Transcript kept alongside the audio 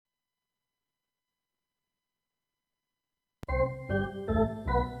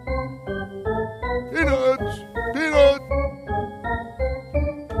Peanuts! Peanuts!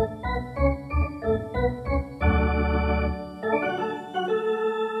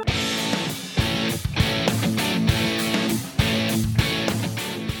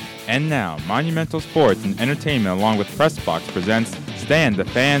 And now, Monumental Sports and Entertainment along with Pressbox presents Stan the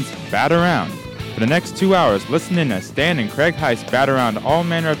Fans Bat Around. For the next 2 hours, listen in as Stan and Craig Heist bat around all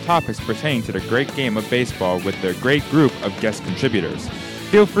manner of topics pertaining to the great game of baseball with their great group of guest contributors.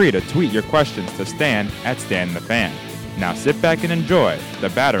 Feel free to tweet your questions to Stan at Stan the Fan. Now sit back and enjoy the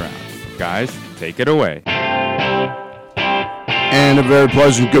bat around. Guys, take it away. And a very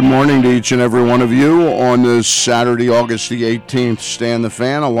pleasant good morning to each and every one of you on this Saturday, August the 18th. Stan the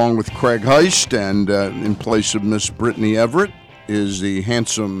Fan, along with Craig Heist, and in place of Miss Brittany Everett is the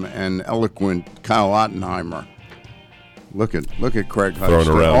handsome and eloquent Kyle Ottenheimer. Look at Craig Heist. Throwing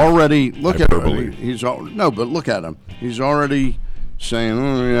around Already, look hyperbole. at him. But look at him. He's already saying,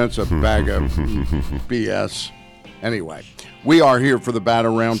 that's a bag of BS. Anyway, we are here for the bat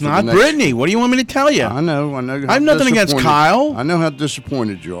around. It's not Brittany. What do you want me to tell you? I know. I have nothing against Kyle. I know how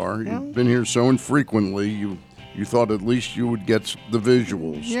disappointed you are. You've been here so infrequently. You thought at least you would get the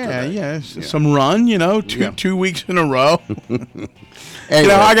visuals. Yeah. Some run, 2 weeks in a row.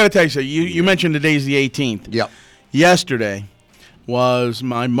 Anyway. I got to tell you something. You mentioned today's the 18th. Yep. Yesterday was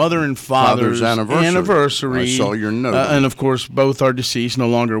my mother and father's anniversary. I saw your note. And, of course, both are deceased, no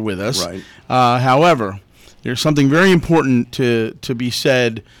longer with us. Right. However, there's something very important to be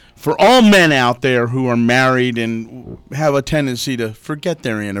said for all men out there who are married and have a tendency to forget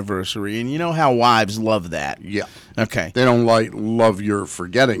their anniversary. And you know how wives love that. Yeah. Okay. They don't love your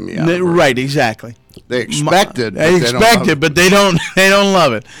forgetting the anniversary. Right, exactly. They expect it. But they don't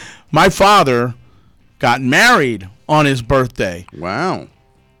love it. My father got married on his birthday. Wow.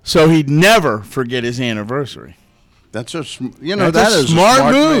 So he'd never forget his anniversary. That's a smart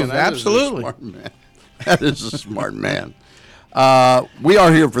Man. move. That Absolutely. Is a smart man. That is a smart man. We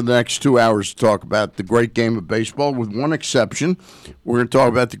are here for the next 2 hours to talk about the great game of baseball, with one exception. We're going to talk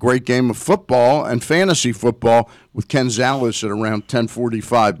about the great game of football and fantasy football with Ken Zales at around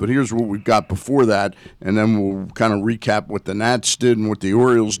 10:45. But here's what we've got before that, and then we'll kind of recap what the Nats did and what the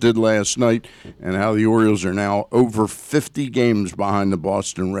Orioles did last night, and how the Orioles are now over 50 games behind the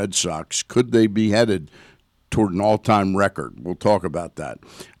Boston Red Sox. Could they be headed toward an all-time record? We'll talk about that.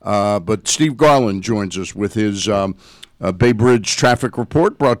 But Steve Garland joins us with his Bay Bridge traffic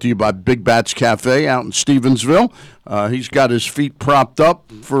report, brought to you by Big Bats Cafe out in Stevensville. He's got his feet propped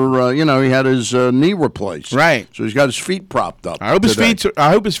up for, he had his knee replaced. Right. So he's got his feet propped up. I hope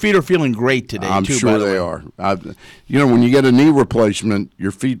his feet are feeling great today. I'm too, sure they are. When you get a knee replacement,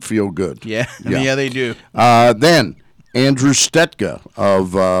 your feet feel good. Yeah, they do. Then Andrew Stetka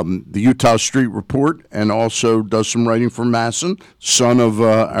of the Utah Street Report, and also does some writing for Masson, son of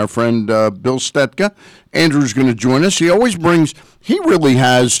our friend Bill Stetka. Andrew's going to join us. He really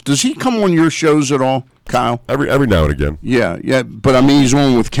has. Does he come on your shows at all, Kyle? Every now and again. Yeah. But, he's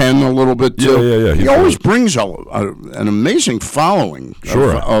on with Ken a little bit, too. Yeah. He always brings an amazing following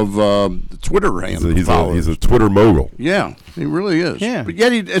of Twitter handle. He's a Twitter mogul. Yeah, he really is. Yeah. But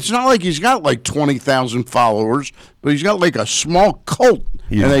yet it's not like he's got like 20,000 followers, but he's got like a small cult.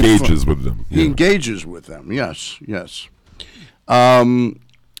 He engages with them. He engages with them, yes.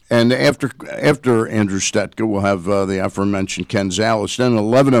 And after Andrew Stetka, we'll have the aforementioned Ken Zales. Then at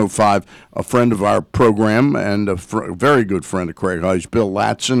 11:05, a friend of our program and a very good friend of Craig Heist, Bill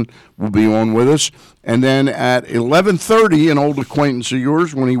Latson, will be on with us. And then at 11:30, an old acquaintance of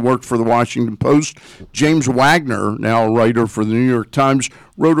yours when he worked for the Washington Post, James Wagner, now a writer for the New York Times,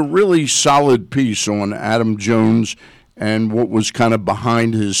 wrote a really solid piece on Adam Jones and what was kind of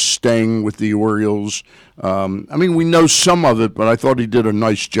behind his staying with the Orioles. We know some of it, but I thought he did a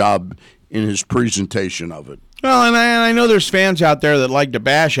nice job in his presentation of it. Well, and I know there's fans out there that like to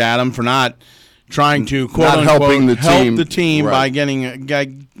bash Adam for not trying to, quote-unquote, help the team right. by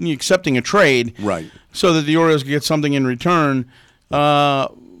accepting a trade so that the Orioles get something in return.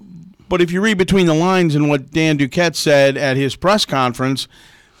 But if you read between the lines in what Dan Duquette said at his press conference,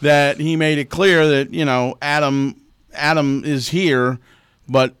 that he made it clear that, Adam is here,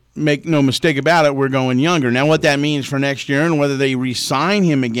 but make no mistake about it, we're going younger. Now, what that means for next year and whether they re-sign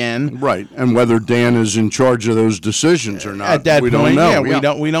him again. Right, and whether Dan is in charge of those decisions or not. At that point, don't know.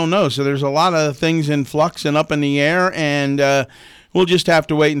 We don't know. So there's a lot of things in flux and up in the air, and we'll just have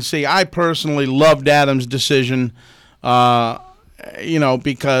to wait and see. I personally loved Adam's decision, because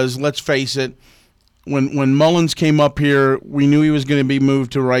let's face it, when Mullins came up here, we knew he was going to be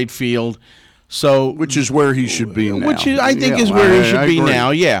moved to right field. Which is where he should be now. Which I think is where he should be now,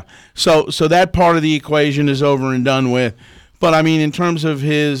 yeah. So that part of the equation is over and done with. But I mean, in terms of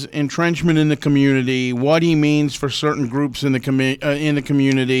his entrenchment in the community, what he means for certain groups in the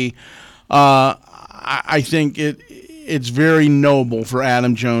community, I think it's very noble for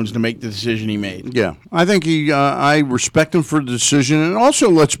Adam Jones to make the decision he made. Yeah, I think I respect him for the decision, and also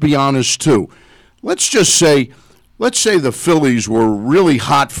let's be honest too. Let's say the Phillies were really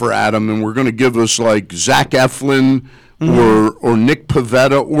hot for Adam, and were going to give us like Zach Eflin or Nick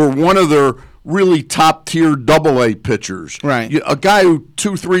Pivetta or one of their really top-tier Double-A pitchers. Right. A guy who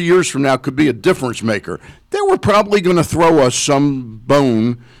 2-3 years from now could be a difference maker. They were probably going to throw us some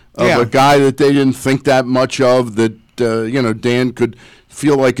bone of a guy that they didn't think that much of, that, Dan could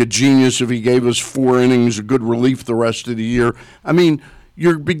feel like a genius if he gave us 4 innings of good relief the rest of the year. I mean,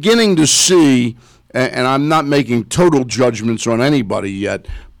 you're beginning to see, and I'm not making total judgments on anybody yet,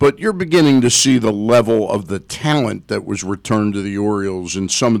 but you're beginning to see the level of the talent that was returned to the Orioles in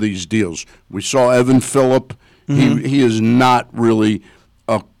some of these deals. We saw Evan Phillip. He is not really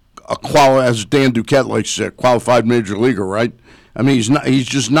as Dan Duquette likes to say, qualified major leaguer, right? I mean, he's not. He's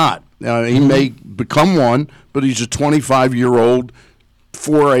just not. He may become one, but he's a 25-year-old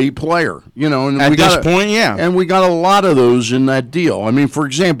 4A player. And at this point, yeah. And we got a lot of those in that deal. I mean, for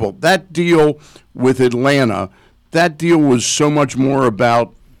example, that deal with Atlanta, that deal was so much more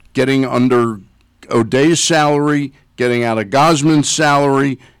about getting under O'Day's salary, getting out of Gosman's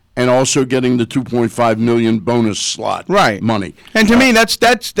salary, and also getting the $2.5 million bonus slot money. And to me,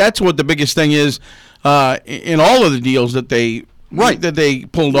 that's what the biggest thing is in all of the deals that they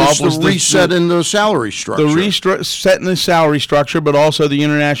pulled off. Was the reset in the salary structure. The reset in the salary structure, but also the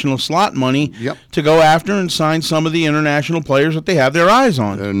international slot money to go after and sign some of the international players that they have their eyes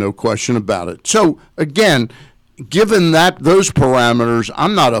on. No question about it. So, again, given those parameters,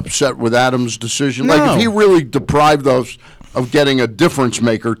 I'm not upset with Adam's decision. No. Like, if he really deprived us of getting a difference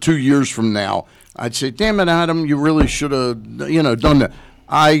maker 2 years from now, I'd say, damn it, Adam, you really should have, done that.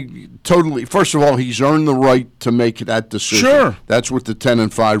 First of all, he's earned the right to make that decision. Sure. That's what the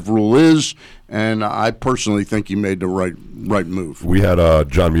 10-5 rule is, and I personally think he made the right move. We had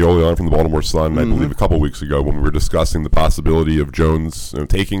John Mioli on from the Baltimore Sun, I believe, a couple weeks ago when we were discussing the possibility of Jones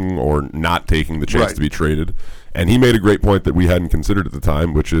taking or not taking the chance to be traded. And he made a great point that we hadn't considered at the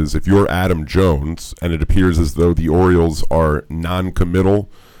time, which is if you're Adam Jones and it appears as though the Orioles are non-committal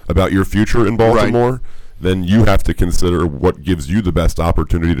about your future in Baltimore, then you have to consider what gives you the best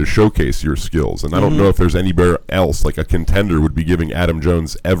opportunity to showcase your skills. And I don't know if there's anywhere else, like a contender would be giving Adam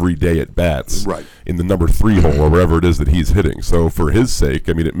Jones every day at bats in the number 3 hole or wherever it is that he's hitting. So for his sake,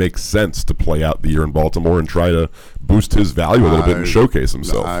 I mean, it makes sense to play out the year in Baltimore and try to boost his value a little bit and showcase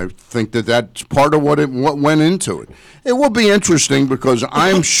himself. I think that's part of what went into it. It will be interesting because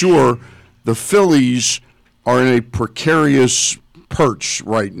I'm sure the Phillies are in a precarious perch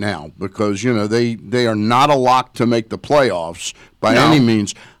right now because they are not a lock to make the playoffs by any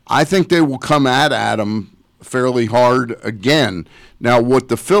means. I think they will come at Adam fairly hard again. Now, what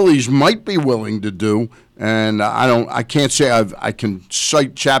the Phillies might be willing to do, and I can't say I can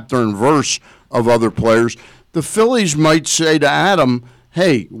cite chapter and verse of other players. The Phillies might say to Adam,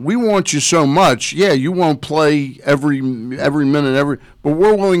 "Hey, we want you so much. Yeah, you won't play every minute but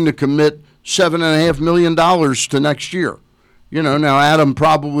we're willing to commit $7.5 million to next year." Now Adam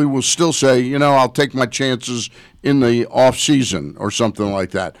probably will still say, I'll take my chances in the off season or something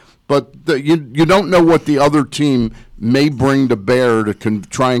like that. But you don't know what the other team may bring to bear to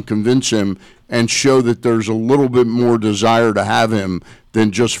try and convince him and show that there's a little bit more desire to have him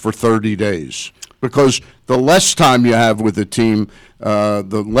than just for 30 days. Because the less time you have with a team,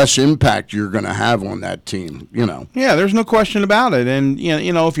 the less impact you're going to have on that team. Yeah, there's no question about it. And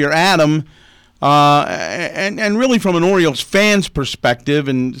if you're Adam. And really from an Orioles fan's perspective,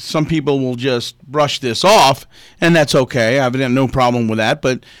 and some people will just brush this off, and that's okay. I've had no problem with that.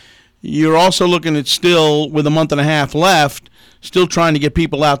 But you're also looking at still, with a month and a half left, still trying to get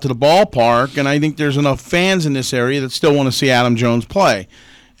people out to the ballpark. And I think there's enough fans in this area that still want to see Adam Jones play.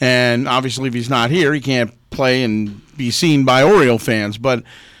 And obviously if he's not here, he can't play and be seen by Oriole fans. But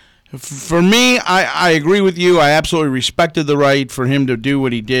for me, I agree with you. I absolutely respected the right for him to do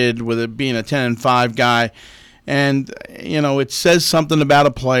what he did with it being a 10-5 guy. And, it says something about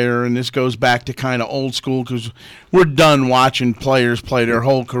a player, and this goes back to kind of old school because we're done watching players play their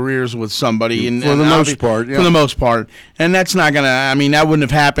whole careers with somebody. For the most part, yeah. For the most part. And that's not going to, that wouldn't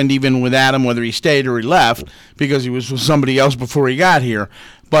have happened even with Adam, whether he stayed or he left, because he was with somebody else before he got here.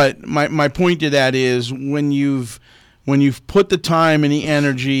 But my point to that is when you've put the time and the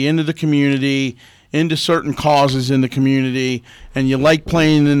energy into the community, into certain causes in the community, and you like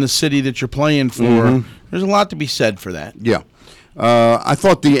playing in the city that you're playing for, there's a lot to be said for that. Yeah. I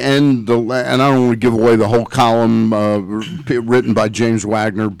thought the end, and I don't want to give away the whole column written by James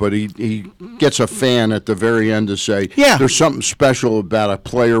Wagner, but he gets a fan at the very end to say, there's something special about a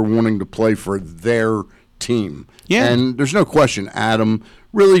player wanting to play for their team. Yeah. And there's no question Adam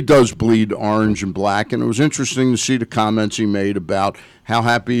really does bleed orange and black, and it was interesting to see the comments he made about how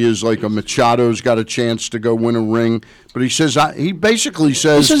happy he is, like a Machado's got a chance to go win a ring. But he basically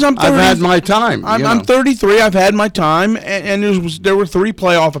says, I've had my time. I'm 33, I've had my time, and there were 3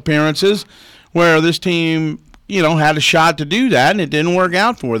 playoff appearances where this team, had a shot to do that, and it didn't work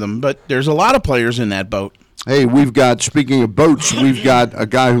out for them. But there's a lot of players in that boat. Hey, speaking of boats, we've got a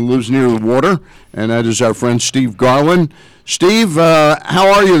guy who lives near the water, and that is our friend Steve Garland. Steve,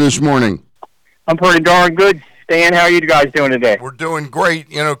 how are you this morning? I'm pretty darn good. Stan, how are you guys doing today? We're doing great.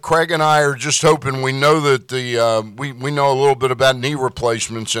 Craig and I are just hoping. We know that we know a little bit about knee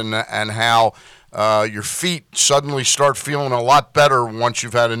replacements and how your feet suddenly start feeling a lot better once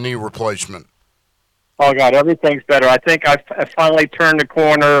you've had a knee replacement. Oh, God, everything's better. I think I finally turned the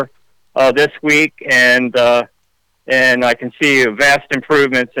corner this week, and I can see vast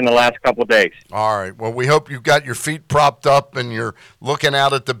improvements in the last couple of days. All right. Well, we hope you've got your feet propped up and you're looking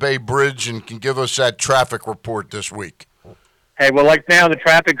out at the Bay Bridge and can give us that traffic report this week. Hey, well, like now the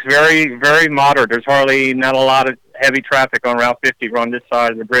traffic's very, very moderate. There's hardly not a lot of heavy traffic on Route 50 on this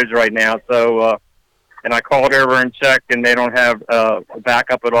side of the bridge right now. So, and I called over and checked, and they don't have a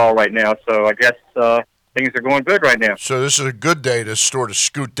backup at all right now. So I guess things are going good right now. So this is a good day to sort of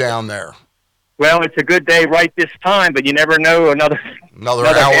scoot down there. Well, it's a good day right this time, but you never know. Another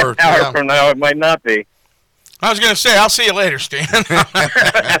hour from now, it might not be. I was going to say, I'll see you later, Stan. Get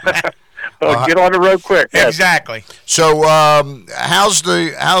on the road quick. Yes. Exactly. So, how's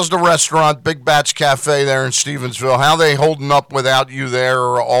the restaurant, Big Bats Cafe there in Stevensville? How are they holding up without you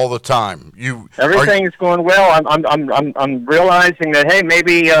there all the time? Everything's going well. I'm realizing that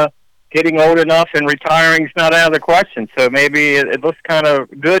maybe getting old enough and retiring is not out of the question. So maybe it looks kind of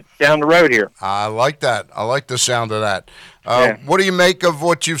good down the road here. I like that. I like the sound of that. What do you make of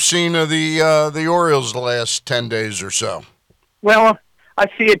what you've seen of the Orioles the last 10 days or so? Well, I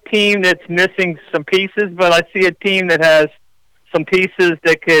see a team that's missing some pieces, but I see a team that has some pieces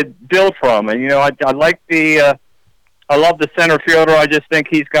that could build from. And, I like I love the center fielder. I just think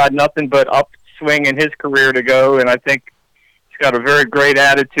he's got nothing but upswing in his career to go, and I think got a very great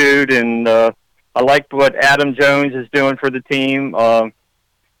attitude, and I like what Adam Jones is doing for the team. I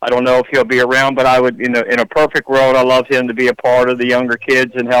don't know if he'll be around, but I would, in a perfect world, I love him to be a part of the younger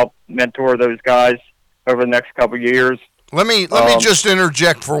kids and help mentor those guys over the next couple of years. Let me just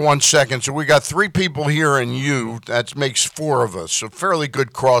interject for 1 second. So we got 3 people here and you. That makes 4 of us. A fairly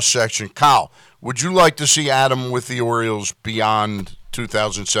good cross section. Kyle, would you like to see Adam with the Orioles beyond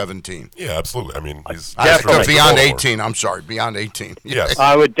 2017? Yeah, absolutely. I mean, he's beyond 18. I'm sorry, beyond 18. Yes,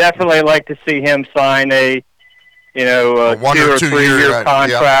 I would definitely like to see him sign a 1 or 2 year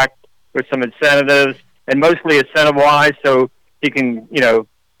contract with some incentives, and mostly incentive-wise, so he can,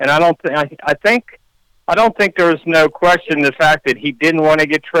 And I don't think there's no question the fact that he didn't want to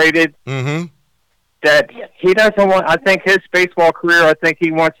get traded. Mm-hmm. That he doesn't want. I think his baseball career. I think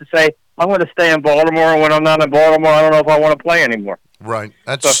he wants to say, I'm going to stay in Baltimore, and when I'm not in Baltimore, I don't know if I want to play anymore. Right.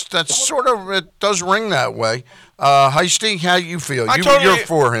 That's sort of, it does ring that way. Heisty, how do you feel? You're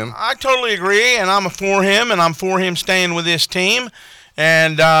for him. I totally agree, and I'm for him, and I'm for him staying with this team.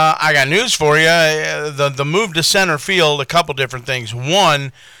 And I got news for you. The move to center field, a couple different things.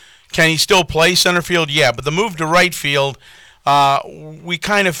 One, can he still play center field? Yeah, but the move to right field, we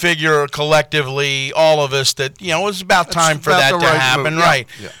kind of figure collectively, all of us, that it's about time for that to happen, right?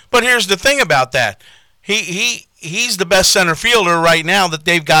 Yeah. But here's the thing about that: he's the best center fielder right now that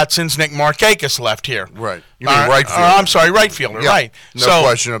they've got since Nick Markakis left here. Right. You mean right fielder? I'm sorry, right fielder. Yeah, right. No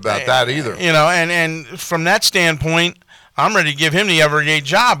question about that either. And from that standpoint, I'm ready to give him the everyday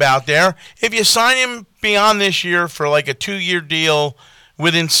job out there. If you sign him beyond this year for like a 2-year deal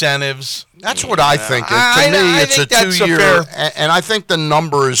with incentives. That's what I think. To me, it's a 2-year, and I think the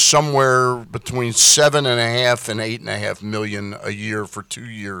number is somewhere between $7.5 and $8.5 million a year for 2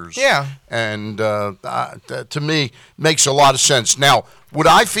 years. Yeah, and to me, makes a lot of sense. Now, would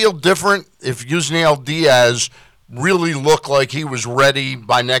I feel different if Yusniel Diaz really looked like he was ready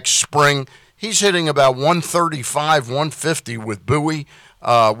by next spring? He's hitting about 135, 150 with Bowie.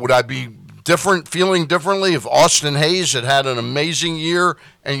 Would I be feeling differently if Austin Hayes had an amazing year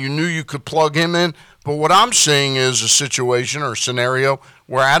and you knew you could plug him in? But what I'm seeing is a situation or a scenario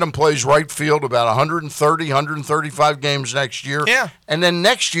where Adam plays right field about 130, 135 games next year. Yeah. And then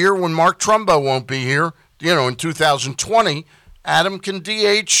next year when Mark Trumbo won't be here, in 2020, Adam can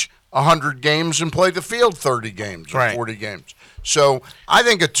DH 100 games and play the field 30 games or 40 games. So I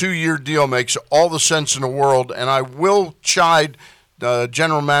think a 2-year deal makes all the sense in the world, and I will chide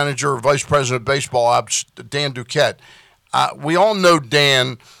General Manager, Vice President of Baseball Ops, Dan Duquette. We all know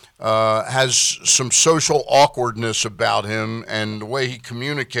Dan has some social awkwardness about him, and the way he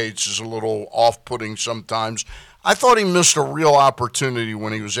communicates is a little off-putting sometimes. I thought he missed a real opportunity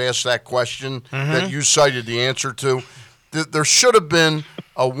when he was asked that question that you cited the answer to. There should have been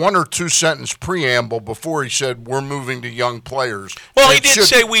a 1 or 2 sentence preamble before he said we're moving to young players. Well, he did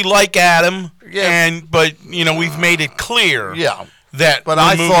say we like Adam, but we've made it clear. Yeah. That but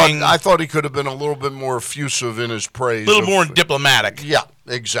I thought he could have been a little bit more effusive in his praise. A little more diplomatic. Yeah,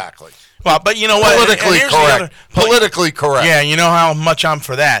 exactly. Well, but you know what? Politically correct. Politically correct. Yeah, you know how much I'm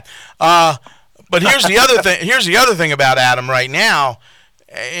for that. But here's the other thing. Here's the other thing about Adam right now.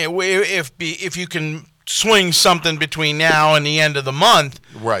 If you can swing something between now and the end of the month,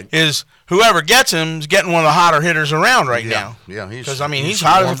 right, is whoever gets him is getting one of the hotter hitters around right now. Yeah, because he's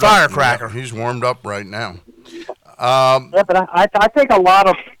hot as a firecracker. Yeah, he's warmed up right now. But I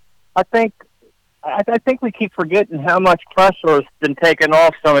think I think we keep forgetting how much pressure has been taken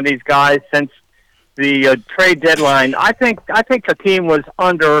off some of these guys since the trade deadline. I think the team was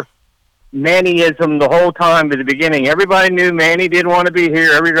under Mannyism the whole time at the beginning. Everybody knew Manny didn't want to be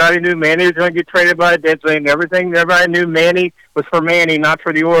here. Everybody knew Manny was going to get traded by a deadline. Everybody knew Manny was for Manny, not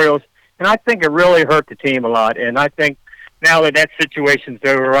for the Orioles. And I think it really hurt the team a lot. And I think now that situation's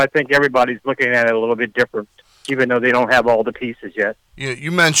over, I think everybody's looking at it a little bit different, even though they don't have all the pieces yet.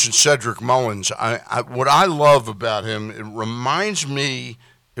 You mentioned Cedric Mullins. What I love about him, it reminds me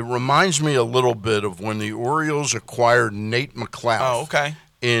a little bit of when the Orioles acquired Nate McLouth. Oh, okay.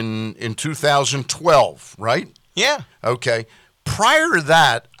 In 2012, right? Yeah. Okay. Prior to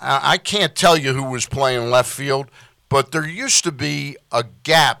that, I can't tell you who was playing left field, but there used to be a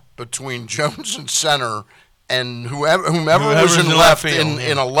gap between Jones and center and whomever was in left field,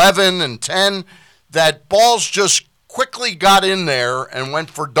 in 11 and 10. That balls just quickly got in there and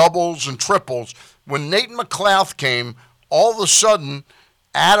went for doubles and triples. When Nate McLouth came, all of a sudden,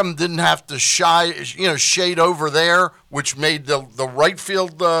 Adam didn't have to shade over there, which made the right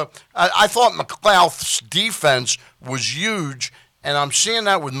field. I thought McLouth's defense was huge, and I'm seeing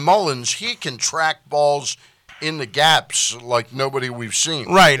that with Mullins. He can track balls in the gaps like nobody we've seen.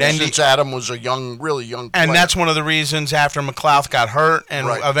 Right, and since Adam was a really young player. And that's one of the reasons after McLouth got hurt and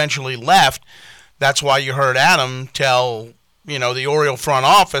eventually left. That's why you heard Adam tell, the Oriole front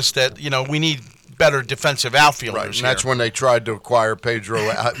office that, we need better defensive outfielders. Right, and that's when they tried to acquire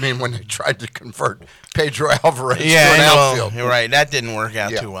when they tried to convert Pedro Alvarez to an outfield. You're right. That didn't work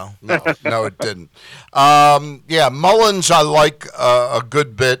out too well. No, it didn't. Mullins I like a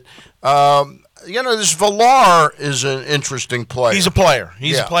good bit. This Villar is an interesting player. He's a player.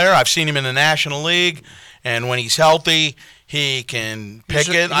 He's a player. I've seen him in the National League, and when he's healthy, he can pick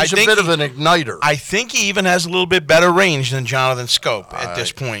it. He's a bit of an igniter. I think he even has a little bit better range than Jonathan Scope at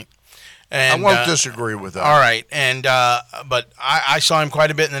this point. And, I won't disagree with that. All right, and but I saw him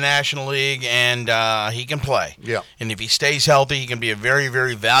quite a bit in the National League, and he can play. Yeah. And if he stays healthy, he can be a very,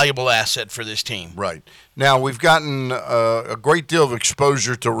 very valuable asset for this team. Right. Now, we've gotten a great deal of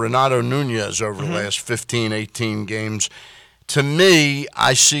exposure to Renato Nunez over the last 15, 18 games. To me,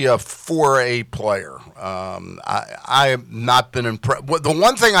 I see a 4A player. I have not been impressed. The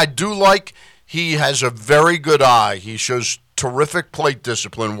one thing I do like, he has a very good eye. He shows terrific plate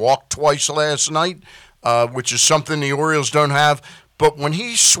discipline. Walked twice last night, which is something the Orioles don't have. But when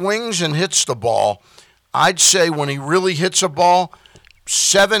he swings and hits the ball, I'd say when he really hits a ball,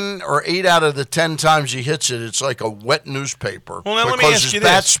 7 or 8 out of the 10 times he hits it, it's like a wet newspaper. Well, now let me because ask you his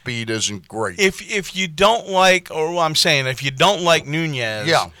bat this. speed isn't great. If you don't like, if you don't like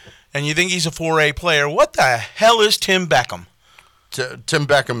Nunez, and you think he's a 4A player, what the hell is Tim Beckham? Tim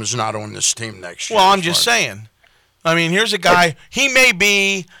Beckham is not on this team next year. Well, I'm just saying. I mean, here's a guy. He may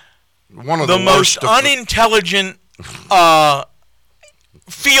be one of the most unintelligent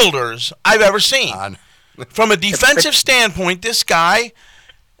fielders I've ever seen. From a defensive standpoint, this guy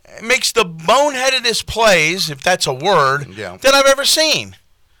makes the boneheadedest plays, if that's a word, that I've ever seen.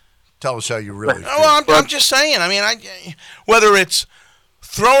 Tell us how you really feel. Well, I'm just saying. I mean, whether it's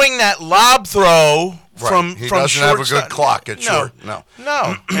throwing that lob throw from he doesn't have a good clock at short. No.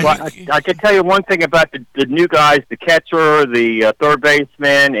 Well, I can tell you one thing about the new guys, the catcher, the third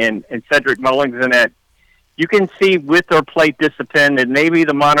baseman, and Cedric Mullins, and that you can see with their plate discipline that maybe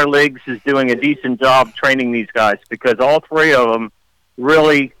the minor leagues is doing a decent job training these guys, because all three of them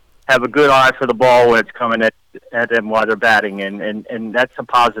really have a good eye for the ball when it's coming at them while they're batting, and that's a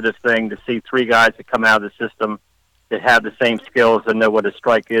positive thing to see 3 guys that come out of the system that have the same skills and know what a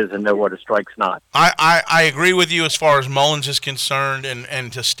strike is and know what a strike's not. I agree with you as far as Mullins is concerned,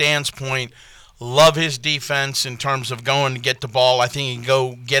 and to Stan's point, love his defense in terms of going to get the ball. I think he can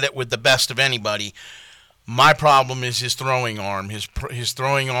go get it with the best of anybody. My problem is his throwing arm. His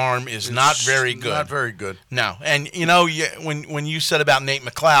throwing arm is not very good. Not very good. No, and when you said about Nate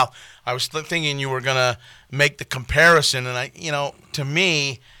McLeod, I was thinking you were gonna make the comparison, and to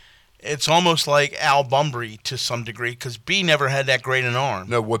me, it's almost like Al Bunbury to some degree because B never had that great an arm.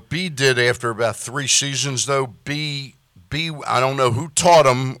 No, what B did after about 3 seasons, though, B, I don't know who taught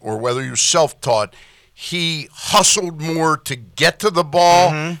him or whether he was self-taught. He hustled more to get to the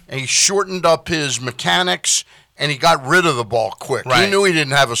ball, and he shortened up his mechanics, and he got rid of the ball quick. Right. He knew he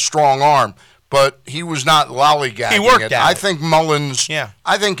didn't have a strong arm, but he was not lollygagging He worked it. at I it. think Mullins, Yeah.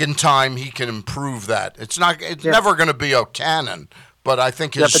 I think in time he can improve that. It's never going to be a cannon, but I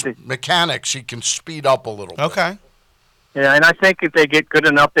think his mechanics, he can speed up a little bit. Okay. Yeah, and I think if they get good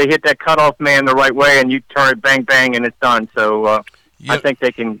enough, they hit that cutoff man the right way, and you turn it bang, bang, and it's done. So I think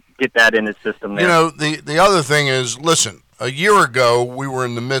they can get that in the system there. The other thing is, listen, a year ago we were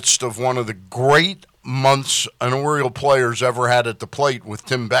in the midst of one of the great months an Oriole player's ever had at the plate with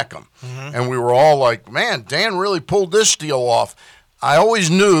Tim Beckham. And we were all like, man, Dan really pulled this deal off. I always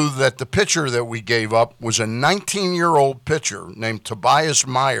knew that the pitcher that we gave up was a 19-year-old pitcher named Tobias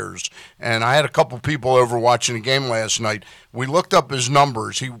Myers, and I had a couple people over watching the game last night. We looked up his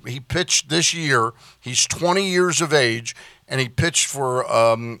numbers. He pitched this year. He's 20 years of age, and he pitched for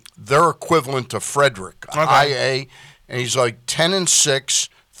their equivalent to Frederick, IA, and he's like 10-6,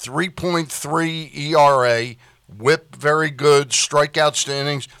 3.3 ERA, whip very good, strikeouts to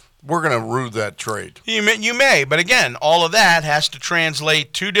innings. We're going to rue that trade. You may, but again, all of that has to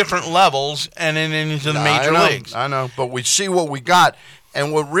translate 2 different levels and then into the major leagues. I know, but we see what we got.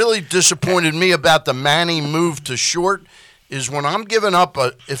 And what really disappointed me about the Manny move to short is when I'm giving up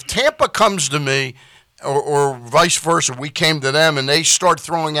if Tampa comes to me or vice versa, we came to them and they start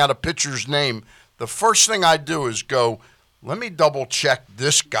throwing out a pitcher's name, the first thing I do is go, let me double check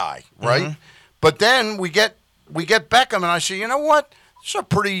this guy, right? But then we get Beckham and I say, you know what? It's a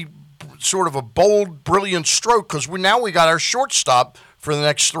pretty sort of a bold, brilliant stroke because we got our shortstop for the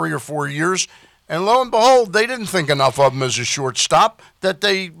next 3 or 4 years. And lo and behold, they didn't think enough of him as a shortstop that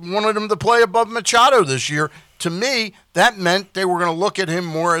they wanted him to play above Machado this year. To me, that meant they were going to look at him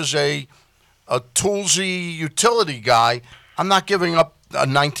more as a toolsy utility guy. I'm not giving up a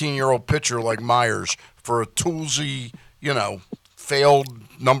 19-year-old pitcher like Myers for a toolsy, failed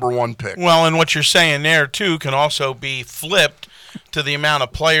number 1 pick. Well, and what you're saying there, too, can also be flipped to the amount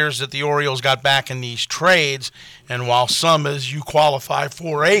of players that the Orioles got back in these trades. And while some, as you qualify,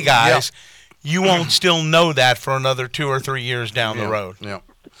 4A guys, you won't still know that for another 2 or 3 years down the road. Yeah.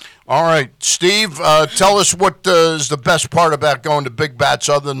 All right, Steve, tell us what is the best part about going to Big Bats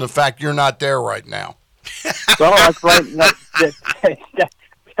other than the fact you're not there right now. Well, that's right.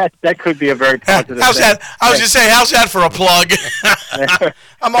 That could be a very positive How's thing. that? I was just saying, how's that for a plug?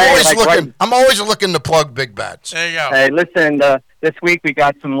 I'm always looking to plug Big Bats. There you go. Hey, listen, this week we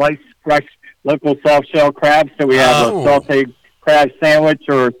got some nice, fresh, local soft-shell crabs. So we have a sauteed crab sandwich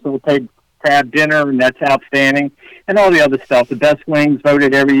or a sauteed crab dinner, and that's outstanding. And all the other stuff. The best wings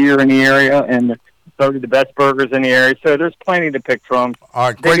voted every year in the area, and voted the best burgers in the area. So there's plenty to pick from. All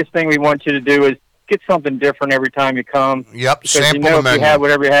right, the biggest thing we want you to do is get something different every time you come. Yep, because sample the if menu. you had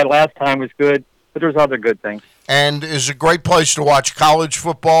whatever you had last time was good, but there's other good things. And is a great place to watch college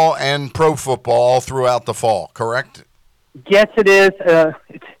football and pro football all throughout the fall, correct? Yes, it is.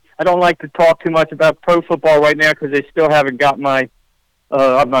 I don't like to talk too much about pro football right now because they still haven't got my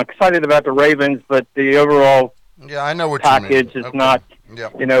I'm excited about the Ravens, but the overall I know what package you mean. is not.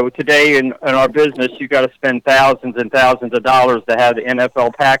 Yep. Today in our business, you got to spend thousands and thousands of dollars to have the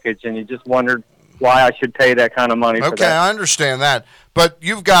NFL package, and you just wondered why I should pay that kind of money for that. Okay, I understand that. But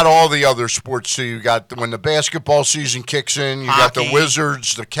you've got all the other sports, too. You got when the basketball season kicks in, you got the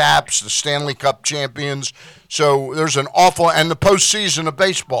Wizards, the Caps, the Stanley Cup champions. So there's an awful – and the postseason of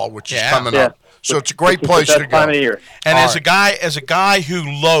baseball, which is coming up. So it's a great place to go. Time of year. And as a guy who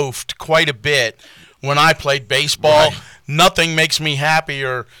loafed quite a bit when I played baseball, nothing makes me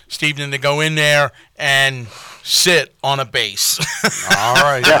happier, Steve, than to go in there and sit on a base. All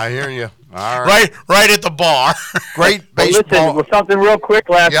right, I hear you. All right. Right at the bar. Great baseball. Listen, something real quick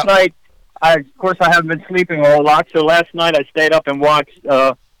last night. Of course, I haven't been sleeping a whole lot, so last night I stayed up and watched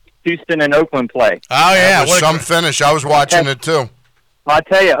Houston and Oakland play. Oh, yeah. That was some finish. I was watching it, too. I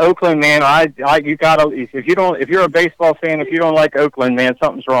tell you, Oakland, man, you gotta if you're a baseball fan, if you don't like Oakland, man,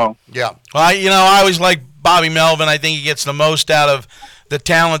 something's wrong. Yeah. Well, I always like Bobby Melvin. I think he gets the most out of the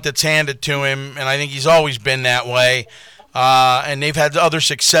talent that's handed to him, and I think he's always been that way. And they've had other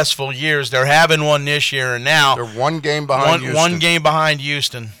successful years. They're having one this year, and now they're one game behind Houston. One game behind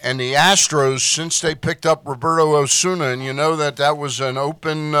Houston. And the Astros, since they picked up Roberto Osuna, and you know that was an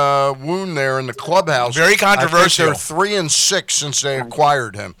open wound there in the clubhouse. Very controversial. I think they're 3-6 since they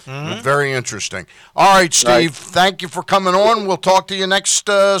acquired him. Mm-hmm. Very interesting. All right, Steve. Thank you for coming on. We'll talk to you next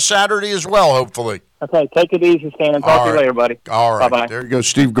Saturday as well, hopefully. Okay, take it easy, Stan, and talk to you later, buddy. All right. Bye-bye. There you go,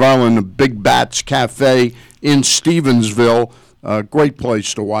 Steve Garland, the Big Bats Cafe in Stevensville. Great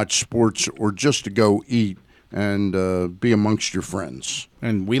place to watch sports or just to go eat and be amongst your friends.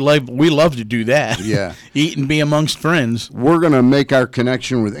 And we love to do that. Yeah. Eat and be amongst friends. We're going to make our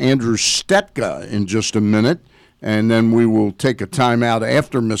connection with Andrew Stetka in just a minute, and then we will take a timeout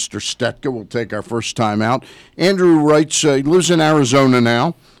after Mr. Stetka. We'll take our first timeout. Andrew writes, he lives in Arizona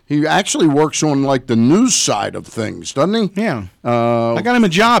now. He actually works on, like, the news side of things, doesn't he? Yeah. I got him a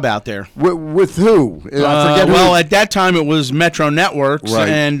job out there. With who? I forget who. Well, at that time it was Metro Networks, right.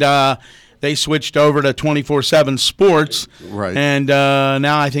 And they switched over to 24/7 Sports. Right. And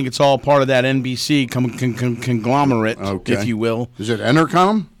now I think it's all part of that NBC conglomerate, if you will. Is it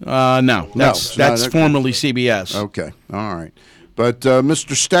Entercom? No. That's formerly CBS. Okay. All right. But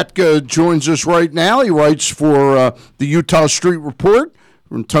Mr. Stetka joins us right now. He writes for the Utah Street Report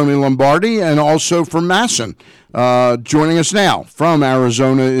from Tony Lombardi, and also from Masson. Joining us now from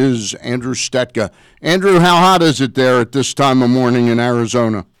Arizona is Andrew Stetka. Andrew, how hot is it there at this time of morning in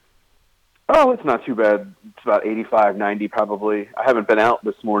Arizona? Oh, it's not too bad. It's about 85, 90 probably. I haven't been out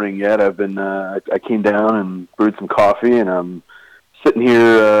this morning yet. I've been. I came down and brewed some coffee, and I'm sitting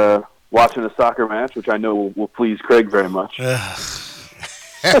here watching a soccer match, which I know will please Craig very much. Let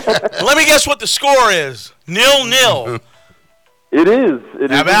me guess what the score is. 0-0. It is.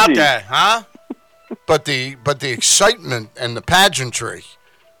 How about that, huh? But the excitement and the pageantry.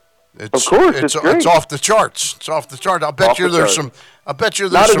 Of course, it's great. It's off the charts. It's off the chart. I bet you there's some not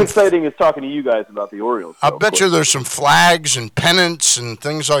as exciting as talking to you guys about the Orioles. I bet you there's some flags and pennants and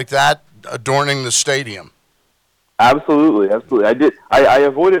things like that adorning the stadium. Absolutely. I did. I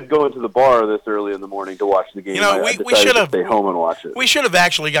avoided going to the bar this early in the morning to watch the game. We should have stay home and watch it. We should have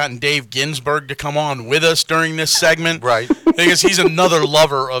actually gotten Dave Ginsburg to come on with us during this segment, right? Because he's another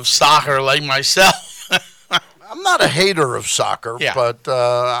lover of soccer like myself. I'm not a hater of soccer, but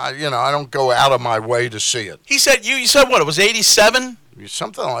I don't go out of my way to see it. He said you said what? It was 87.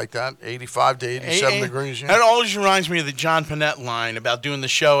 Something like that, 85 to 87 degrees. Yeah. That always reminds me of the John Panette line about doing the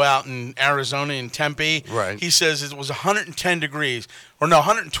show out in Arizona in Tempe. Right. He says it was 110 degrees, or no,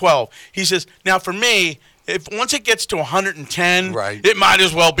 112. He says, now for me, once it gets to 110, it might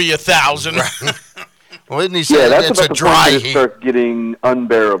as well be 1,000. Right. Well, isn't he saying that's it's about a the dry point that it starts getting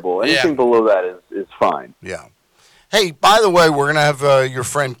unbearable. Anything below that is fine. Yeah. Hey, by the way, we're going to have your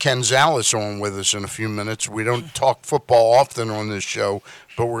friend Ken Zales on with us in a few minutes. We don't talk football often on this show,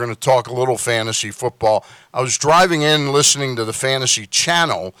 but we're going to talk a little fantasy football. I was driving in listening to the Fantasy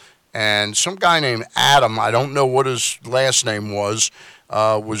Channel, and some guy named Adam, I don't know what his last name was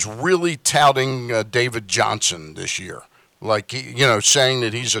really touting David Johnson this year. Like, saying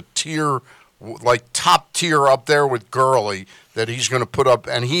that he's a tier, like top tier up there with Gurley, that he's going to put up,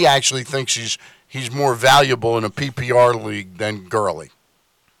 and he actually thinks he's more valuable in a PPR league than Gurley.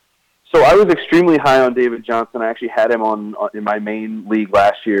 So I was extremely high on David Johnson. I actually had him in my main league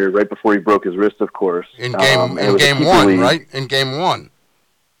last year, right before he broke his wrist, of course. In game one, right? In game one.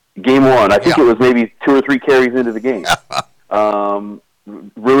 Game one. I think it was maybe 2 or 3 carries into the game.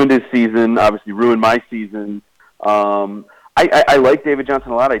 Ruined his season, obviously ruined my season. I like David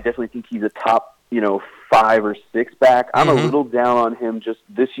Johnson a lot. I definitely think he's a top, 5 or 6 back. I'm a little down on him just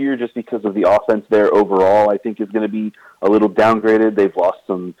this year just because of the offense there overall. I think is going to be a little downgraded. They've lost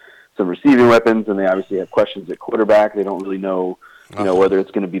some receiving weapons, and they obviously have questions at quarterback. They don't really know, whether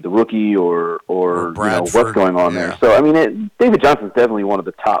it's going to be the rookie or what's going on there. So, David Johnson's definitely one of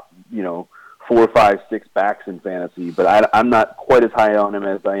the top, 4, 5, 6 backs in fantasy, but I'm not quite as high on him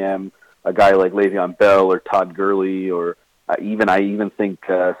as I am a guy like Le'Veon Bell or Todd Gurley or I even think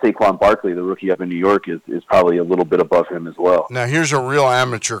Saquon Barkley, the rookie up in New York, is probably a little bit above him as well. Now, here's a real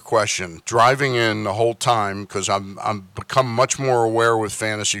amateur question. Driving in the whole time, because I'm become much more aware with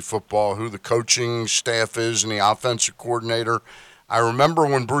fantasy football, who the coaching staff is and the offensive coordinator. I remember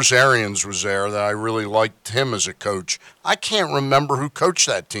when Bruce Arians was there that I really liked him as a coach. I can't remember who coached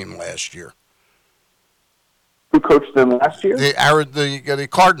that team last year. Who coached them last year? The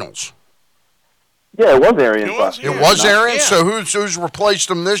Cardinals. Yeah, it was Arians. It was Arians? So who's replaced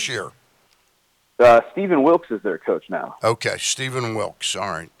him this year? Stephen Wilkes is their coach now. Okay, Stephen Wilkes. All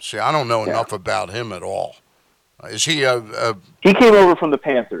right. See, I don't know enough about him at all. Is he He came over from the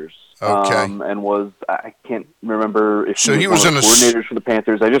Panthers. Okay. And was, I can't remember if so he was one of the coordinators for the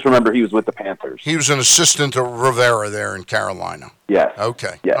Panthers. I just remember he was with the Panthers. He was an assistant to Rivera there in Carolina. Yes.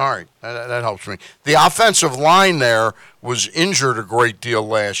 Okay. Yes. All right. That helps me. The offensive line there was injured a great deal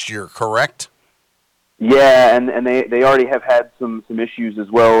last year, correct? Yeah, and they already have had some issues as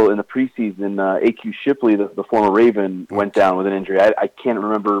well in the preseason. A.Q. Shipley, the former Raven, went down with an injury. I can't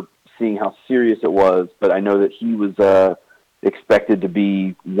remember seeing how serious it was, but I know that he was expected to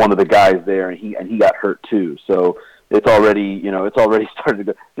be one of the guys there, and he got hurt too. So it's already started to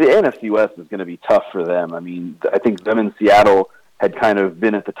go. The NFC West is going to be tough for them. I mean, I think them in Seattle had kind of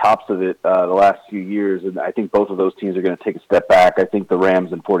been at the tops of it the last few years, and I think both of those teams are going to take a step back. I think the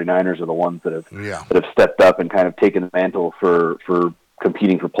Rams and 49ers are the ones that have stepped up and kind of taken the mantle for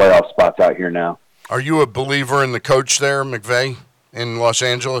competing for playoff spots out here now. Are you a believer in the coach there, McVay, in Los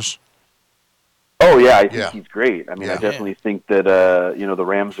Angeles? Oh, yeah, I think he's great. I mean, I definitely think that, the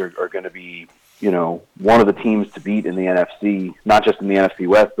Rams are going to be, one of the teams to beat in the NFC, not just in the NFC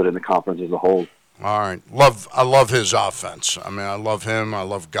West, but in the conference as a whole. All right. I love his offense. I mean, I love him. I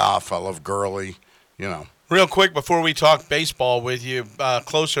love Goff. I love Gurley, Real quick, before we talk baseball with you,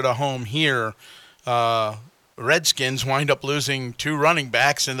 closer to home here, Redskins wind up losing 2 running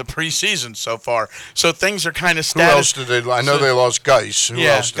backs in the preseason so far. So things are kind of status. Who else did they? I know they lost Geis. Who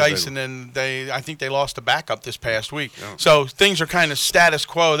else did Geis, they? and then I think they lost a backup this past week. Yeah. So things are kind of status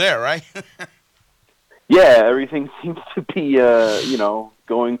quo there, right? Yeah, everything seems to be,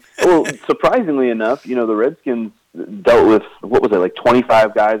 going. Well, surprisingly enough, the Redskins dealt with,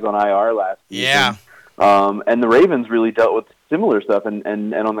 25 guys on IR last season. Yeah. And the Ravens really dealt with similar stuff,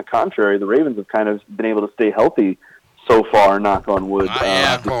 and on the contrary, the Ravens have kind of been able to stay healthy so far, knock on wood, this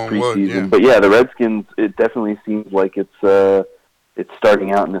preseason. But yeah, the Redskins, it definitely seems like it's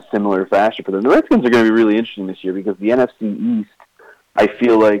starting out in a similar fashion for them. The Redskins are going to be really interesting this year because the NFC East, I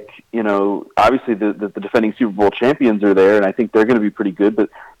feel like, obviously the defending Super Bowl champions are there, and I think they're going to be pretty good, but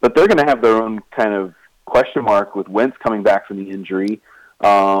they're going to have their own kind of question mark with Wentz coming back from the injury.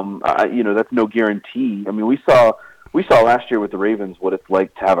 That's no guarantee. I mean, we saw last year with the Ravens what it's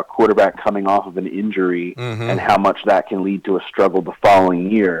like to have a quarterback coming off of an injury and how much that can lead to a struggle the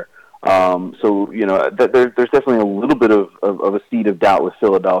following year. There's definitely a little bit of a seed of doubt with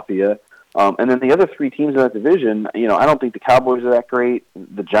Philadelphia. And then the other 3 teams in that division, I don't think the Cowboys are that great.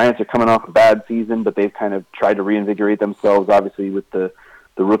 The Giants are coming off a bad season, but they've kind of tried to reinvigorate themselves, obviously, with the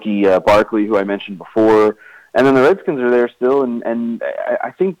rookie Barkley, who I mentioned before. And then the Redskins are there still, and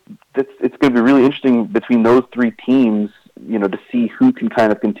I think it's going to be really interesting between those 3 teams, to see who can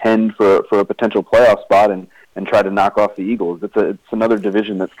kind of contend for a potential playoff spot and try to knock off the Eagles. It's another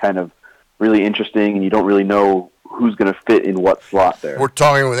division that's kind of really interesting, and you don't really know who's going to fit in what slot there. We're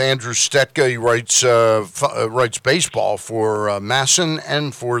talking with Andrew Stetka. He writes baseball for Masson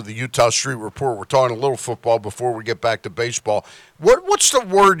and for the Utah Street Report. We're talking a little football before we get back to baseball. What's the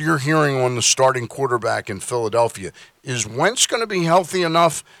word you're hearing on the starting quarterback in Philadelphia? Is Wentz going to be healthy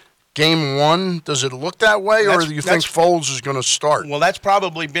enough game 1? Does it look that way, or do you think Foles is going to start? Well, that's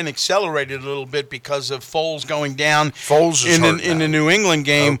probably been accelerated a little bit because of Foles going down in the New England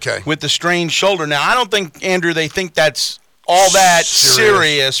game with the strained shoulder. Now, I don't think, Andrew, they think that's all that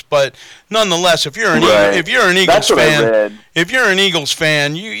serious, but nonetheless, if you're an Eagles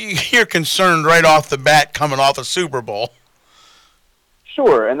fan, you're concerned right off the bat coming off a Super Bowl.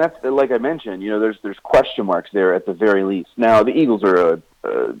 Sure, and that's like I mentioned. There's question marks there at the very least. Now, the Eagles are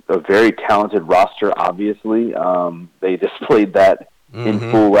a very talented roster. Obviously, they displayed that in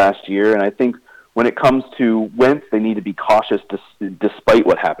full last year, and I think when it comes to Wentz, they need to be cautious despite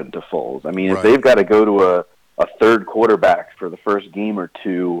what happened to Foles. I mean, if they've got to go to a third quarterback for the first game or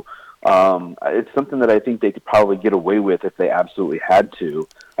two, it's something that I think they could probably get away with if they absolutely had to.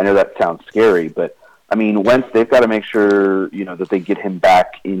 I know that sounds scary, but I mean, Wentz, they've got to make sure that they get him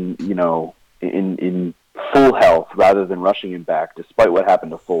back in full health rather than rushing him back, despite what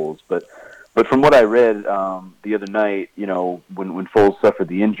happened to Foles. But from what I read the other night, when Foles suffered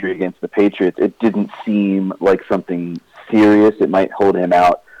the injury against the Patriots, it didn't seem like something serious. It might hold him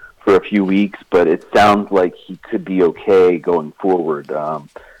out for a few weeks, but it sounds like he could be okay going forward.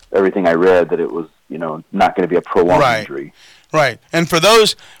 Everything I read, that it was not going to be a prolonged injury. Right, and for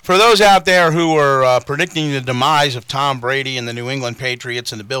those out there who are predicting the demise of Tom Brady and the New England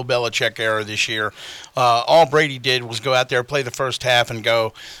Patriots in the Bill Belichick era this year, all Brady did was go out there, play the first half, and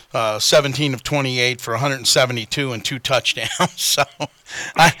go 17 of 28 for 172 and 2 touchdowns. So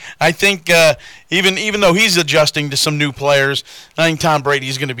I think even though he's adjusting to some new players, I think Tom Brady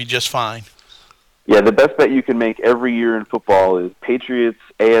is going to be just fine. Yeah, the best bet you can make every year in football is Patriots,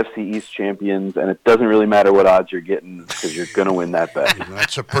 AFC East champions, and it doesn't really matter what odds you're getting because you're going to win that bet.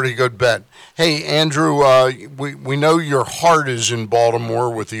 That's a pretty good bet. Hey, Andrew, we know your heart is in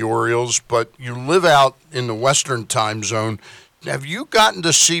Baltimore with the Orioles, but you live out in the Western time zone. Have you gotten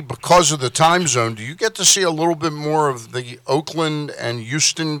to see, because of the time zone, do you get to see a little bit more of the Oakland and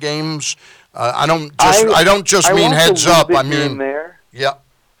Houston games? I don't just mean heads up. I mean there. Yeah.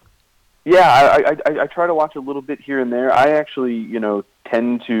 Yeah, I try to watch a little bit here and there. I actually,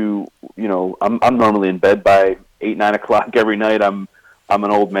 tend to, I'm normally in bed by 8, 9 o'clock every night. I'm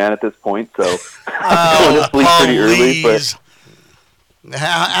an old man at this point, so I'm going to sleep pretty early. But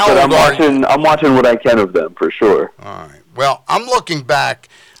I'm watching what I can of them for sure. All right. Well, I'm looking back.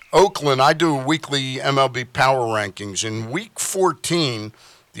 Oakland, I do weekly MLB power rankings. In week 14,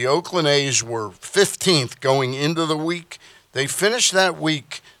 the Oakland A's were 15th going into the week. They finished that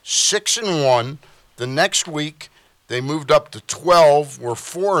week 6-1. The next week, they moved up to 12, were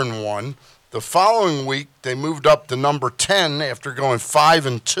 4-1. The following week, they moved up to number 10 after going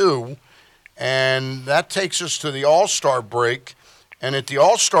 5-2. And that takes us to the All-Star break. And at the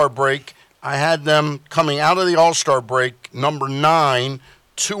All-Star break, I had them coming out of the All-Star break, number 9,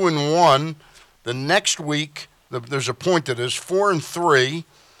 2-1. The next week, there's a point to this, 4-3.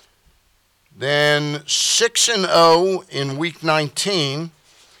 Then 6-0 in week 19.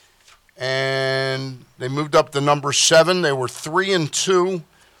 And they moved up to number 7. They were 3-2.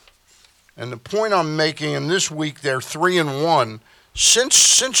 And the point I'm making, in this week, they're 3-1.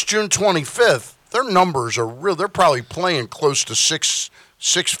 Since June 25th, their numbers are real. They're probably playing close to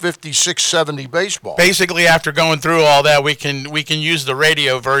 650, 670 baseball. Basically, after going through all that, we can use the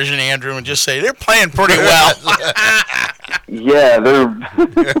radio version, Andrew, and just say they're playing pretty well. Yeah, they're.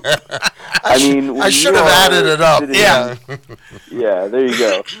 I should have added it up. Yeah. Yeah, there you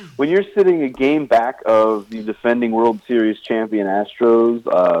go. When you're sitting a game back of the defending World Series champion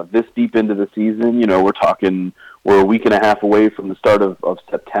Astros, this deep into the season, we're a week and a half away from the start of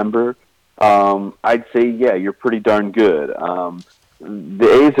September. I'd say, yeah, you're pretty darn good.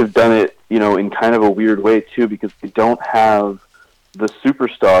 The A's have done it, in kind of a weird way too, because they don't have the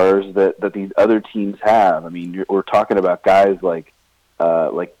superstars that these other teams have. I mean, we're talking about guys like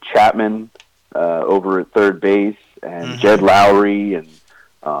Chapman over at third base, and Jed Lowry, and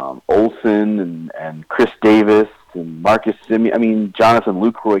Olson, and Chris Davis, and Marcus Semien. I mean, Jonathan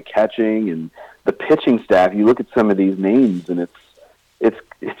Lucroy catching, and the pitching staff. You look at some of these names, and it's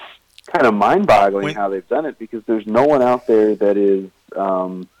kind of mind-boggling how they've done it, because there's no one out there that is,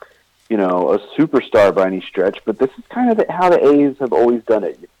 a superstar by any stretch. But this is kind of how the A's have always done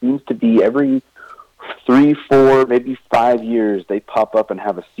it. It seems to be every 3, 4, maybe 5 years they pop up and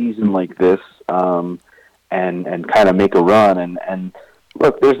have a season like this, and kind of make a run. And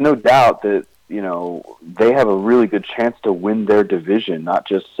look, there's no doubt that they have a really good chance to win their division, not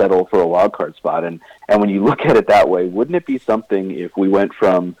just settle for a wild card spot. And when you look at it that way, wouldn't it be something if we went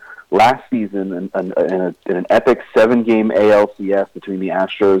from last season in an epic 7-game ALCS between the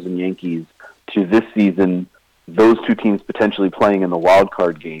Astros and Yankees to this season, those two teams potentially playing in the wild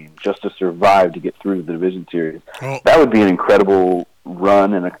card game just to survive to get through to the division series? That would be an incredible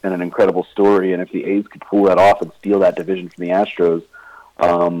run and an incredible story. And if the A's could pull that off and steal that division from the Astros,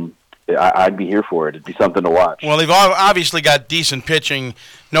 I'd be here for it. It'd be something to watch. Well, they've obviously got decent pitching,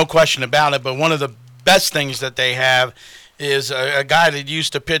 no question about it. But one of the best things that they have is a guy that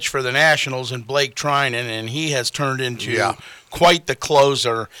used to pitch for the Nationals, and Blake Trinan, and he has turned into quite the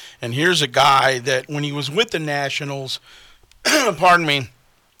closer. And here's a guy that when he was with the Nationals, pardon me,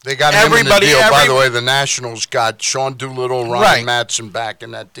 they got him in the deal. By the way, the Nationals got Sean Doolittle, Ryan Matson back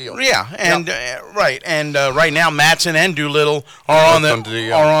in that deal. Yeah, and right now Matson and Doolittle are on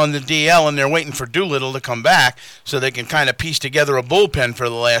the DL, and they're waiting for Doolittle to come back so they can kind of piece together a bullpen for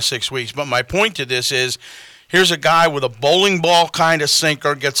the last 6 weeks. But my point to this is, here's a guy with a bowling ball kind of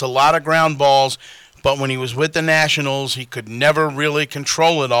sinker, gets a lot of ground balls, but when he was with the Nationals, he could never really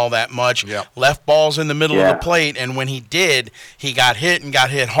control it all that much. Left balls in the middle of the plate, and when he did, he got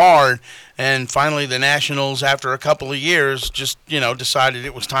hit hard. And finally, the Nationals, after a couple of years, just decided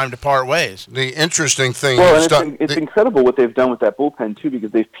it was time to part ways. The interesting thing it's incredible what they've done with that bullpen too,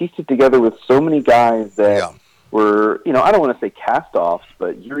 because they've pieced it together with so many guys that were, I don't want to say cast-offs,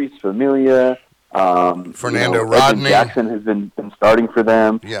 but Yuri Familia, Fernando Rodney. Edwin Jackson has been starting for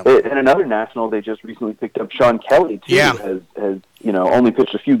them. Yeah. In another national, they just recently picked up Sean Kelly, too, has only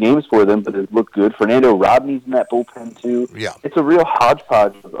pitched a few games for them, but has looked good. Fernando Rodney's in that bullpen, too. Yeah. It's a real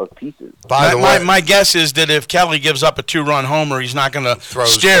hodgepodge of pieces. By the way, my guess is that if Kelly gives up a 2-run homer, he's not going to throw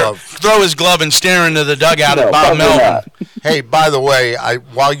his glove and stare into the dugout at Bob Melvin. Hey, by the way,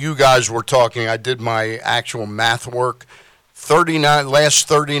 while you guys were talking, I did my actual math work. Last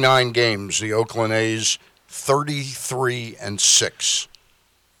 39 games, the Oakland A's 33-6.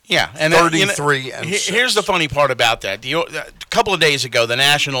 Yeah, and 33-6. Here's the funny part about that. A couple of days ago, the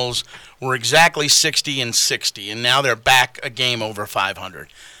Nationals were exactly 60-60, and now they're back a game over 500,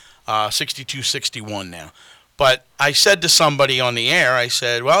 62-61 now. But I said to somebody on the air, I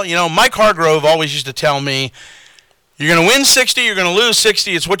said, well, Mike Hargrove always used to tell me, you're going to win 60, you're going to lose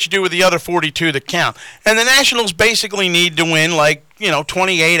 60. It's what you do with the other 42 that count. And the Nationals basically need to win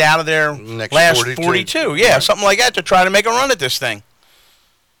 28 out of their last 42. Yeah, something like that to try to make a run at this thing.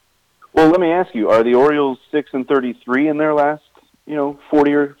 Well, let me ask you: are the Orioles 6-33 in their last,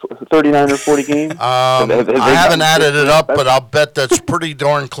 40 or 39 or 40 games? I haven't added it up, but I'll bet that's pretty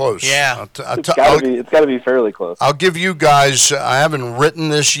darn close. Yeah, it's got to be fairly close. I'll give you guys. I haven't written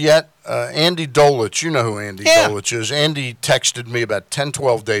this yet. Andy Dolich, you know who Andy Dolich is. Andy texted me about 10,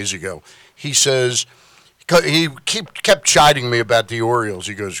 12 days ago. He says he kept chiding me about the Orioles.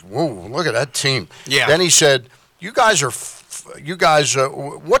 He goes, "Whoa, look at that team." Yeah. Then he said, "You guys, what's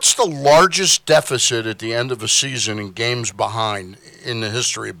the largest deficit at the end of a season in games behind in the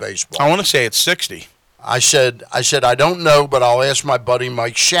history of baseball?" I want to say it's 60. I said, I don't know, but I'll ask my buddy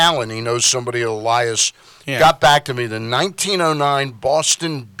Mike Shallon. He knows somebody at Elias. Yeah. Got back to me, the 1909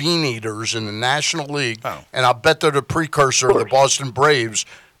 Boston Bean Eaters in the National League, and I'll bet they're the precursor of the Boston Braves,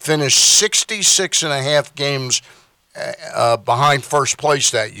 finished 66.5 games behind first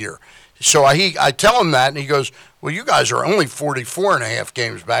place that year. So I tell him that, and he goes, well, you guys are only 44.5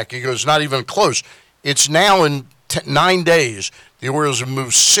 games back. He goes, not even close. It's now in 9 days. The Orioles have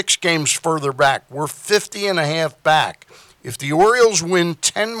moved 6 games further back. We're 50.5 back. If the Orioles win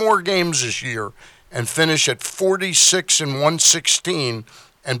 10 more games this year and finish at 46-116,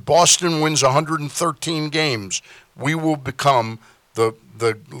 and Boston wins 113 games, we will become the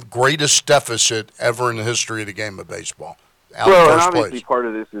greatest deficit ever in the history of the game of baseball. Well, and obviously part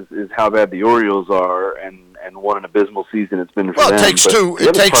of this is how bad the Orioles are, and what an abysmal season it's been for them. Well, it takes two.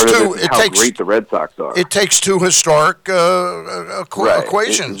 It takes two. It takes great the Red Sox are. It takes two historic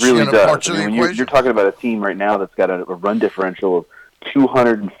equations. It really does. Parts of the equation. You're talking about a team right now that's got a run differential of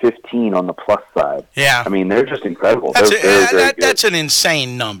 215 on the plus side. Yeah. I mean, they're just incredible. That's an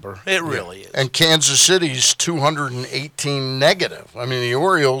insane number. It really is. And Kansas City's 218 negative. I mean, the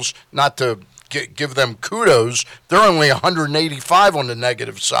Orioles, not to give them kudos, they're only 185 on the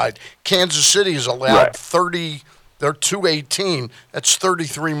negative side. Kansas City is allowed 30. They're 218. That's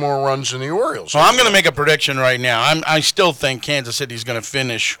 33 more runs than the Orioles. Well, I'm going to make a prediction right now. I still think Kansas City's going to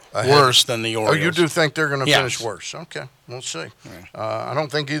finish worse than the Orioles. Oh, you do think they're going to finish worse? Okay, we'll see. I don't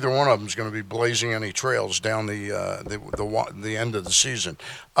think either one of them is going to be blazing any trails down the end of the season.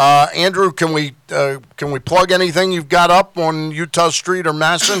 Andrew, can we plug anything you've got up on Utah Street or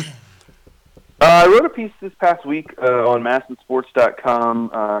Masson? I wrote a piece this past week on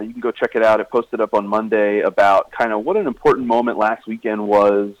MassonSports.com. You can go check it out. It posted up on Monday about kind of what an important moment last weekend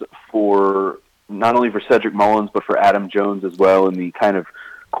was for not only for Cedric Mullins but for Adam Jones as well, in the kind of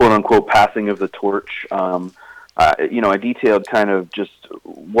quote-unquote passing of the torch. I detailed kind of just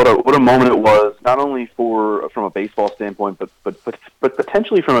what a moment it was, not only from a baseball standpoint, but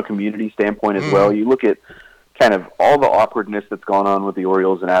potentially from a community standpoint as well. You look at kind of all the awkwardness that's gone on with the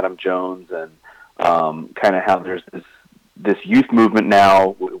Orioles and Adam Jones, and kind of how there's this youth movement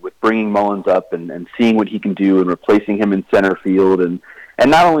now with bringing Mullins up and seeing what he can do and replacing him in center field. And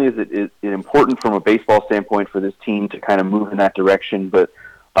not only is it important from a baseball standpoint for this team to kind of move in that direction, but,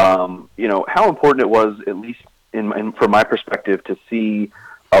 how important it was, at least from my perspective, to see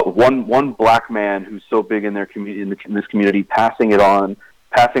one black man who's so big in their community, in this community, passing on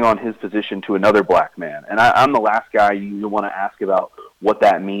his position to another black man. And I'm the last guy you want to ask about what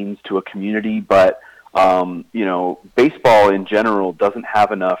that means to a community, but baseball in general doesn't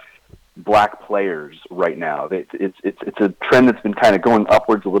have enough black players right now. It's a trend that's been kind of going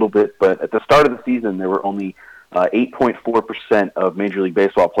upwards a little bit, but at the start of the season there were only 8.4% of Major League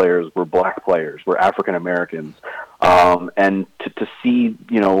Baseball players were black players, were African Americans, and to see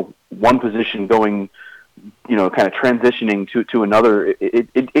one position going kind of transitioning to another,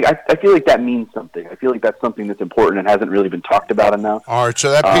 I feel like that means something. I feel like that's something that's important and hasn't really been talked about enough. All right,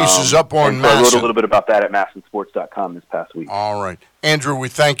 so that piece is up on Masson. I wrote a little bit about that at MassonSports.com this past week. All right. Andrew, we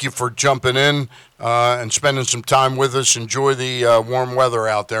thank you for jumping in and spending some time with us. Enjoy the warm weather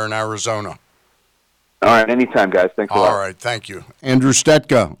out there in Arizona. All right, anytime, guys. Thanks a lot. All right, thank you. Andrew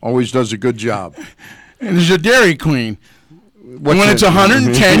Stetka always does a good job. And there's a Dairy Queen. When it's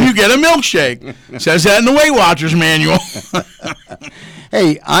 110, you get a milkshake. Says that in the Weight Watchers manual.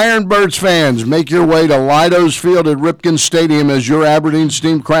 Hey, Ironbirds fans, make your way to Lido's Field at Ripken Stadium as your Aberdeen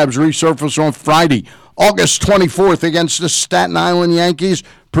Steam Crabs resurface on Friday, August 24th against the Staten Island Yankees,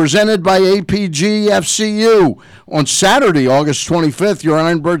 presented by APG FCU. On Saturday, August 25th, your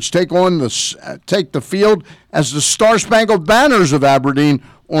Ironbirds take the field as the Star Spangled Banners of Aberdeen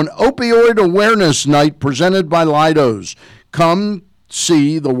on Opioid Awareness Night, presented by Lido's. Come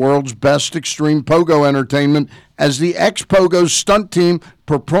see the world's best extreme pogo entertainment as the ex-Pogo stunt team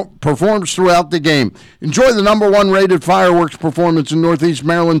performs throughout the game. Enjoy the #1 rated fireworks performance in Northeast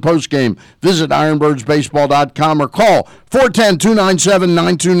Maryland postgame. Visit ironbirdsbaseball.com or call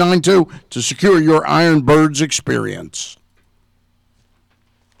 410-297-9292 to secure your Ironbirds experience.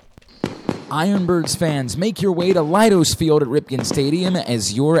 Ironbirds fans, make your way to Lido's Field at Ripken Stadium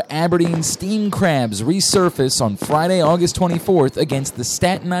as your Aberdeen Steam Crabs resurface on Friday, August 24th against the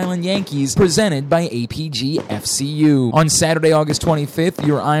Staten Island Yankees, presented by APG FCU. On Saturday, August 25th,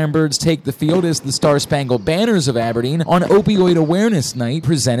 your Ironbirds take the field as the Star Spangled Banners of Aberdeen on Opioid Awareness Night,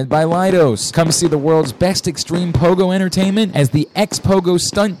 presented by Lido's. Come see the world's best extreme pogo entertainment as the ex-Pogo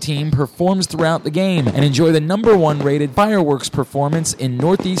stunt team performs throughout the game, and enjoy the #1 rated fireworks performance in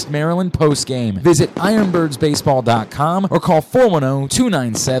Northeast Maryland postgame. Visit ironbirdsbaseball.com or call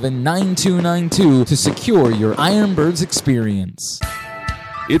 410-297-9292 to secure your Ironbirds experience.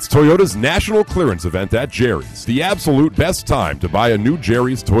 It's Toyota's national clearance event at Jerry's. The absolute best time to buy a new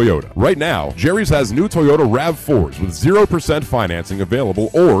Jerry's Toyota. Right now, Jerry's has new Toyota RAV4s with 0% financing available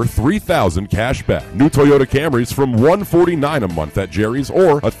or $3,000 cash back. New Toyota Camrys from $149 a month at Jerry's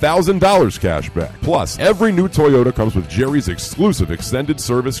or $1,000 cash back. Plus, every new Toyota comes with Jerry's exclusive extended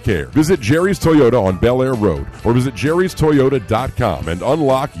service care. Visit Jerry's Toyota on Bel Air Road or visit jerrystoyota.com and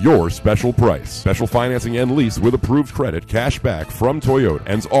unlock your special price. Special financing and lease with approved credit cash back from Toyota.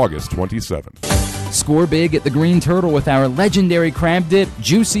 Ends August 27th. Score big at the Green Turtle with our legendary crab dip,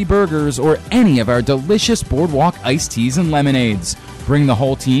 juicy burgers, or any of our delicious Boardwalk iced teas and lemonades. Bring the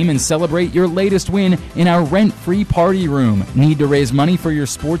whole team and celebrate your latest win in our rent-free party room. Need to raise money for your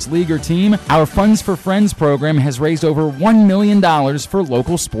sports league or team? Our Funds for Friends program has raised over $1 million for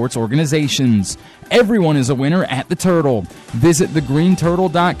local sports organizations. Everyone is a winner at the Turtle. Visit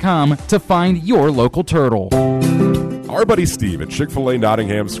thegreenturtle.com to find your local turtle. Our buddy Steve at Chick-fil-A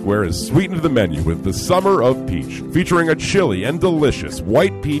Nottingham Square has sweetened the menu with the Summer of Peach, featuring a chilly and delicious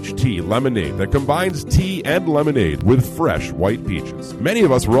white peach tea lemonade that combines tea and lemonade with fresh white peaches. Many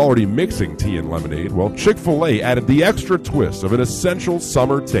of us were already mixing tea and lemonade, while Chick-fil-A added the extra twist of an essential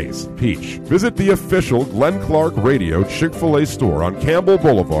summer taste, peach. Visit the official Glenn Clark Radio Chick-fil-A store on Campbell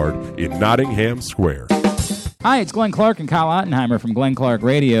Boulevard in Nottingham Square. Hi, it's Glenn Clark and Kyle Ottenheimer from Glenn Clark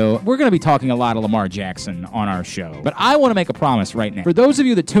Radio. We're going to be talking a lot of Lamar Jackson on our show, but I want to make a promise right now. For those of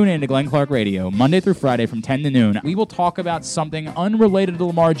you that tune in to Glenn Clark Radio, Monday through Friday from 10 to noon, we will talk about something unrelated to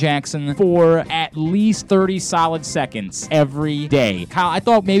Lamar Jackson for at least 30 solid seconds every day. Kyle, I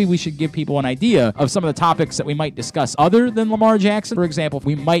thought maybe we should give people an idea of some of the topics that we might discuss other than Lamar Jackson. For example,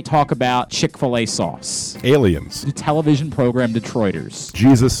 we might talk about Chick-fil-A sauce. Aliens. The television program Detroiters.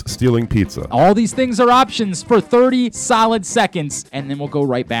 Jesus stealing pizza. All these things are options for 30 solid seconds, and then we'll go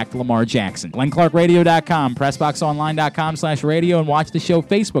right back to Lamar Jackson. GlennClarkRadio.com, PressBoxOnline.com/radio, and watch the show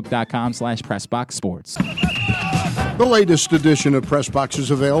Facebook.com/PressBoxSports. The latest edition of PressBox is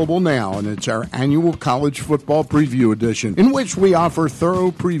available now, and it's our annual college football preview edition, in which we offer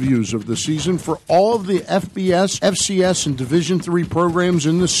thorough previews of the season for all of the FBS, FCS, and Division III programs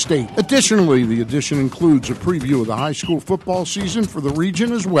in the state. Additionally, the edition includes a preview of the high school football season for the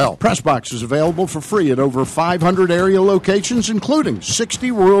region as well. PressBox is available for free at over 500 area locations, including 60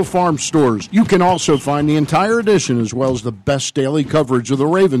 rural farm stores. You can also find the entire edition, as well as the best daily coverage of the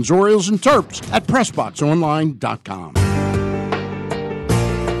Ravens, Orioles, and Terps at PressBoxOnline.com.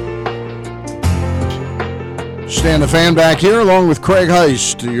 Stan the Fan back here along with Craig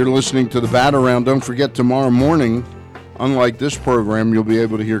Heist. You're listening to the Bat Around. Don't forget, tomorrow morning, unlike this program, you'll be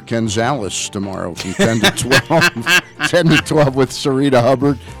able to hear Ken Zales tomorrow from 10 to 12. 10 to 12 with Sarita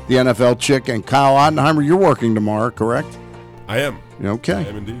Hubbard, the NFL chick, and Kyle Ottenheimer. You're working tomorrow, correct? I am. Okay. I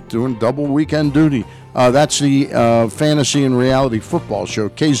am indeed. Doing double weekend duty. That's the Fantasy and Reality Football Show.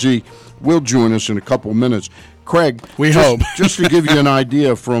 KZ will join us in a couple of minutes. Craig, we hope. Just to give you an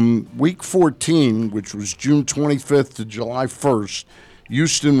idea, from week 14, which was June 25th to July 1st,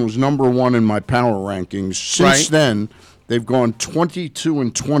 Houston was number 1 in my power rankings. Since then, they've gone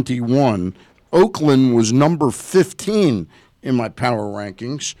 22-21. Oakland was number 15 in my power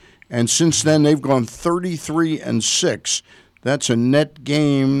rankings, and since then they've gone 33-6. That's a net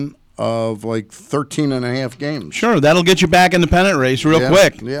game of like 13 and a half games. Sure, that'll get you back in the pennant race real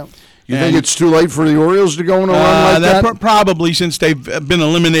quick. Yeah. You think it's too late for the Orioles to go on a run like that? Probably, since they've been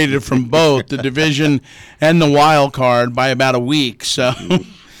eliminated from both the division and the wild card by about a week. So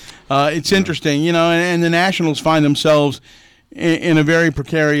it's interesting, and the Nationals find themselves in a very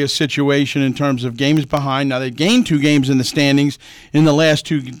precarious situation in terms of games behind. Now, they gained 2 games in the standings in the last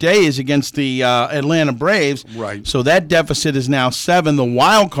 2 days against the Atlanta Braves. Right. So that deficit is now 7. The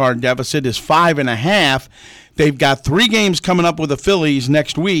wild card deficit is 5.5. They've got 3 games coming up with the Phillies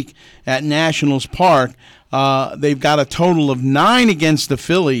next week at Nationals Park. They've got a total of 9 against the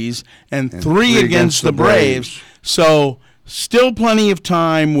Phillies and 3 against the Braves. So still plenty of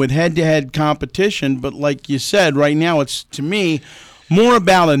time with head-to-head competition, but like you said, right now it's, to me, more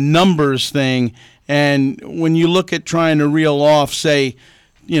about a numbers thing. And when you look at trying to reel off, say,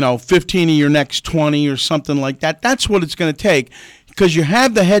 15 of your next 20 or something like that, that's what it's going to take, because you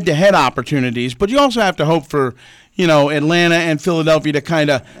have the head-to-head opportunities, but you also have to hope for, Atlanta and Philadelphia to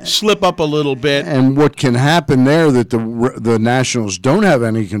kind of slip up a little bit. And what can happen there that the Nationals don't have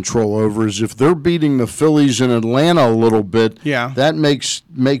any control over is if they're beating the Phillies in Atlanta a little bit, that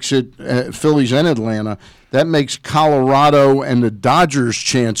makes it Phillies and Atlanta, that makes Colorado and the Dodgers'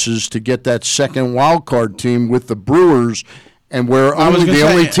 chances to get that second wild card team with the Brewers. And where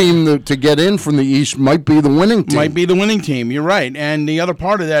only team to get in from the East might be the winning team. Might be the winning team. You're right. And the other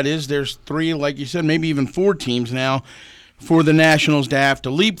part of that is there's 3, like you said, maybe even 4 teams now for the Nationals to have to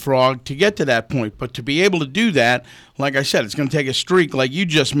leapfrog to get to that point. But to be able to do that, like I said, it's going to take a streak, like you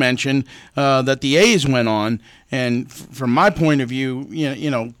just mentioned, that the A's went on. And from my point of view,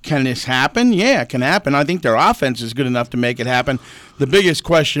 can this happen? Yeah, it can happen. I think their offense is good enough to make it happen. The biggest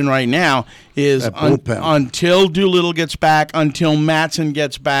question right now is until Doolittle gets back, until Matson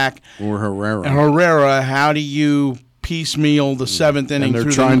gets back, or Herrera. How do you piecemeal the 7th inning? And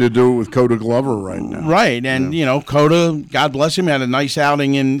they're trying to do it with Coda Glover right now. Right, and Coda, God bless him, had a nice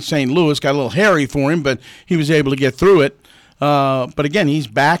outing in St. Louis. Got a little hairy for him, but he was able to get through it. But again, he's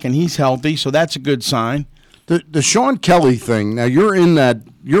back and he's healthy, so that's a good sign. The Sean Kelly thing. Now you're in that.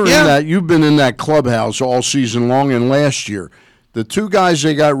 You've been in that clubhouse all season long and last year. The 2 guys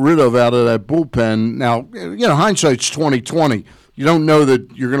they got rid of out of that bullpen. Now hindsight's 20/20. You don't know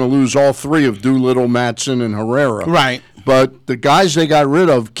that you're going to lose all 3 of Doolittle, Matson, and Herrera. Right. But the guys they got rid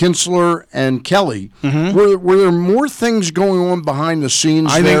of, Kinsler and Kelly, were there more things going on behind the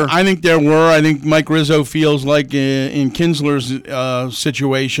scenes there? I think there were. I think Mike Rizzo feels like in Kinsler's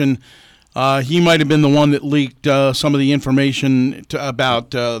situation, he might have been the one that leaked some of the information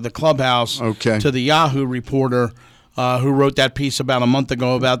about the clubhouse to the Yahoo reporter who wrote that piece about a month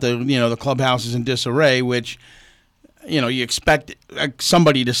ago about the clubhouse is in disarray, which you expect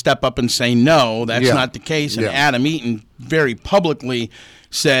somebody to step up and say no. That's not the case. And Adam Eaton very publicly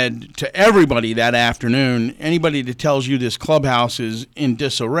said to everybody that afternoon, anybody that tells you this clubhouse is in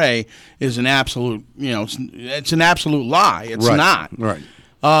disarray is an absolute, it's an absolute lie. It's not. Right.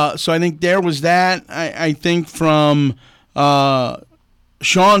 So I think there was that. I think from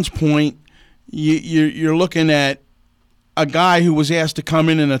Sean's point, you're looking at a guy who was asked to come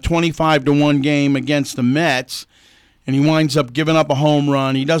in a 25-1 game against the Mets, and he winds up giving up a home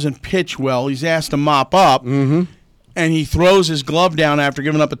run. He doesn't pitch well. He's asked to mop up, and he throws his glove down after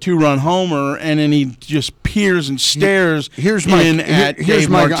giving up a 2-run homer, and then he just peers and stares at Dave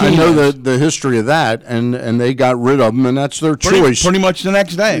Martinez. I know the history of that, and they got rid of him, and that's their choice. Pretty much the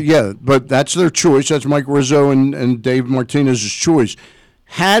next day. Yeah, but that's their choice. That's Mike Rizzo and Dave Martinez's choice.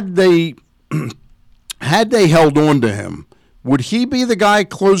 Had they held on to him, would he be the guy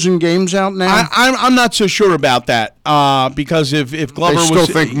closing games out now? I'm not so sure about that because if Glover they still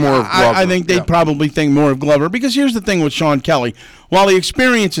think more of Glover. I think they'd probably think more of Glover because here's the thing with Sean Kelly. While the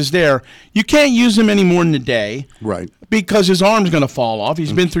experience is there, you can't use him any more in the day. Right. Because his arm's going to fall off.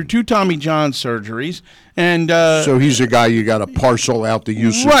 He's been through 2 Tommy John surgeries. And so he's a guy you got to parcel out the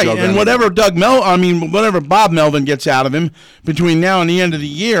usage of. Right, and whatever whatever Bob Melvin gets out of him between now and the end of the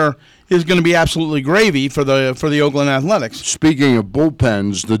year is going to be absolutely gravy for the Oakland Athletics. Speaking of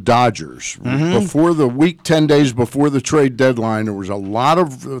bullpens, the Dodgers. Before the week, 10 days before the trade deadline, there was a lot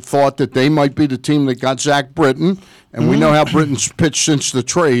of thought that they might be the team that got Zach Britton, and we know how Britton's pitched since the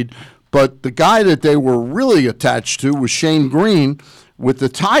trade. But the guy that they were really attached to was Shane Green. with the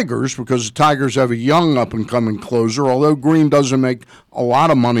Tigers, because the Tigers have a young up-and-coming closer, although Green doesn't make a lot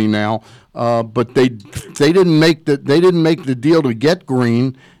of money now, but they didn't make the deal to get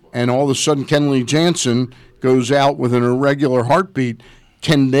Green, and all of a sudden Kenley Jansen goes out with an irregular heartbeat.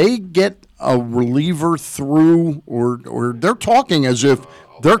 Can they get a reliever through, or they're talking as if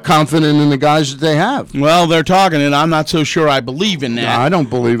they're confident in the guys that they have? Well, they're talking, and I'm not so sure I believe in that. No, I don't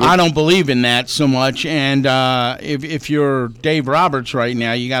believe it. I don't believe in that so much. And if you're Dave Roberts right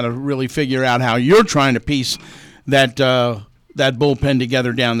now, you got to really figure out how you're trying to piece that bullpen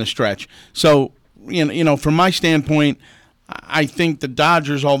together down the stretch. So, from my standpoint, I think the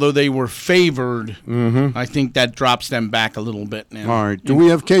Dodgers, although they were favored, I think that drops them back a little bit now. All right. Do we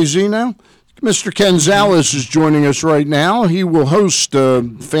have KZ now? Mr. Ken Zales is joining us right now. He will host a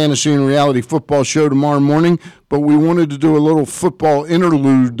Fantasy and Reality Football show tomorrow morning, but we wanted to do a little football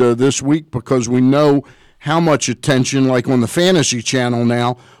interlude this week because we know how much attention, like on the Fantasy Channel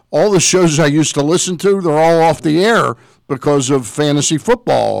now, all the shows I used to listen to, they're all off the air because of fantasy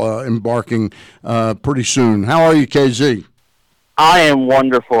football embarking pretty soon. How are you, KZ? I am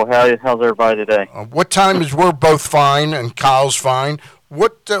wonderful. How's everybody today? What time is we're both fine and Kyle's fine.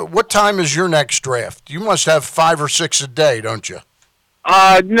 What time is your next draft? You must have 5 or 6 a day, don't you?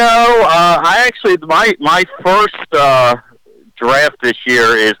 No. I actually my first draft this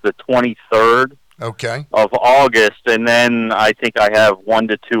year is the 23rd of August, and then I think I have 1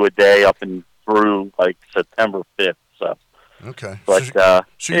 to 2 a day up and through like September 5th. So. Okay. But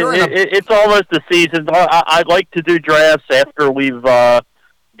so you're it's almost the season. I like to do drafts after we've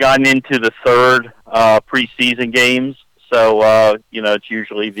gotten into the third preseason games. So it's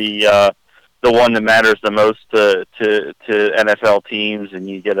usually the one that matters the most to NFL teams, and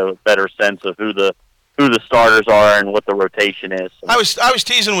you get a better sense of who the starters are and what the rotation is. I was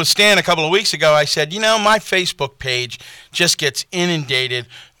teasing with Stan a couple of weeks ago. I said, my Facebook page just gets inundated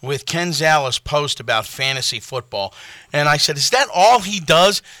with Ken Zales' post about fantasy football. And I said, is that all he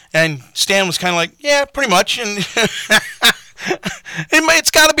does? And Stan was kind of like, yeah, pretty much. And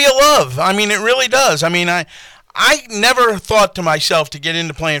it's got to be a love. I mean, it really does. I mean, I never thought to myself to get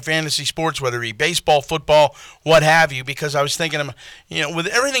into playing fantasy sports, whether it be baseball, football, what have you, because I was thinking, with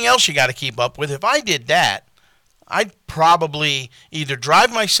everything else you got to keep up with, if I did that, I'd probably either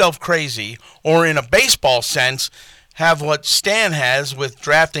drive myself crazy or, in a baseball sense, have what Stan has with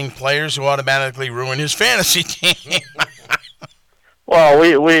drafting players who automatically ruin his fantasy team. Well,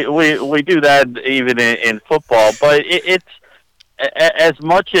 we do that even in football, but it's as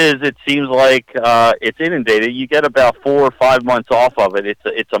much as it seems like it's inundated. You get about 4 or 5 months off of it.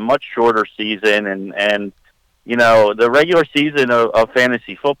 It's a much shorter season, and the regular season of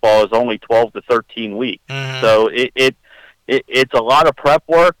fantasy football is only 12 to 13 weeks. Mm-hmm. So it's a lot of prep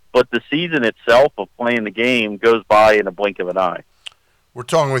work, but the season itself of playing the game goes by in a blink of an eye. We're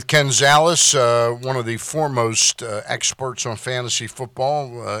talking with Ken Zales, one of the foremost experts on fantasy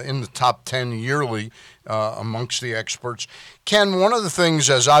football, in the top 10 yearly amongst the experts. Ken, one of the things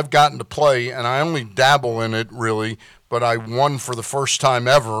as I've gotten to play, and I only dabble in it really, but I won for the first time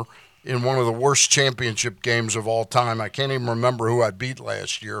ever in one of the worst championship games of all time. I can't even remember who I beat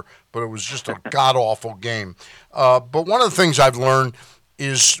last year, but it was just a god-awful game. But one of the things I've learned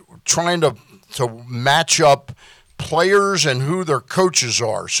is trying to match up players and who their coaches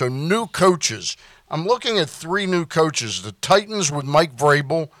are. So new coaches. I'm looking at 3 new coaches. The Titans with Mike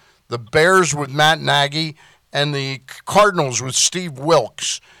Vrabel, the Bears with Matt Nagy, and the Cardinals with Steve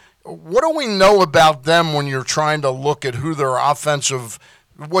Wilks. What do we know about them when you're trying to look at who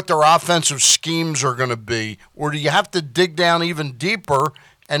what their offensive schemes are going to be? Or do you have to dig down even deeper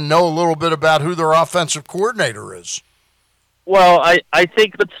and know a little bit about who their offensive coordinator is? Well, I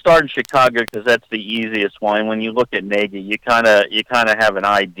think let's start in Chicago because that's the easiest one. When you look at Nagy, you kind of have an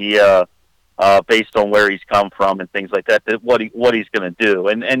idea based on where he's come from and things like that what he's going to do,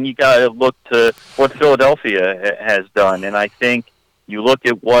 and you got to look to what Philadelphia has done. And I think you look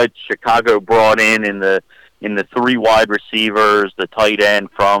at what Chicago brought in the 3 wide receivers, the tight end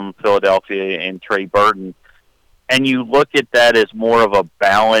from Philadelphia, and Trey Burton, and you look at that as more of a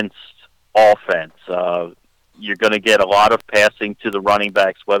balanced offense. You're going to get a lot of passing to the running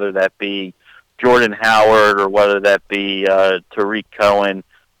backs, whether that be Jordan Howard or whether that be Tariq Cohen,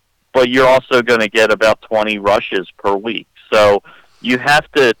 but you're also going to get about 20 rushes per week. So you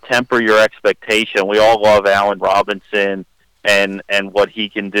have to temper your expectation. We all love Allen Robinson and what he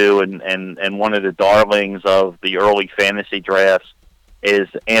can do, and one of the darlings of the early fantasy drafts is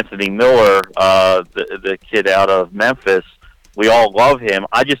Anthony Miller, the kid out of Memphis. We all love him.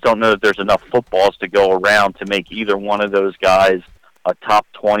 I just don't know that there's enough footballs to go around to make either one of those guys a top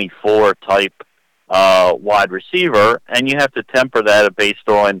 24 type wide receiver, and you have to temper that based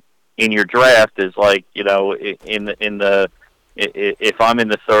on in your draft is like, you know, if I'm in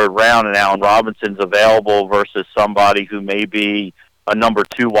the third round and Allen Robinson's available versus somebody who may be a number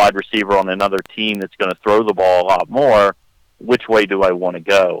 2 wide receiver on another team that's going to throw the ball a lot more, which way do I want to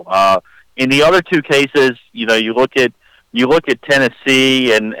go? In the other 2 cases, you know, you look at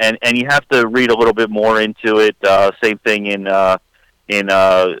Tennessee and you have to read a little bit more into it. Same thing in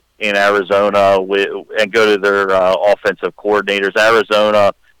Arizona and go to their offensive coordinators.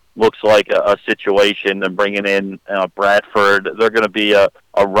 Arizona looks like a situation and bringing in Bradford. They're going to be a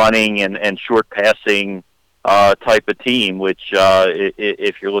running and short passing type of team, which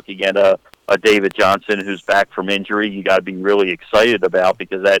if you're looking at a David Johnson who's back from injury, you got to be really excited about,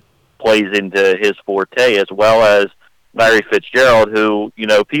 because that plays into his forte, as well as Larry Fitzgerald, who, you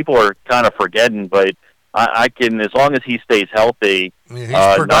know, people are kind of forgetting, but I can, as long as he stays healthy,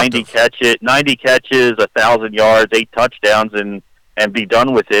 90 catches, 1,000 yards, 8 touchdowns, and be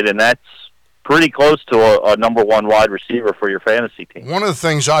done with it, and that's pretty close to a number 1 wide receiver for your fantasy team. One of the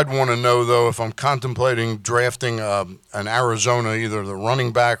things I'd want to know, though, if I'm contemplating drafting an Arizona, either the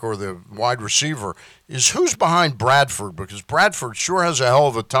running back or the wide receiver, is who's behind Bradford, because Bradford sure has a hell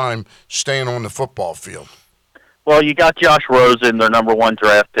of a time staying on the football field. Well, you got Josh Rosen, their number 1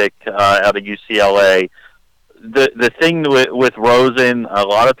 draft pick out of UCLA. The thing with Rosen, a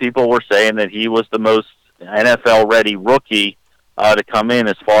lot of people were saying that he was the most NFL-ready rookie to come in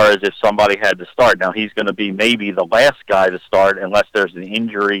as far as if somebody had to start. Now, he's going to be maybe the last guy to start unless there's an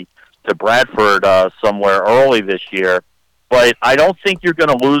injury to Bradford somewhere early this year. But I don't think you're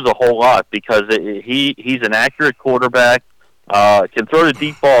going to lose a whole lot, because he's an accurate quarterback, can throw the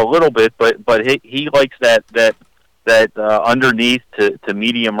deep ball a little bit, but he likes that underneath to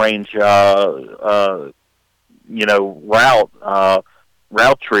medium range route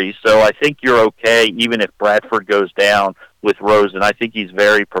tree. So I think you're okay even if Bradford goes down with Rosen. I think he's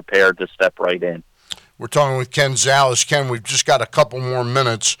very prepared to step right in. We're talking with Ken Zales. Ken, we've just got a couple more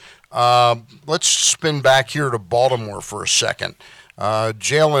minutes. Let's spin back here to Baltimore for a second.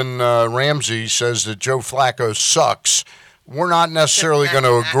 Jalen Ramsey says that Joe Flacco sucks. We're not necessarily going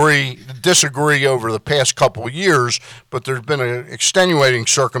to disagree over the past couple of years, but there's been extenuating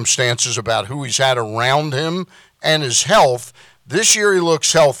circumstances about who he's had around him and his health. This year he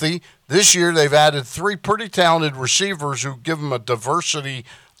looks healthy. This year they've added 3 pretty talented receivers who give him a diversity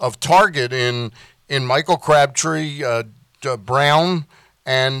of target in Michael Crabtree, Brown,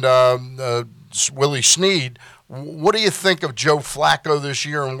 and Willie Snead. What do you think of Joe Flacco this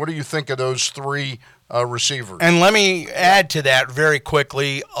year, and what do you think of those 3 receivers? And let me add to that very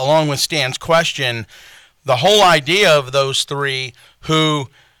quickly, along with Stan's question, the whole idea of those 3 who,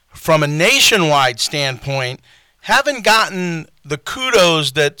 from a nationwide standpoint, haven't gotten the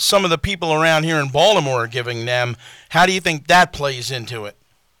kudos that some of the people around here in Baltimore are giving them. How do you think that plays into it?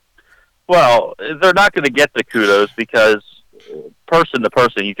 Well, they're not going to get the kudos because person to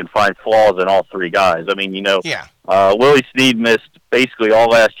person you can find flaws in all 3 guys. I mean, Willie Snead missed basically all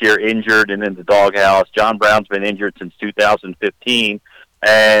last year injured and in the doghouse. John Brown's been injured since 2015.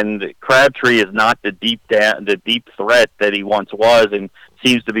 And Crabtree is not the deep threat that he once was, and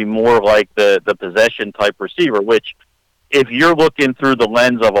seems to be more like the possession type receiver, which if you're looking through the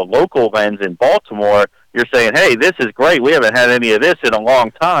lens of a local lens in Baltimore, you're saying, hey, this is great. We haven't had any of this in a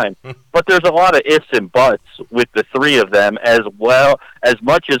long time. But there's a lot of ifs and buts with the 3 of them, as well. As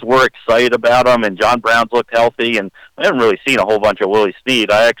much as we're excited about them, and John Brown's looked healthy, and I haven't really seen a whole bunch of Willie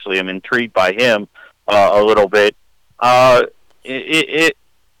Snead. I actually am intrigued by him a little bit.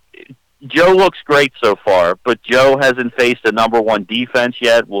 Joe looks great so far, but Joe hasn't faced a number 1 defense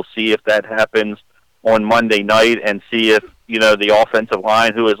yet. We'll see if that happens on Monday night, and see if, the offensive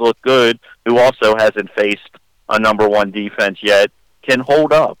line, who has looked good, who also hasn't faced a number 1 defense yet, can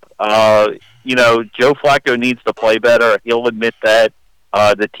hold up. Joe Flacco needs to play better. He'll admit that.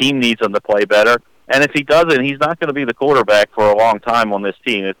 The team needs him to play better. And if he doesn't, he's not going to be the quarterback for a long time on this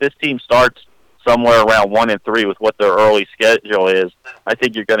team. If this team starts somewhere around 1-3 with what their early schedule is, I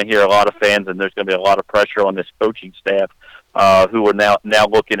think you're going to hear a lot of fans, and there's going to be a lot of pressure on this coaching staff who are now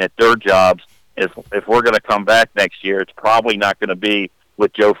looking at their jobs. If we're going to come back next year, it's probably not going to be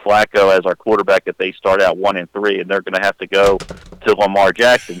with Joe Flacco as our quarterback if they start out 1-3, and they're going to have to go to Lamar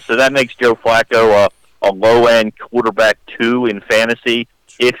Jackson. So that makes Joe Flacco a low-end quarterback 2 in fantasy,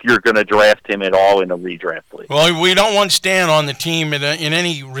 if you're going to draft him at all in a redraft league. Well, we don't want Stan on the team in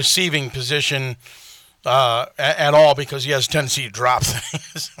any receiving position at all, because he has a tendency to drop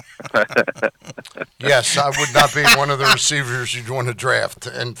things. Yes, I would not be one of the receivers you'd want to draft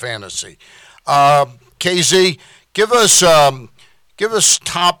in fantasy. KZ, give us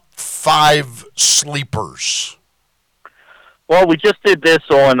top 5 sleepers? Well, we just did this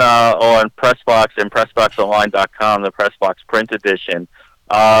on PressBox and PressBoxOnline.com, the PressBox print edition.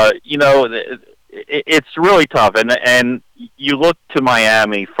 It's really tough, and you look to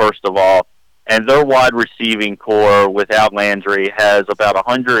Miami first of all, and their wide receiving core without Landry has about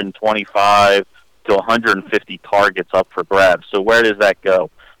 125 to 150 targets up for grabs. So where does that go?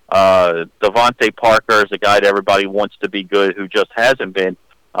 Devontae Parker is a guy that everybody wants to be good who just hasn't been.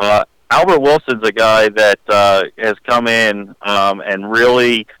 Albert Wilson's a guy that has come in and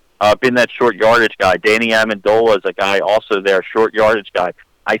really been that short yardage guy. Danny Amendola is a guy also there, short yardage guy.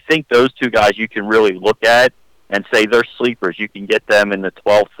 I think those two guys you can really look at and say they're sleepers. You can get them in the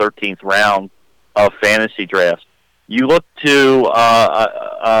 12th, 13th round of fantasy drafts. You look to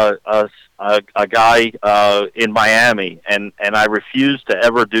a guy in Miami, and I refuse to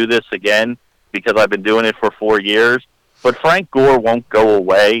ever do this again because I've been doing it for 4 years, but Frank Gore won't go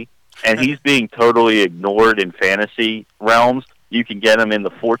away, and he's being totally ignored in fantasy realms. You can get him in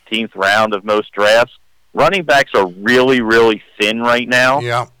the 14th round of most drafts. Running backs are really, really thin right now.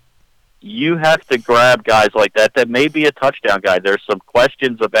 Yeah. You have to grab guys like that may be a touchdown guy. There's some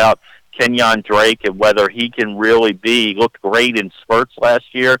questions about Kenyon Drake and whether he can really be. He looked great in spurts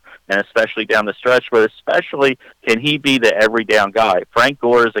last year, and especially down the stretch, but especially can he be the every down guy? Frank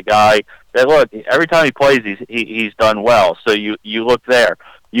Gore is a guy that, look, every time he plays, he's done well. So you look there.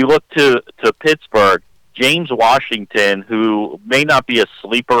 You look to Pittsburgh. James Washington, who may not be a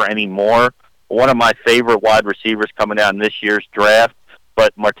sleeper anymore, one of my favorite wide receivers coming out in this year's draft,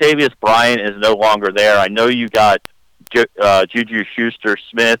 but Martavius Bryant is no longer there. I know you got Juju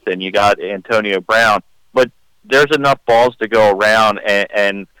Schuster-Smith and you got Antonio Brown, but there's enough balls to go around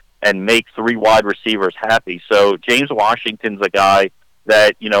and make three wide receivers happy. So James Washington's a guy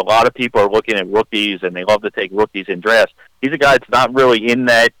that, a lot of people are looking at rookies and they love to take rookies in drafts. He's a guy that's not really in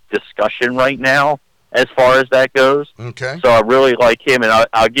that discussion right now as far as that goes. Okay. So I really like him, and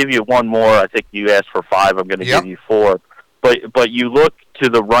I'll give you one more. I think you asked for 5. I'm going to give you 4. But you look to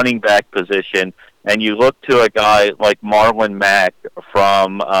the running back position, and you look to a guy like Marlon Mack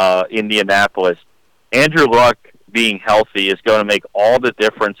from Indianapolis. Andrew Luck being healthy is going to make all the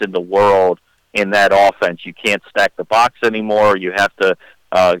difference in the world in that offense. You can't stack the box anymore. You have to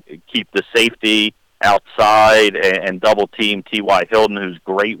keep the safety outside and double team T.Y. Hilton, who's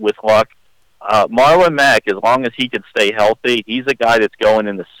great with Luck. Marlon Mack, as long as he can stay healthy, he's a guy that's going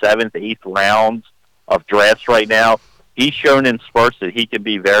in the 7th, 8th rounds of drafts right now. He's shown in spurts that he can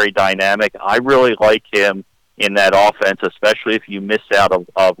be very dynamic. I really like him in that offense, especially if you miss out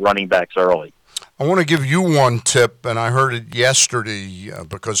of running backs early. I want to give you one tip, and I heard it yesterday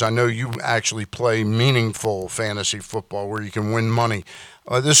because I know you actually play meaningful fantasy football where you can win money.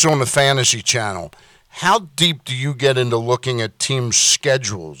 This is on the Fantasy Channel. How deep do you get into looking at team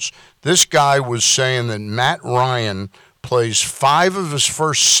schedules? This guy was saying that Matt Ryan plays 5 of his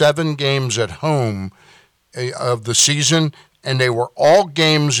first 7 games at home of the season, and they were all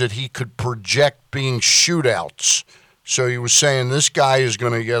games that he could project being shootouts. So he was saying this guy is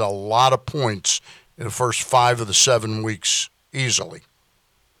going to get a lot of points in the first 5 of the 7 weeks easily.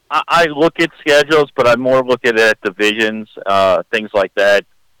 I look at schedules, but I more look at divisions, things like that.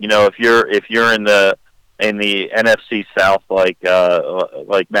 If you're in the NFC South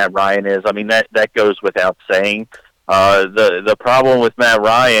like Matt Ryan is, I mean that goes without saying. The problem with Matt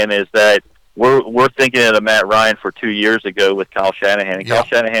Ryan is that we're thinking of the Matt Ryan for 2 years ago with Kyle Shanahan, and Kyle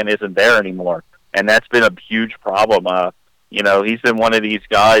Shanahan isn't there anymore, and that's been a huge problem. He's been one of these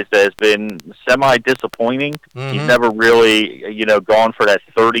guys that has been semi-disappointing. Mm-hmm. He's never really, gone for that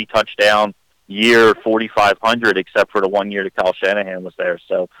 30 touchdown year, 4,500, except for the 1 year that Kyle Shanahan was there.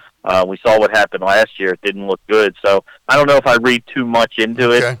 So we saw what happened last year. It didn't look good. So I don't know if I read too much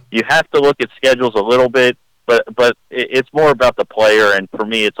into it. You have to look at schedules a little bit, but it's more about the player, and for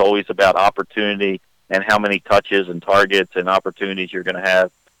me it's always about opportunity and how many touches and targets and opportunities you're going to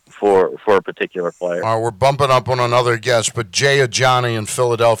have for a particular player. We're bumping up on another guest, but Jay Ajani in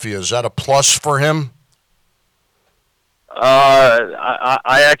Philadelphia, is that a plus for him?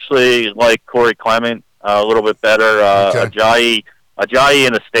 I actually like Corey Clement a little bit better. Ajayi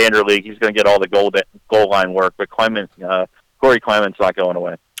in a standard league, he's going to get all the goal line work, but Corey Clement's not going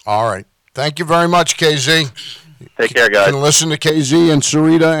away. All right. Thank you very much, KZ. Take care, guys. You can listen to KZ and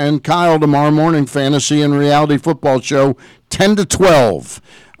Sarita and Kyle tomorrow morning, Fantasy and Reality Football Show, 10 to 12.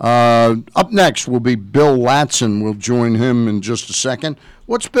 Up next will be Bill Latson. We'll join him in just a second.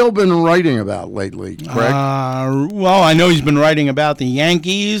 What's Bill been writing about lately, Craig? Well, I know he's been writing about the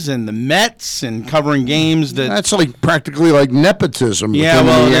Yankees and the Mets and covering games that... That's practically like nepotism. Yeah,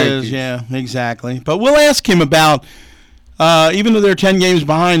 well, it is. Yeah, exactly. But we'll ask him about even though they're 10 games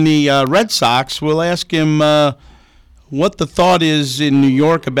behind the Red Sox, we'll ask him what the thought is in New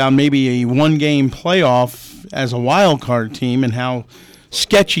York about maybe a one-game playoff as a wild card team and how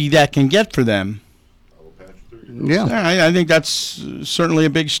sketchy that can get for them. Yeah. I think that's certainly a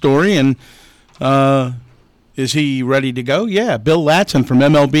big story. And is he ready to go? Yeah. Bill Latson from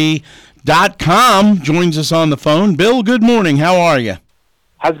MLB.com joins us on the phone. Bill, good morning. How are you?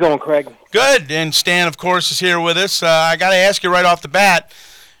 How's it going, Craig? Good. And Stan, of course, is here with us. I got to ask you right off the bat,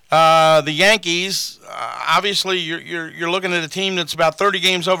 the Yankees, obviously you're looking at a team that's about 30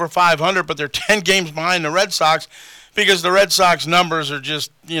 games over 500, but they're 10 games behind the Red Sox because the Red Sox numbers are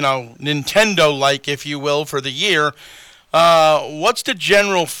just, Nintendo-like, if you will, for the year. What's the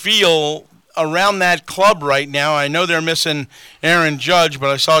general feel around that club right now? I know they're missing Aaron Judge, but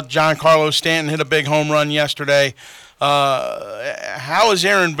I saw Giancarlo Stanton hit a big home run yesterday. How is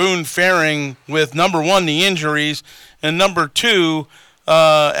Aaron Boone faring with, number one, the injuries, and number two,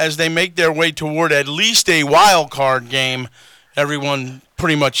 as they make their way toward at least a wild card game, everyone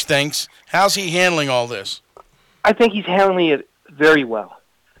pretty much thinks. How's he handling all this? I think he's handling it very well.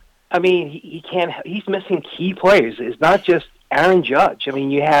 I mean, he's missing key players. It's not just Aaron Judge. I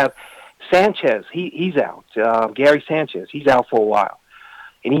mean, you have Sanchez. He's out. Gary Sanchez. He's out for a while,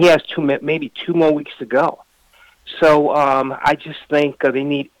 and he has maybe 2 more weeks to go. So I just think they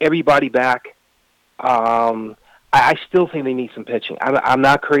need everybody back. I still think they need some pitching. I'm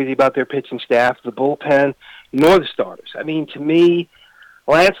not crazy about their pitching staff, the bullpen, nor the starters. I mean, to me,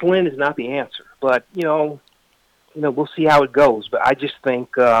 Lance Lynn is not the answer. But we'll see how it goes. But I just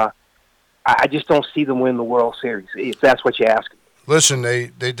think I just don't see them win the World Series, if that's what you ask me. Listen,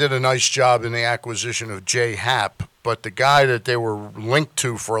 they did a nice job in the acquisition of Jay Happ, but the guy that they were linked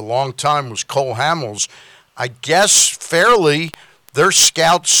to for a long time was Cole Hamels. I guess fairly, their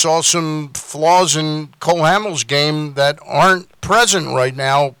scouts saw some flaws in Cole Hamels' game that aren't present right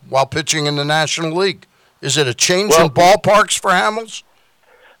now while pitching in the National League. Is it a change in ballparks for Hamels?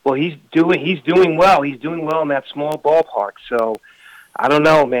 Well, he's doing well. He's doing well in that small ballpark. So I don't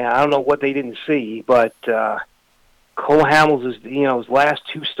know, man. I don't know what they didn't see, but Cole Hamels is, his last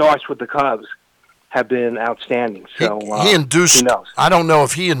 2 starts with the Cubs have been outstanding. So he induced. I don't know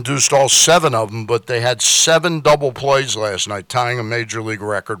if he induced all 7 of them, but they had 7 double plays last night, tying a major league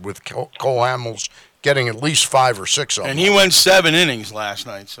record with Cole Hamels getting at least 5 or 6 of them. And he went 7 innings last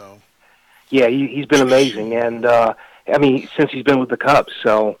night. So yeah, he's been amazing, and since he's been with the Cubs,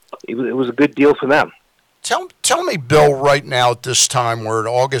 so it was a good deal for them. Tell me, Bill, right now at this time, we're at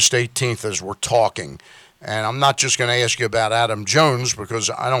August 18th as we're talking. And I'm not just going to ask you about Adam Jones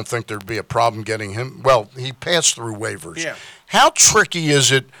because I don't think there'd be a problem getting him. Well, he passed through waivers. Yeah. How tricky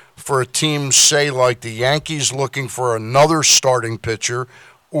is it for a team, say, like the Yankees looking for another starting pitcher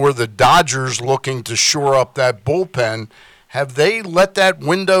or the Dodgers looking to shore up that bullpen? Have they let that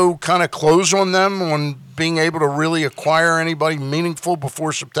window kind of close on them on being able to really acquire anybody meaningful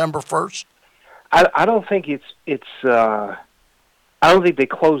before September 1st? I don't think I don't think they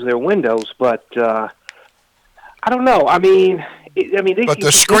close their windows, but I don't know.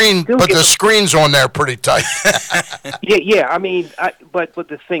 The screen's on there pretty tight. yeah. But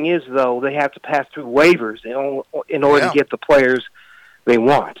the thing is, though, they have to pass through waivers in order to get the players they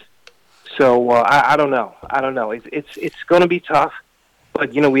want. So I don't know. It's going to be tough,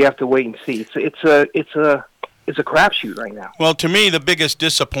 but we have to wait and see. It's a crapshoot right now. Well, to me, the biggest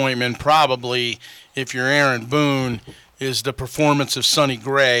disappointment probably, if you're Aaron Boone, is the performance of Sonny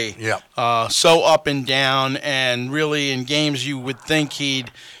Gray. Yeah. So up and down, and really in games you would think he'd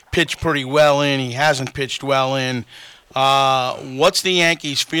pitch pretty well in, he hasn't pitched well in. What's the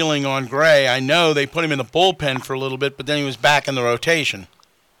Yankees' feeling on Gray? I know they put him in the bullpen for a little bit, but then he was back in the rotation.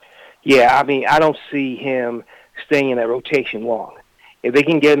 Yeah, I don't see him staying in that rotation long. If they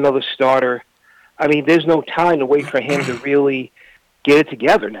can get another starter, there's no time to wait for him to really get it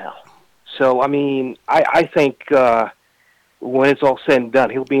together now. So, I think when it's all said and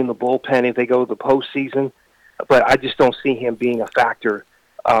done, he'll be in the bullpen if they go to the postseason. But I just don't see him being a factor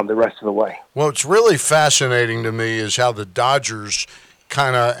the rest of the way. Well, it's really fascinating to me is how the Dodgers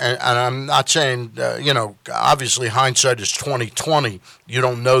kind of, and I'm not saying, obviously hindsight is 20/20. You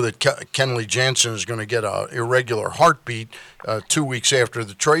don't know that Kenley Jansen is going to get an irregular heartbeat 2 weeks after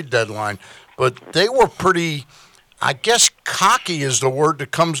the trade deadline. But they were pretty, I guess cocky is the word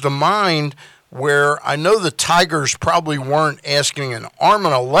that comes to mind, where I know the Tigers probably weren't asking an arm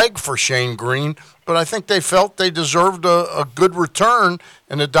and a leg for Shane Green, but I think they felt they deserved a good return,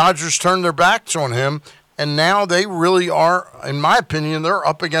 and the Dodgers turned their backs on him, and now they really are, in my opinion, they're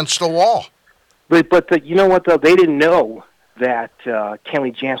up against the wall. But you know what, though? They didn't know that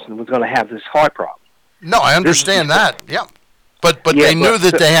Kenley Jansen was going to have this heart problem. No, I understand that. Yeah. But they knew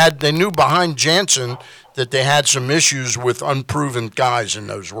that they knew behind Jansen that they had some issues with unproven guys in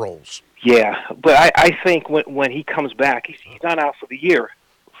those roles. Yeah, but I think when he comes back, he's not out for the year,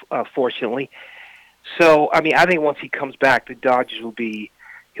 fortunately. So, I mean, I think once he comes back, the Dodgers he'll be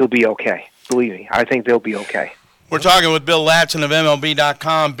okay. Believe me, I think they'll be okay. We're talking with Bill Ladson of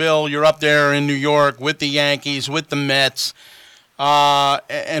MLB.com. Bill, you're up there in New York with the Yankees, with the Mets.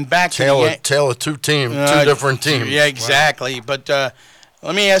 And back to tale of two different teams. Yeah, exactly. Wow. But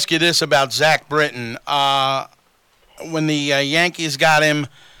let me ask you this about Zach Britton. When the Yankees got him,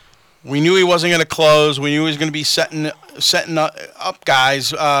 we knew he wasn't going to close. We knew he was going to be setting up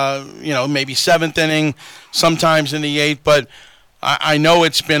guys, maybe seventh inning, sometimes in the eighth. But I know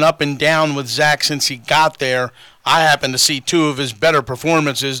it's been up and down with Zach since he got there. I happened to see two of his better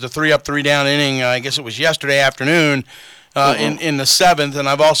performances, the 3-up, 3-down inning, I guess it was yesterday afternoon, in the seventh, and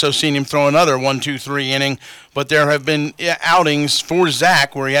I've also seen him throw another 1-2-3 inning. But there have been outings for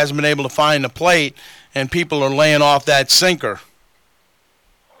Zach where he hasn't been able to find the plate, and people are laying off that sinker.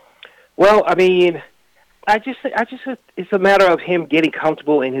 Well, I mean, I just it's a matter of him getting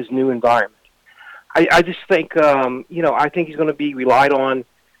comfortable in his new environment. I just think, I think he's going to be relied on,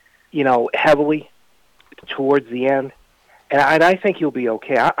 heavily towards the end, and I think he'll be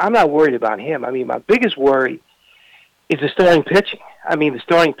okay. I'm not worried about him. I mean, my biggest worry is the starting pitching. I mean, the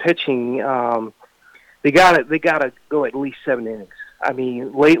starting pitching, they gotta go at least 7 innings. I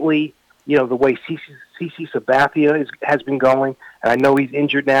mean, lately, the way CC Sabathia has been going, and I know he's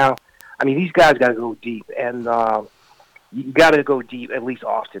injured now. I mean, these guys got to go deep, and you got to go deep at least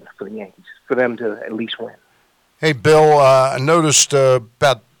often for the Yankees for them to at least win. Hey, Bill, I noticed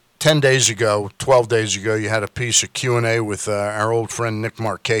about 10 days ago, 12 days ago, you had a piece of Q&A with our old friend Nick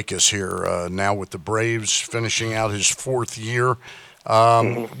Markakis here, now with the Braves, finishing out his 4th year.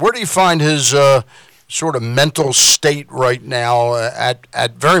 Where do you find his sort of mental state right now,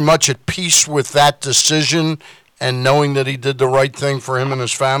 at very much at peace with that decision and knowing that he did the right thing for him and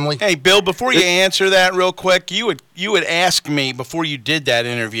his family? Hey, Bill, before you answer that real quick, you would ask me before you did that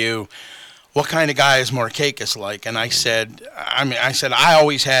interview, what kind of guy is Markakis like? And I said I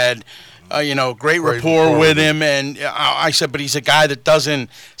always had, great rapport with him, and I said, but he's a guy that doesn't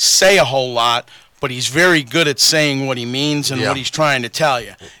say a whole lot, but he's very good at saying what he means and what he's trying to tell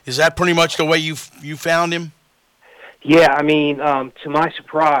you. Is that pretty much the way you found him? Yeah, I mean, to my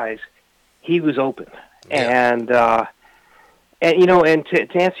surprise, he was open. Yeah. And to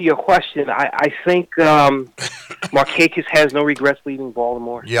answer your question, I think Markakis has no regrets leaving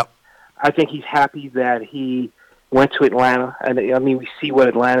Baltimore. Yep. I think he's happy that he went to Atlanta. And I mean, we see what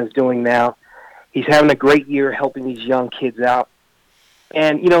Atlanta's doing now. He's having a great year helping these young kids out.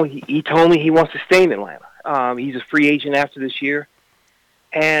 And, he told me he wants to stay in Atlanta. He's a free agent after this year.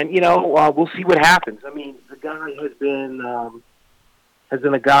 And, we'll see what happens. I mean, the guy has been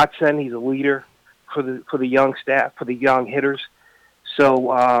a godsend. He's a leader for the young staff, for the young hitters. So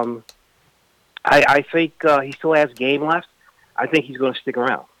I think he still has game left. I think he's going to stick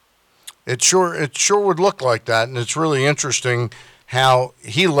around. It sure would look like that, and it's really interesting how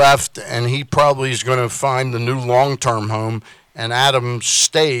he left, and he probably is going to find the new long-term home, and Adam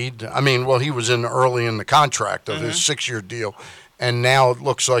stayed. I mean, well, he was in early in the contract of his 6-year deal, and now it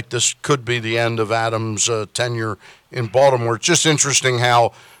looks like this could be the end of Adam's tenure in Baltimore. It's just interesting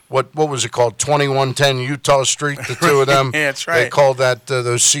how, what was it called, 2110 Utah Street, the two of them? Yeah, that's right. They called that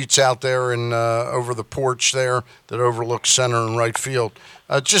those seats out there and over the porch there that overlooks center and right field.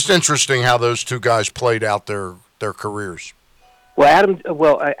 Just interesting how those two guys played out their careers.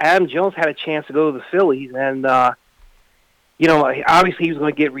 Well, Adam Jones had a chance to go to the Phillies, and obviously he was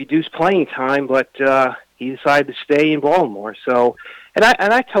going to get reduced playing time, but he decided to stay in Baltimore. So, and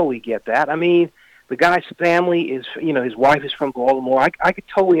I totally get that. I mean, the guy's family is, his wife is from Baltimore. I could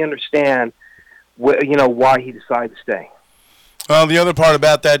totally understand, why he decided to stay. Well, the other part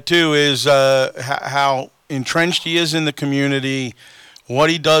about that too is how entrenched he is in the community, what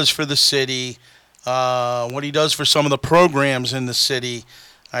he does for the city, what he does for some of the programs in the city.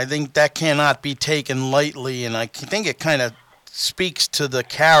 I think that cannot be taken lightly, and I think it kind of speaks to the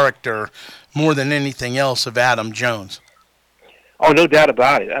character more than anything else of Adam Jones. Oh, no doubt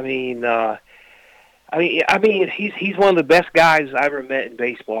about it. I mean, he's one of the best guys I ever met in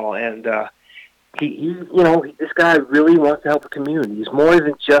baseball, and this guy really wants to help the community. He's more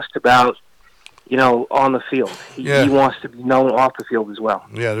than just about on the field. He wants to be known off the field as well.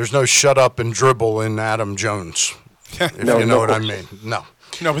 Yeah, there's no shut up and dribble in Adam Jones, if you know what I mean. No,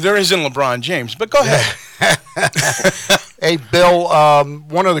 but there is in LeBron James. But go ahead. Hey, Bill,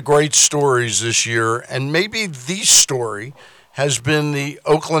 one of the great stories this year, and maybe the story, has been the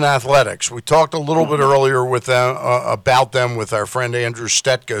Oakland Athletics. We talked a little bit earlier with them, about them with our friend Andrew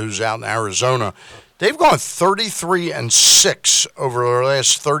Stetka, who's out in Arizona. They've gone 33-6 over their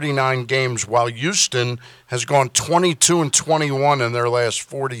last 39 games, while Houston has gone 22-21 in their last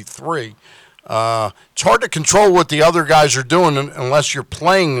 43. It's hard to control what the other guys are doing unless you're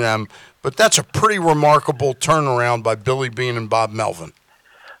playing them, but that's a pretty remarkable turnaround by Billy Beane and Bob Melvin.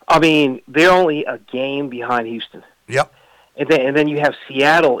 I mean, they're only a game behind Houston. Yep. And then you have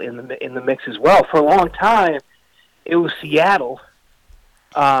Seattle in the mix as well. For a long time, it was Seattle,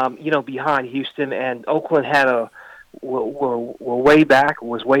 behind Houston, and Oakland had was way back,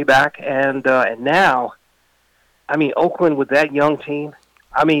 and now, I mean, Oakland with that young team,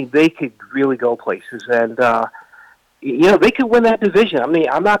 I mean, they could really go places, and they could win that division. I mean,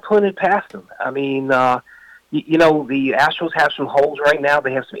 I'm not putting it past them. I mean, the Astros have some holes right now.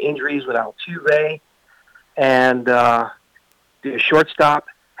 They have some injuries with Altuve, and the shortstop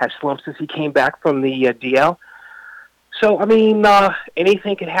has slumped since he came back from the DL. So, I mean,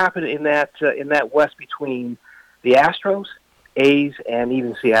 anything can happen in that West between the Astros, A's, and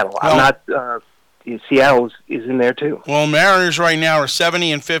even Seattle. Well, Seattle is in there too. Well, Mariners right now are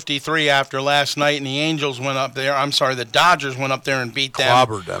 70-53 after last night, and the Angels went up there. I'm sorry, the Dodgers went up there and beat them.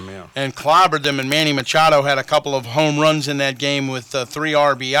 Clobbered them, yeah. And clobbered them, and Manny Machado had a couple of home runs in that game with 3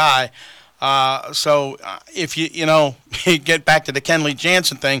 RBI. So if you get back to the Kenley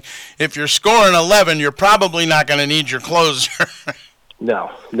Jansen thing, if you're scoring 11, you're probably not going to need your closer. No.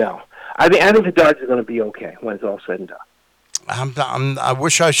 I think the Dodgers are going to be okay when it's all said and done. I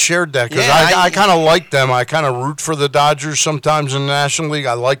wish I shared that because I kind of like them. I kind of root for the Dodgers sometimes in the National League.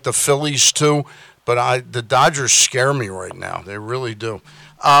 I like the Phillies too, but the Dodgers scare me right now. They really do.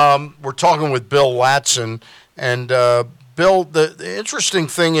 We're talking with Bill Latson, and Bill, the interesting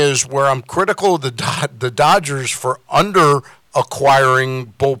thing is where I'm critical of the Dodgers for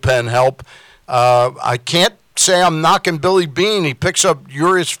under-acquiring bullpen help. I can't say I'm knocking Billy Beane. He picks up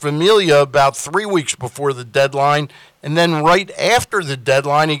Urias Familia about 3 weeks before the deadline, and then right after the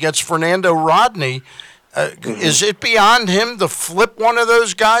deadline, he gets Fernando Rodney. Is it beyond him to flip one of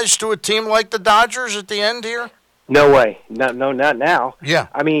those guys to a team like the Dodgers at the end here? No way. No, not now. Yeah.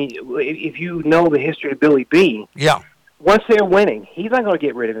 I mean, if you know the history of Billy Beane, yeah, once they're winning, he's not going to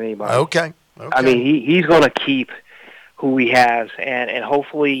get rid of anybody. Okay. I mean, he's going to keep who he has, and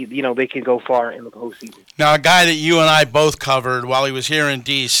hopefully, they can go far in the postseason. Now, a guy that you and I both covered while he was here in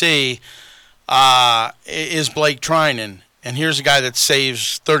D.C. Is Blake Trinan, and here's a guy that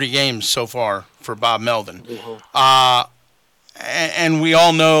saves 30 games so far for Bob Melvin. Mm-hmm. And we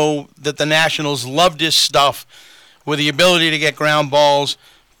all know that the Nationals loved his stuff with the ability to get ground balls,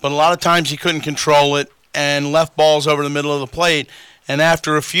 but a lot of times he couldn't control it and left balls over the middle of the plate. And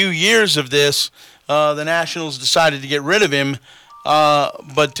after a few years of this, the Nationals decided to get rid of him.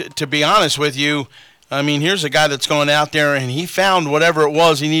 But to be honest with you, I mean, here's a guy that's going out there, and he found whatever it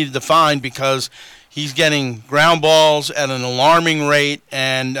was he needed to find because he's getting ground balls at an alarming rate,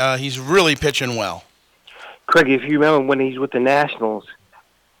 and he's really pitching well. Craig, if you remember when he's with the Nationals,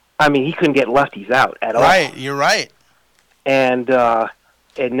 I mean, he couldn't get lefties out at all. Right, you're right. And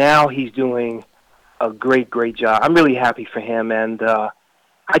now he's doing a great job. I'm really happy for him, and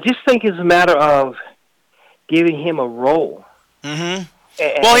I just think it's a matter of giving him a role. Mm-hmm.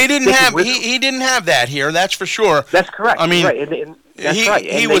 Well, he didn't have that here. That's for sure. That's correct. I mean, right.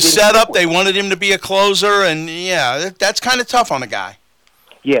 He was set up. They wanted him to be a closer, and that's kind of tough on a guy.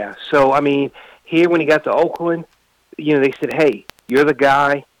 Yeah. So I mean, here when he got to Oakland, they said, "Hey, you're the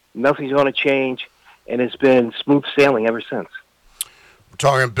guy. Nothing's going to change," and it's been smooth sailing ever since. We're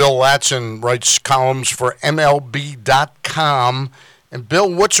talking. Bill Latson writes columns for MLB.com. And,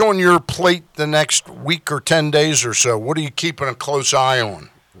 Bill, what's on your plate the next week or 10 days or so? What are you keeping a close eye on?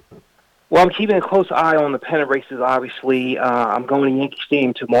 Well, I'm keeping a close eye on the pennant races, obviously. I'm going to Yankee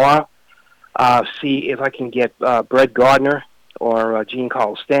Stadium tomorrow, see if I can get Brett Gardner or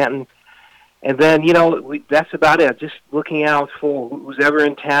Giancarlo Stanton. And then, that's about it. Just looking out for who's ever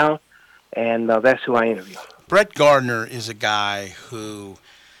in town, and that's who I interview. Brett Gardner is a guy who,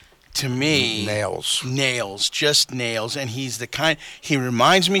 to me, nails, and he's the kind. He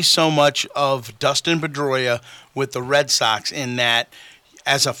reminds me so much of Dustin Pedroia with the Red Sox in that,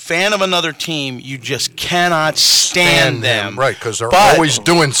 as a fan of another team, you just cannot stand them, right? Because they're always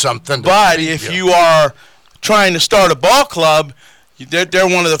doing something. But if you are trying to start a ball club, they're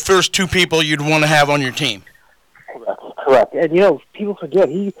one of the first two people you'd want to have on your team. Correct. And people forget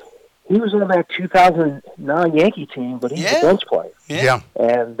he was on that 2009 Yankee team, but he's a bench player. Yeah.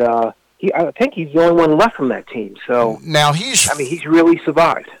 And I think he's the only one left from that team. So now he's really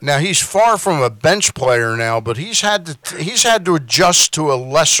survived. Now he's far from a bench player now, but he's had to adjust to a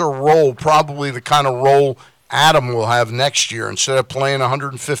lesser role, probably the kind of role Adam will have next year. Instead of playing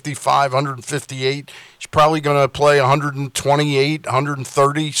 155, 158, he's probably going to play 128,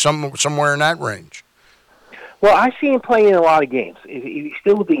 130, somewhere in that range. Well, I see him playing in a lot of games. He's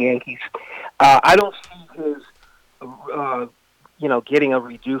still with the Yankees. I don't see his getting a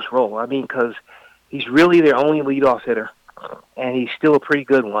reduced role. I mean, because he's really their only leadoff hitter, and he's still a pretty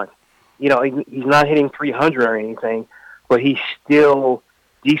good one. You know, he's not hitting 300 or anything, but he's still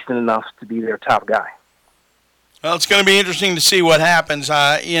decent enough to be their top guy. Well, it's going to be interesting to see what happens.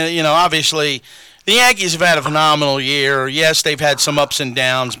 Obviously, the Yankees have had a phenomenal year. Yes, they've had some ups and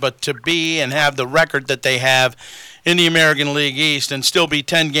downs, but to be and have the record that they have in the American League East and still be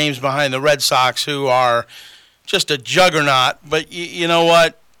 10 games behind the Red Sox, who are just a juggernaut. But you know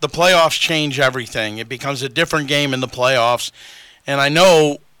what? The playoffs change everything. It becomes a different game in the playoffs. And I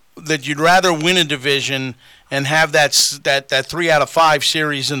know that you'd rather win a division and have that 3 out of 5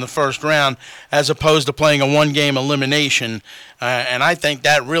 series in the first round as opposed to playing a one-game elimination. And I think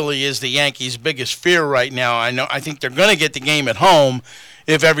that really is the Yankees' biggest fear right now. I think they're going to get the game at home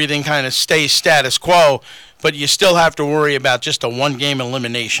if everything kind of stays status quo, but you still have to worry about just a one-game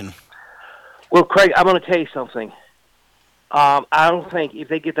elimination. Well, Craig, I'm going to tell you something. I don't think if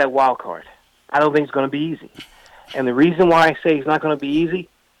they get that wild card, I don't think it's going to be easy. And the reason why I say it's not going to be easy,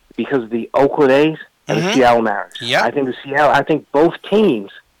 because of the Oakland A's and the Seattle Mariners. Yep. I think both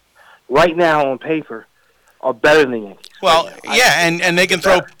teams right now on paper are better than the Yankees. Well, and they can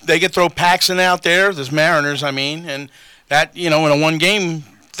throw Paxton out there. There's Mariners, and that in a one game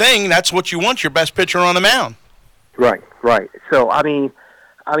thing, that's what you want, your best pitcher on the mound. Right. So I don't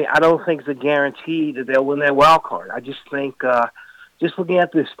think it's a guarantee that they'll win that wild card. I just think just looking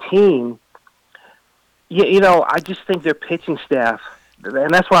at this team, I just think their pitching staff,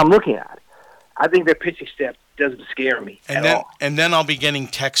 and that's what I'm looking at. I think their pitching staff doesn't scare me at all. And then I'll be getting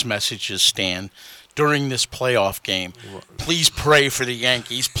text messages, Stan, during this playoff game. Please pray for the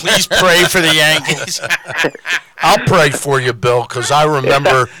Yankees. Please pray for the Yankees. I'll pray for you, Bill, because I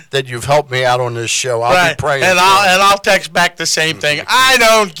remember that you've helped me out on this show. I'll be praying. And I'll text back the same thing. I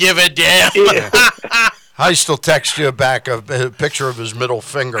don't give a damn. I still text you back a picture of his middle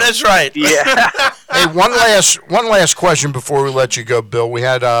finger. That's right. Yeah. Hey, one last question before we let you go, Bill. We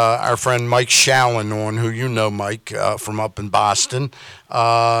had our friend Mike Shallon on, who you know, Mike, from up in Boston,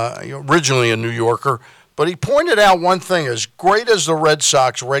 originally a New Yorker. But he pointed out one thing: as great as the Red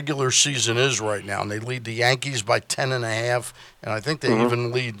Sox regular season is right now, and they lead the Yankees by 10.5, and I think they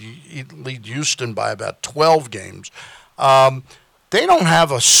even lead Houston by about 12 games. They don't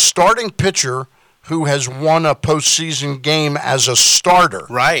have a starting pitcher who has won a postseason game as a starter.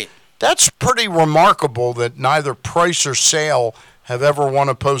 Right. That's pretty remarkable that neither Price or Sale have ever won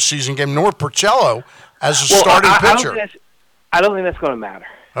a postseason game, nor Porcello as a starting pitcher. I don't think that's going to matter.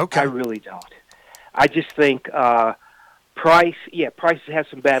 Okay. I really don't. I just think Price has had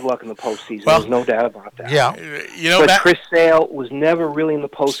some bad luck in the postseason. There's no doubt about that. Yeah. But Chris Sale was never really in the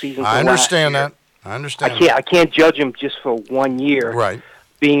postseason. I understand that. I can't judge him just for 1 year. Right.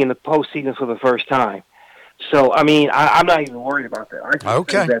 Being in the postseason for the first time. So, I'm not even worried about that. I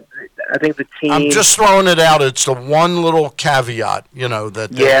think the team... I'm just throwing it out. It's the one little caveat,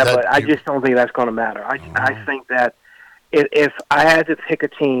 but I just don't think that's going to matter. I think that if I had to pick a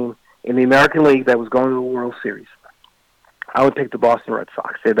team in the American League that was going to the World Series, I would pick the Boston Red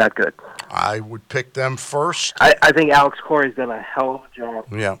Sox. They're that good. I would pick them first. I think Alex Cora has done a hell of a job.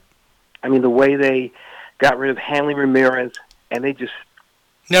 Yeah. The way they got rid of Hanley Ramirez, and they just...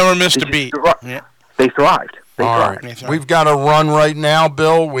 Never missed a beat. They thrived. All right. We've got to run right now,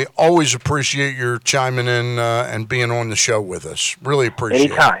 Bill. We always appreciate your chiming in and being on the show with us. Really appreciate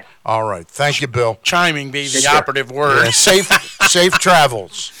it. Anytime. All right. Thank you, Bill. Chiming being the operative word. Yeah, safe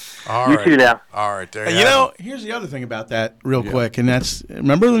travels. All right. You too now. All right. There you go. Here's the other thing about that real quick, and that's,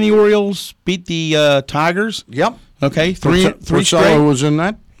 remember when the Orioles beat the Tigers? Yep. Okay. Three Porcello straight. was in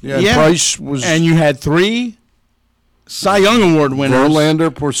that. Yeah. Price was. And you had 3 Cy Young Award winners. Verlander,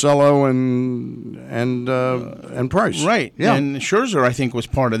 Porcello, and Price. Right. Yeah. And Scherzer, I think, was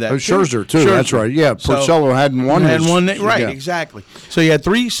part of that. Scherzer, too. That's right. Yeah. Porcello hadn't won his. Right, exactly. So you had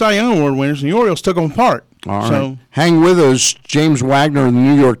 3 Cy Young Award winners, and the Orioles took them apart. All right. Hang with us. James Wagner of the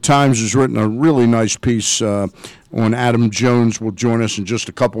New York Times has written a really nice piece on Adam Jones. Will join us in just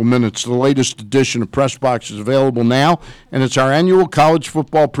a couple of minutes. The latest edition of Press Box is available now, and it's our annual college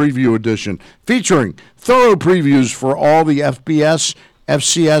football preview edition, featuring thorough previews for all the FBS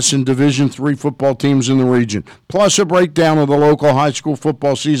FCS and Division III football teams in the region, plus a breakdown of the local high school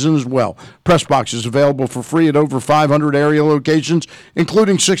football season as well. Pressbox is available for free at over 500 area locations,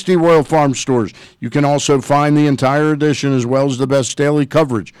 including 60 Royal Farm stores. You can also find the entire edition as well as the best daily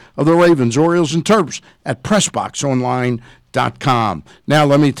coverage of the Ravens, Orioles, and Terps at PressBoxOnline.com. Now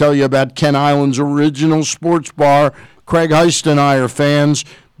let me tell you about Ken Island's original sports bar. Craig Heist and I are fans.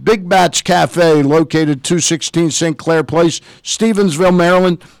 Big Bats Cafe, located 216 St. Clair Place, Stevensville,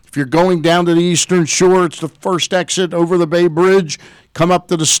 Maryland. If you're going down to the Eastern Shore, it's the first exit over the Bay Bridge. Come up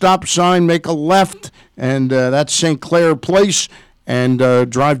to the stop sign, make a left, and that's St. Clair Place. And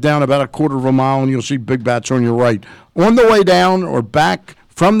drive down about a quarter of a mile, and you'll see Big Bats on your right. On the way down or back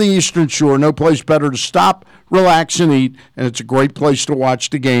from the Eastern Shore, no place better to stop, relax, and eat. And it's a great place to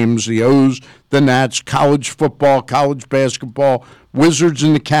watch the games, the O's, the Nats, college football, college basketball, Wizards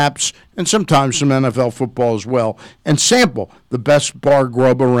and the Caps, and sometimes some NFL football as well. And sample the best bar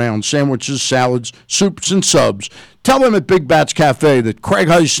grub around, sandwiches, salads, soups, and subs. Tell them at Big Bats Cafe that Craig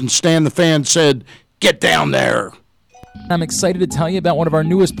Heist and Stan the Fan said, get down there. I'm excited to tell you about one of our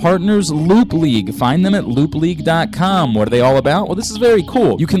newest partners, Loop League. Find them at loopleague.com. What are they all about? Well, this is very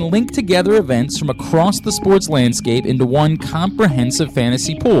cool. You can link together events from across the sports landscape into one comprehensive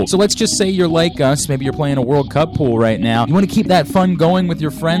fantasy pool. So let's just say you're like us. Maybe you're playing a World Cup pool right now. You want to keep that fun going with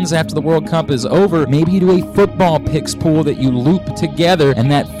your friends after the World Cup is over. Maybe you do a football picks pool that you loop together,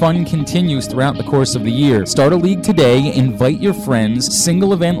 and that fun continues throughout the course of the year. Start a league today. Invite your friends.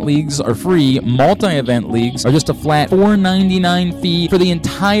 Single event leagues are free. Multi-event leagues are just a flat $4.99 fee for the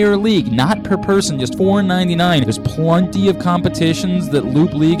entire league, not per person, just $4.99. There's plenty of competitions that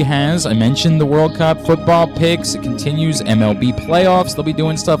Loop League has. I mentioned the World Cup, football picks. It continues MLB playoffs. They'll be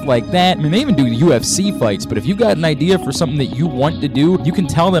doing stuff like that. I mean, they even do UFC fights, but if you've got an idea for something that you want to do, you can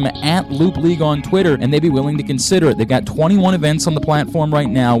tell them at Loop League on Twitter, and they'd be willing to consider it. They've got 21 events on the platform right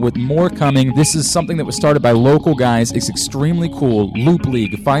now with more coming. This is something that was started by local guys. It's extremely cool. Loop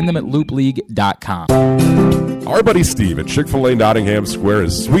League. Find them at loopleague.com. Our buddy Steve at Chick-fil-A Nottingham Square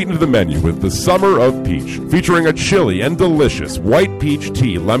has sweetened the menu with the Summer of Peach, featuring a chilly and delicious white peach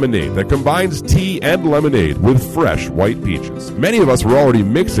tea lemonade that combines tea and lemonade with fresh white peaches. Many of us were already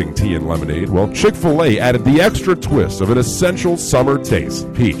mixing tea and lemonade, while Chick-fil-A added the extra twist of an essential summer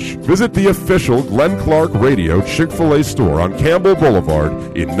taste, peach. Visit the official Glenn Clark Radio Chick-fil-A store on Campbell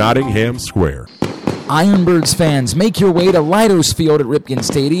Boulevard in Nottingham Square. Ironbirds fans, make your way to Leidos Field at Ripken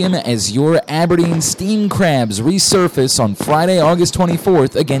Stadium as your Aberdeen Steam Crabs resurface on Friday, August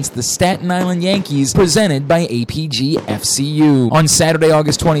 24th against the Staten Island Yankees, presented by APG FCU. On Saturday,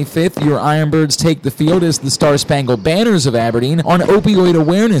 August 25th, your Ironbirds take the field as the Star Spangled Banners of Aberdeen on Opioid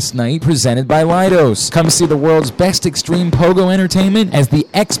Awareness Night, presented by Leidos. Come see the world's best extreme pogo entertainment as the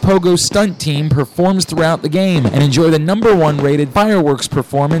X-Pogo stunt team performs throughout the game, and enjoy the #1 rated fireworks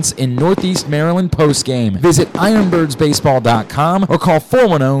performance in Northeast Maryland post game. Visit ironbirdsbaseball.com or call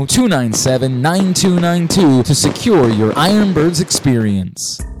 410-297-9292 to secure your Ironbirds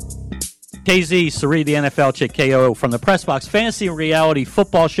experience. KZ, Sari, the NFL chick, KO from the PressBox Fantasy and Reality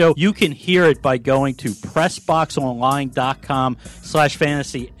Football Show. You can hear it by going to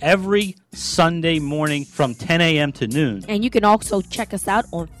PressBoxOnline.com/fantasy every Sunday morning from 10 a.m. to noon. And you can also check us out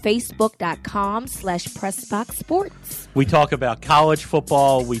on Facebook.com/PressBoxSports. We talk about college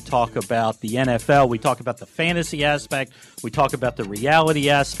football. We talk about the NFL. We talk about the fantasy aspect. We talk about the reality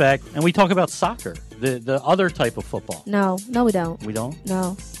aspect. And we talk about soccer, the other type of football. No, we don't. We don't?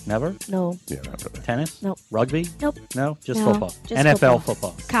 No. Never? No. Yeah, not really. Tennis? Nope. Rugby? Nope. No, just No, football. just NFL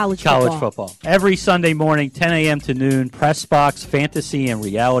football. College football. Every Sunday morning, 10 a.m. to noon, PressBox Fantasy and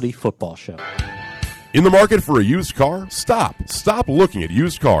Reality Football Show. In the market for a used car? Stop looking at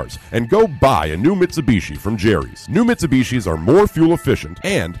used cars and go buy a new Mitsubishi from Jerry's. New Mitsubishis are more fuel efficient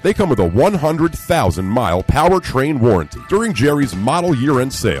and they come with a 100,000-mile powertrain warranty. During Jerry's model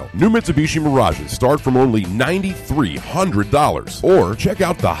year-end sale, new Mitsubishi Mirages start from only $9,300. Or check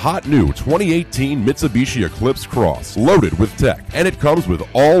out the hot new 2018 Mitsubishi Eclipse Cross, loaded with tech, and it comes with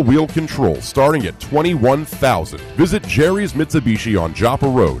all-wheel control starting at $21,000. Visit Jerry's Mitsubishi on Joppa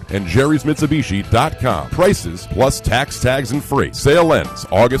Road and jerrysmitsubishi.com. Prices plus tax, tags, and freight. Sale ends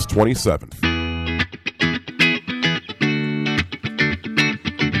August 27th.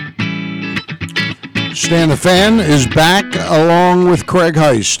 Stan the Fan is back along with Craig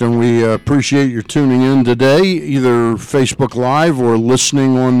Heist, and we appreciate your tuning in today, either Facebook Live or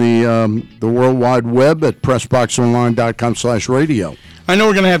listening on the World Wide Web at PressBoxOnline.com/radio. I know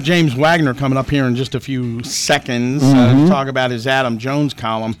we're going to have James Wagner coming up here in just a few seconds to talk about his Adam Jones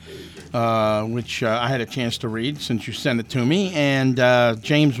column. Which I had a chance to read since you sent it to me. And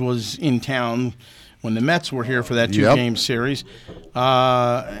James was in town when the Mets were here for that 2-game series.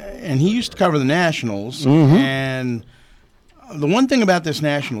 And he used to cover the Nationals. Mm-hmm. And the one thing about this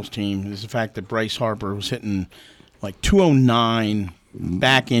Nationals team is the fact that Bryce Harper was hitting like 209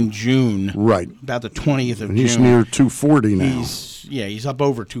 back in June. Right. About the 20th of June. He's near 240 now. He's up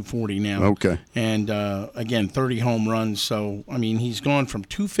over 240 now. Okay. And, again, 30 home runs. So, I mean, he's gone from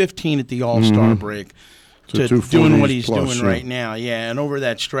 215 at the All-Star break to doing what he's doing right now. Yeah, and over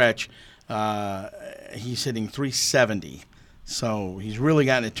that stretch, he's hitting 370. So he's really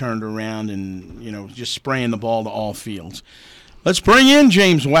gotten it turned around and, just spraying the ball to all fields. Let's bring in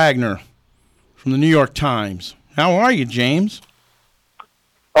James Wagner from the New York Times. How are you, James?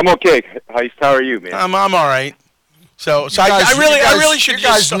 I'm okay. How are you, man? I'm all right. So guys, I really should you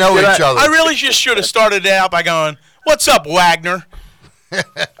guys just know each other. I really just should have started it out by going, "What's up, Wagner?"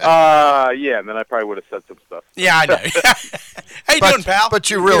 Yeah, and then I probably would have said some stuff. Yeah, I know. How you doing, pal? But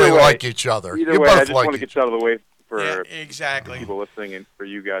you really like each other. Either You way, both I just like want to get you out of the way for exactly people listening and for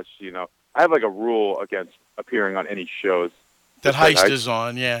you guys. I have like a rule against appearing on any shows that Heist is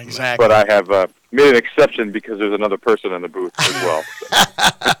on. Yeah, exactly. But I have made an exception because there's another person in the booth as well.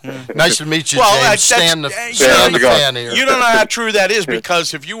 So. Nice to meet you, well, James. Stan the fan here. You don't know how true that is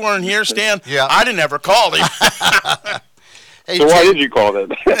because if you weren't here, Stan, I'd have never called him. Hey, so why did you call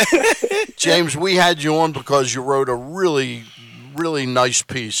that? James, we had you on because you wrote a really, really nice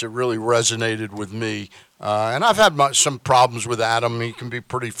piece. It really resonated with me. And I've had some problems with Adam. He can be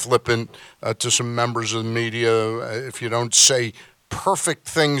pretty flippant to some members of the media if you don't say perfect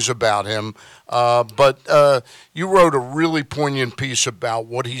things about him. But you wrote a really poignant piece about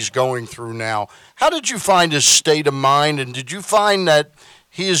what he's going through now. How did you find his state of mind? And did you find that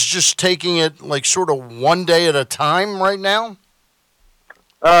he is just taking it like sort of one day at a time right now?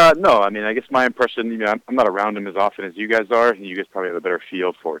 No, I mean, I guess my impression, I'm not around him as often as you guys are, and you guys probably have a better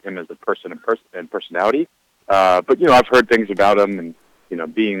feel for him as a person and personality. But, I've heard things about him, and,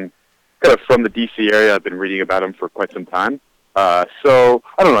 being kind of from the D.C. area, I've been reading about him for quite some time. So,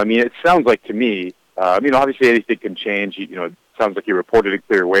 I don't know, I mean, it sounds like to me, obviously anything can change. It sounds like he reported to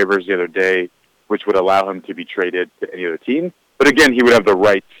clear waivers the other day, which would allow him to be traded to any other team. But again, he would have the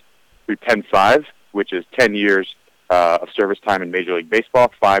rights to 10-5, which is 10 years of service time in Major League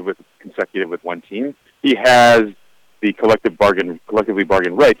Baseball, 5 consecutive with one team. He has the collectively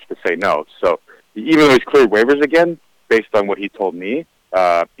bargained rights to say no. So even though he's cleared waivers again, based on what he told me,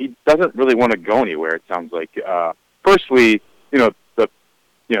 he doesn't really want to go anywhere. It sounds like. Firstly,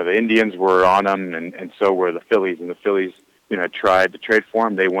 the Indians were on him, and so were the Phillies, and the Phillies, had tried to trade for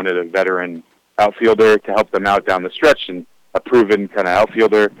him. They wanted a veteran outfielder to help them out down the stretch, and a proven kind of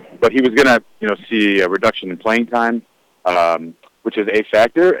outfielder, but he was going to, see a reduction in playing time, which is a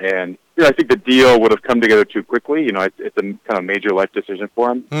factor. And I think the deal would have come together too quickly. It's a kind of major life decision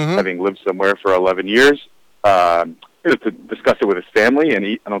for him, having lived somewhere for 11 years. To discuss it with his family, and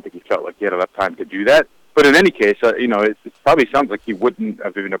I don't think he felt like he had enough time to do that. But in any case, it probably sounds like he wouldn't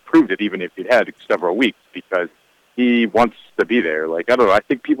have even approved it, even if he'd had several weeks, because he wants to be there. Like, I don't know. I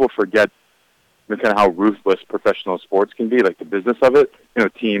think people forget kind of how ruthless professional sports can be, like the business of it.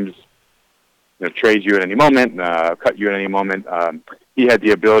 Teams, trade you at any moment, cut you at any moment. He had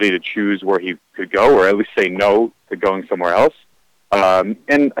the ability to choose where he could go, or at least say no to going somewhere else.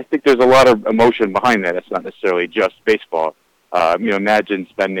 And I think there's a lot of emotion behind that. It's not necessarily just baseball. Imagine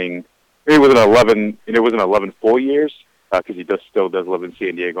spending, it wasn't 11 full years, because he still does live in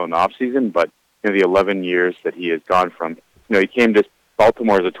San Diego in the off season, but the 11 years that he has gone from, he came to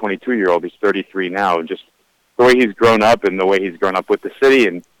Baltimore as a 22-year-old. He's 33 now, and just the way he's grown up and the way he's grown up with the city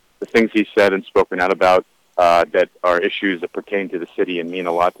and the things he's said and spoken out about that are issues that pertain to the city and mean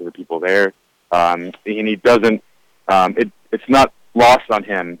a lot to the people there. And he doesn't. It's not lost on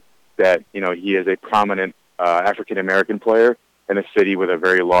him that he is a prominent African American player in a city with a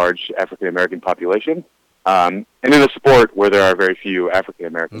very large African American population, and in a sport where there are very few African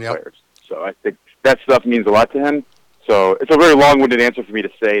American players. So I think that stuff means a lot to him. So it's a very long-winded answer for me to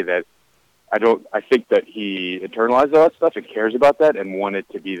say that I think that he internalized all that stuff and cares about that and wanted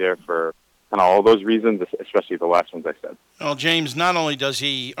to be there for kind of all those reasons, especially the last ones I said. Well, James, not only does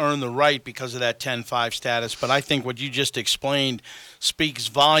he earn the right because of that 10-5 status, but I think what you just explained speaks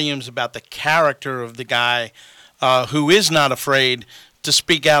volumes about the character of the guy who is not afraid to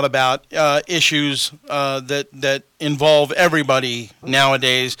speak out about issues that involve everybody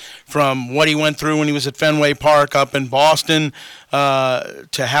nowadays, from what he went through when he was at Fenway Park up in Boston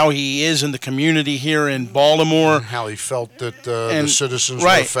to how he is in the community here in Baltimore. And how he felt that the citizens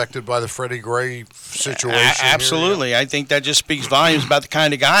were affected by the Freddie Gray situation. Absolutely. I think that just speaks volumes about the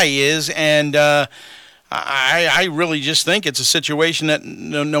kind of guy he is. And I really just think it's a situation that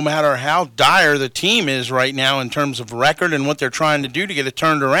no matter how dire the team is right now in terms of record and what they're trying to do to get it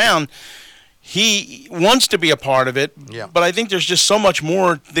turned around, he wants to be a part of it. Yeah. But I think there's just so much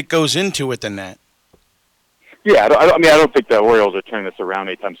more that goes into it than that. Yeah, I don't think the Orioles are turning this around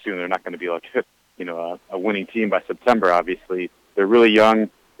anytime soon. They're not going to be like, a winning team by September. Obviously, they're really young.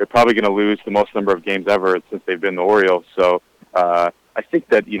 They're probably going to lose the most number of games ever since they've been the Orioles. So I think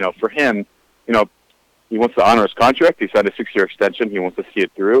that for him, he wants to honor his contract. He signed a 6-year extension. He wants to see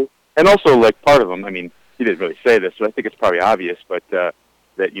it through. And also, like, part of him, he didn't really say this, but I think it's probably obvious, but that,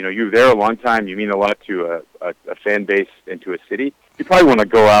 you're there a long time. You mean a lot to a fan base and to a city. You probably want to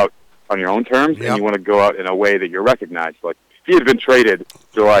go out on your own terms, and you want to go out in a way that you're recognized. Like, if he had been traded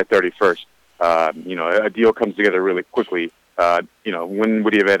July 31st, a deal comes together really quickly, when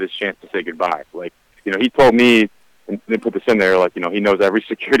would he have had his chance to say goodbye? Like, he told me, and they put this in there, like, he knows every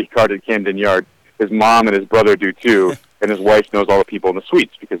security guard at Camden Yard. His mom and his brother do too, and his wife knows all the people in the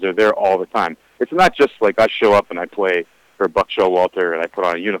suites because they're there all the time. It's not just like I show up and I play for Buck Showalter and I put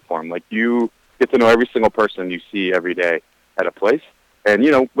on a uniform. Like, you get to know every single person you see every day at a place, and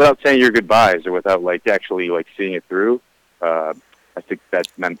without saying your goodbyes or without actually seeing it through, I think that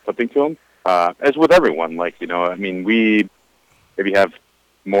meant something to him. As with everyone, we maybe have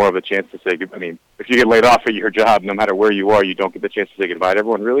more of a chance to say goodbye. If you get laid off at your job, no matter where you are, you don't get the chance to say goodbye to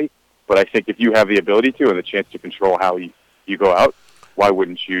everyone, really. But I think if you have the ability to and the chance to control how you go out, why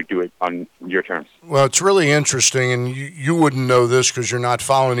wouldn't you do it on your terms? Well, it's really interesting, and you wouldn't know this because you're not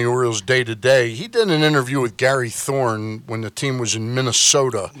following the Orioles day to day. He did an interview with Gary Thorne when the team was in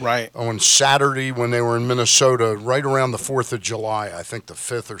Minnesota. Right. On Saturday when they were in Minnesota, right around the 4th of July, I think the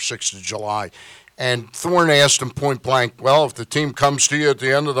 5th or 6th of July. And Thorne asked him point blank, well, if the team comes to you at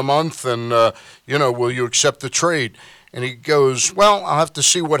the end of the month, and, will you accept the trade? And he goes, well, I'll have to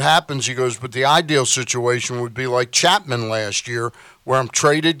see what happens. He goes, but the ideal situation would be like Chapman last year, where I'm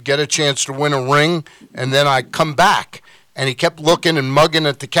traded, get a chance to win a ring, and then I come back. And he kept looking and mugging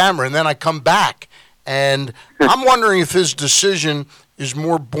at the camera, and then I come back. And I'm wondering if his decision is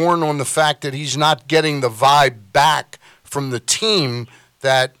more born on the fact that he's not getting the vibe back from the team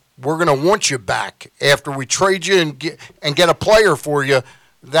that we're going to want you back after we trade you and get a player for you.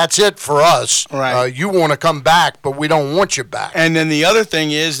 That's it for us. Right. You want to come back, but we don't want you back. And then the other thing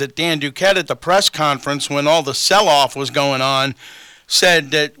is that Dan Duquette at the press conference, when all the sell-off was going on,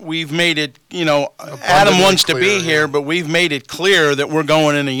 said that we've made it, Adam wants to be here, but we've made it clear that we're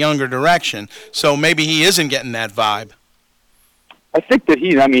going in a younger direction. So maybe he isn't getting that vibe. I think that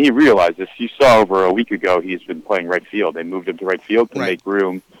he realized this. You saw over a week ago he's been playing right field. They moved him to right field to make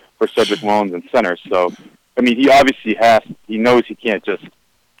room for Cedric Mullins in center. So, he obviously he knows he can't just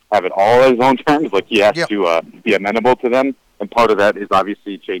have it all on his own terms. Like, he has to be amenable to them, and part of that is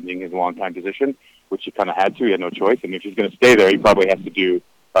obviously changing his long-time position, which he kind of had to. He had no choice. If he's going to stay there, he probably has to do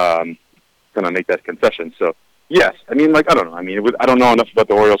kind of make that concession. So, yes, I don't know. I don't know enough about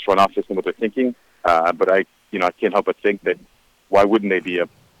the Orioles front office and what they're thinking, but I can't help but think that why wouldn't they be a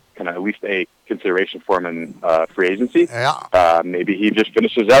kind of at least a consideration for him in free agency? Yeah. Maybe he just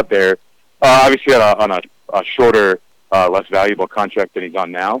finishes out there, obviously on a shorter, less valuable contract than he's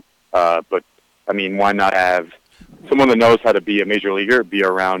on now. But why not have someone that knows how to be a major leaguer be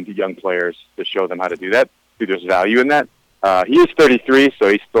around young players to show them how to do that? There's value in that. He is 33, so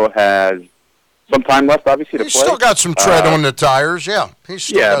he still has some time left, obviously, to play. He's still got some tread on the tires, yeah. He's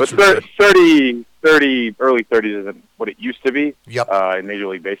still got some tread. 30, early 30s isn't what it used to be in Major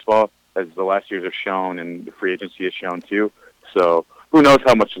League Baseball, as the last years have shown and the free agency has shown too. So who knows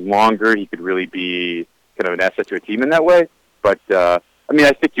how much longer he could really be kind of an asset to a team in that way. But, I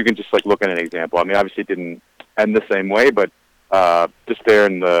think you can just look at an example. Obviously it didn't end the same way, but just there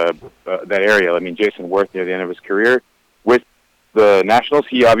in that area, Jason Worth near the end of his career with the Nationals,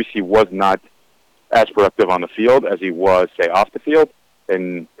 he obviously was not as productive on the field as he was, say, off the field,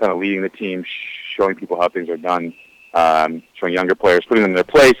 and kind of leading the team, showing people how things are done, showing younger players, putting them in their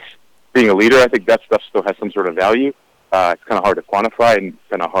place, being a leader. I think that stuff still has some sort of value. It's kind of hard to quantify and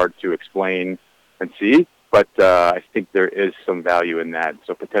kind of hard to explain and see, but I think there is some value in that.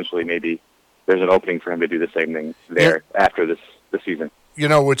 So potentially maybe there's an opening for him to do the same thing there after this season.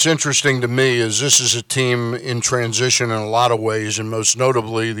 What's interesting to me is this is a team in transition in a lot of ways, and most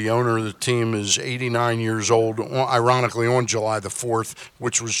notably, the owner of the team is 89 years old, ironically on July the 4th,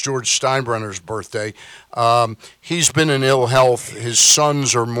 which was George Steinbrenner's birthday. He's been in ill health. His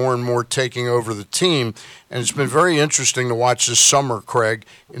sons are more and more taking over the team, And it's been very interesting to watch this summer, Craig,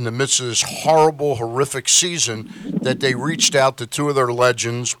 in the midst of this horrible, horrific season, that they reached out to two of their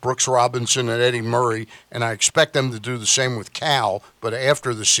legends, Brooks Robinson and Eddie Murray, and I expect them to do the same with Cal, but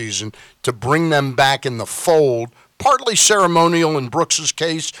after the season, to bring them back in the fold, partly ceremonial in Brooks's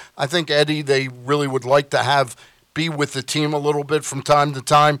case. I think Eddie, they really would like to have be with the team a little bit from time to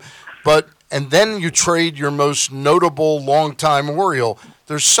time, and then you trade your most notable longtime Oriole.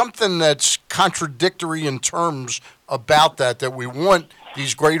 There's something that's contradictory in terms about that we want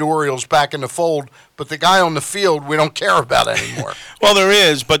these great Orioles back in the fold, but the guy on the field we don't care about anymore. Well, there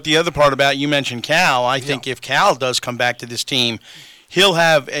is, but the other part about, you mentioned Cal, I think if Cal does come back to this team, he'll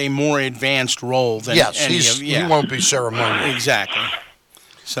have a more advanced role than he won't be ceremonial. Exactly.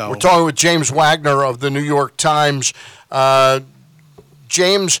 So we're talking with James Wagner of the New York Times.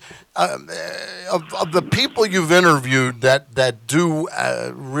 James, of the people you've interviewed that do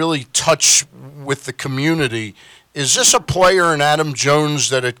really touch with the community, is this a player in Adam Jones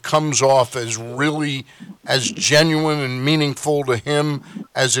that it comes off as really as genuine and meaningful to him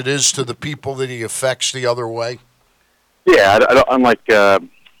as it is to the people that he affects the other way? Yeah, unlike as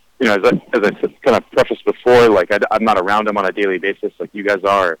I kind of prefaced before, I'm not around him on a daily basis like you guys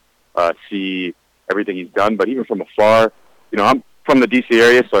are. See everything he's done, but even from afar, I'm from the D.C.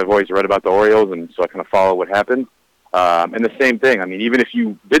 area, so I've always read about the Orioles, and so I kind of follow what happened. And the same thing. I mean, even if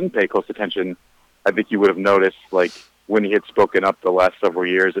you didn't pay close attention, I think you would have noticed, when he had spoken up the last several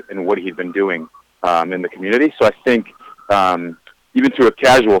years and what he'd been doing in the community. So I think even to a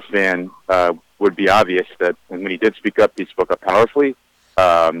casual fan, would be obvious that when he did speak up, he spoke up powerfully,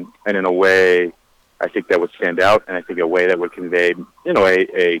 and in a way, I think that would stand out, and I think a way that would convey,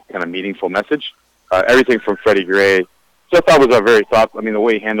 a kind of meaningful message. Everything from Freddie Gray, so I thought was a very thoughtful. I mean, the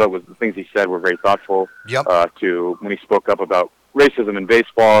way he handled it was the things he said were very thoughtful. Yep. To when he spoke up about racism in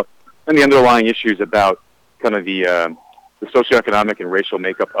baseball and the underlying issues about kind of the socioeconomic and racial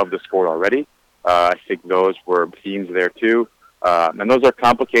makeup of the sport already. I think those were themes there too, and those are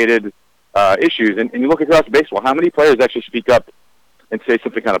complicated issues. And you look across baseball, how many players actually speak up and say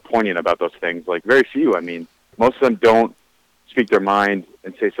something kind of poignant about those things? Very few. I mean, most of them don't speak their mind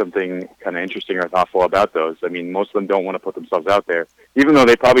and say something kind of interesting or thoughtful about those. I mean, most of them don't want to put themselves out there, even though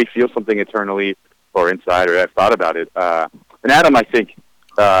they probably feel something internally or inside or have thought about it. And Adam, I think,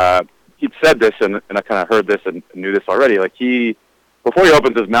 he'd said this, and I kind of heard this and knew this already. Before he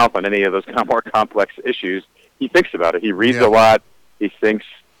opens his mouth on any of those kind of more complex issues, he thinks about it. He reads a lot. He thinks,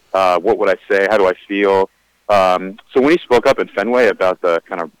 what would I say? How do I feel? So when he spoke up in Fenway about the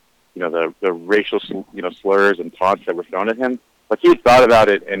kind of, the racial, slurs and taunts that were thrown at him, he thought about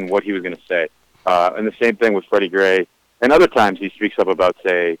it and what he was going to say. And the same thing with Freddie Gray. And other times he speaks up about,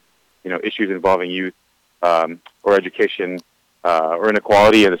 say, issues involving youth or education or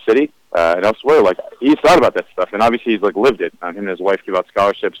inequality in the city and elsewhere. He's thought about that stuff, and obviously he's lived it. Him and his wife give out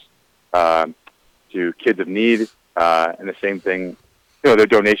scholarships to kids of need, and the same thing. Their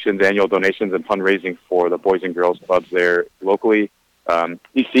donations, annual donations, and fundraising for the Boys and Girls Clubs there locally.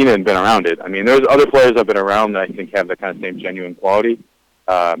 He's seen it and been around it. I mean, there's other players I've been around that I think have that kind of same genuine quality.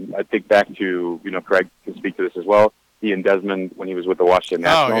 I think back to, Craig can speak to this as well, Ian Desmond when he was with the Washington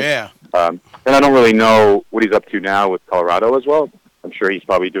Nationals. Oh, yeah. And I don't really know what he's up to now with Colorado as well. I'm sure he's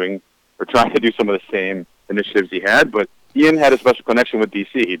probably doing or trying to do some of the same initiatives he had, but Ian had a special connection with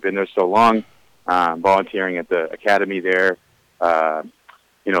D.C. He'd been there so long, volunteering at the academy there,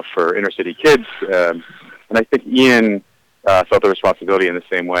 for inner city kids. And I think Ian felt the responsibility in the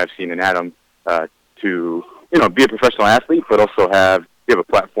same way I've seen in Adam to, be a professional athlete, but also give a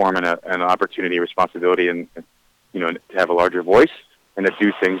platform and an opportunity, responsibility, and to have a larger voice and to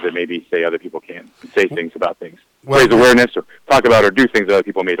do things that maybe say other people can't, and say things about things, raise awareness, or talk about or do things that other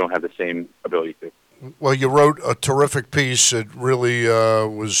people maybe don't have the same ability to. Well, you wrote a terrific piece. It really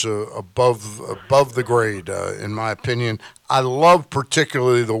was above the grade, in my opinion. I love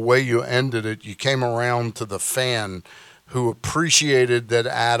particularly the way you ended it. You came around to the fan who appreciated that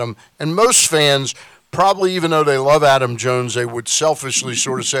Adam, and most fans, probably even though they love Adam Jones, they would selfishly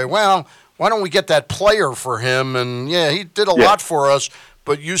sort of say, well, why don't we get that player for him? And, yeah, he did a lot for us.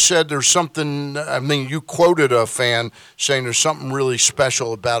 But you said there's something, you quoted a fan saying there's something really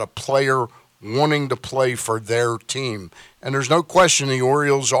special about a player wanting to play for their team. And there's no question the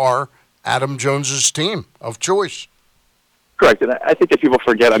Orioles are Adam Jones's team of choice. Correct. And I think that people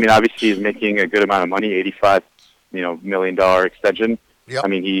forget, obviously he's making a good amount of money, $85 million extension. Yep.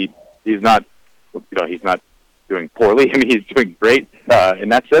 He's not, he's not doing poorly. He's doing great in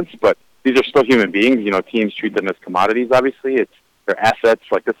that sense, but these are still human beings. Teams treat them as commodities, obviously. It's their assets.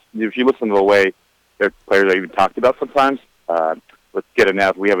 Like this, if you listen to the way their players are even talked about sometimes, let's get it now.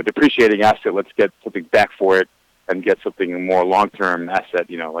 If we have a depreciating asset, let's get something back for it and get something more long-term asset.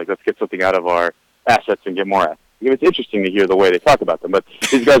 Like let's get something out of our assets and get more assets. It's interesting to hear the way they talk about them, but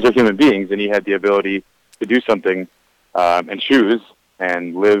these guys are human beings, and he had the ability to do something and choose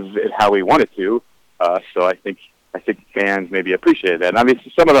and live it how he wanted to. So I think fans maybe appreciated that. And I mean,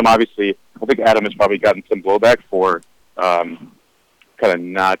 some of them, obviously, I think Adam has probably gotten some blowback for kind of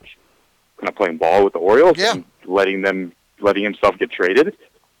not kind of playing ball with the Orioles and letting himself get traded.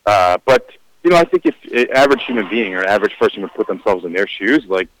 But I think if an average human being or average person would put themselves in their shoes,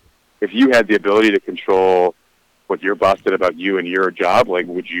 like if you had the ability to control what your boss did about you and your job, like,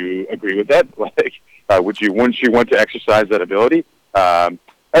 would you agree with that? Like, wouldn't you want to exercise that ability? I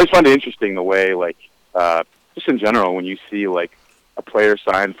just find it interesting the way, like, just in general, when you see like a player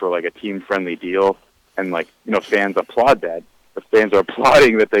signed for like a team-friendly deal, and like fans applaud that. The fans are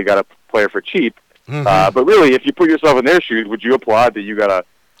applauding that they got a player for cheap. Mm-hmm. But really, if you put yourself in their shoes, would you applaud that you got a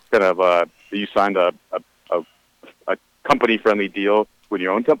kind of that you signed a company-friendly deal with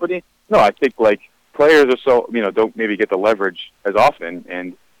your own company? No, I think like players are so don't maybe get the leverage as often,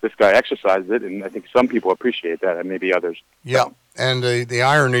 and this guy exercises it, and I think some people appreciate that, and maybe others. Yeah, and the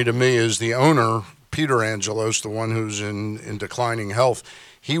irony to me is the owner, Peter Angelos, the one who's in declining health,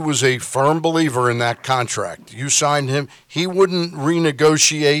 he was a firm believer in that contract. You signed him. He wouldn't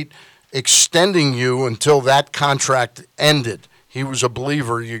renegotiate extending you until that contract ended. He was a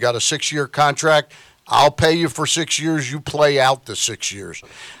believer. You got a 6-year contract. I'll pay you for 6 years. You play out the 6 years.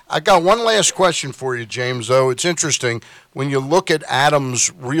 I got one last question for you, James, though. It's interesting when you look at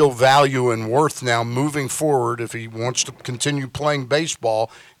Adams' real value and worth now moving forward, if he wants to continue playing baseball,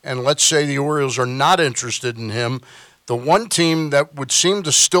 and let's say the Orioles are not interested in him, the one team that would seem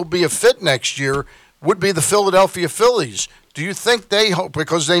to still be a fit next year would be the Philadelphia Phillies. Do you think they hope,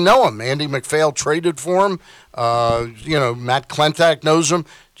 because they know him, Andy McPhail traded for him, Matt Klentak knows him,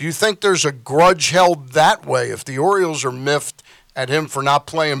 do you think there's a grudge held that way? If the Orioles are miffed at him for not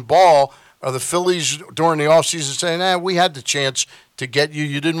playing ball, are the Phillies during the offseason saying, we had the chance to get you,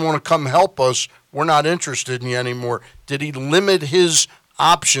 you didn't want to come help us, we're not interested in you anymore? Did he limit his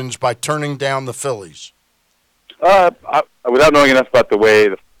options by turning down the Phillies? Without knowing enough about the way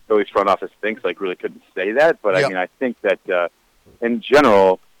the Phillies front office thinks, like, really couldn't say that. But I mean, I think that in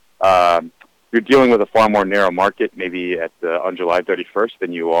general, you're dealing with a far more narrow market, maybe on July 31st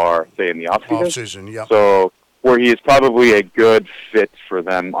than you are, say, in the offseason. Yeah. So where he is probably a good fit for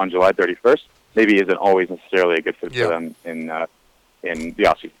them on July 31st, maybe isn't always necessarily a good fit for them in the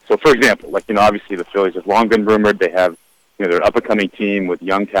offseason. So, for example, like, obviously the Phillies have long been rumored. They have, they're an up-and-coming team with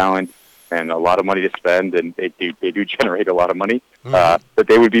young talent and a lot of money to spend, and they do generate a lot of money. But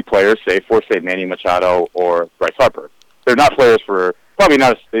they would be players, say Manny Machado or Bryce Harper. They're not players for, probably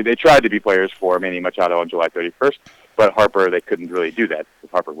not, they tried to be players for Manny Machado on July 31st, but Harper, they couldn't really do that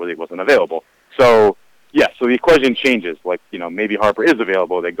because Harper really wasn't available. So, so the equation changes. Like, maybe Harper is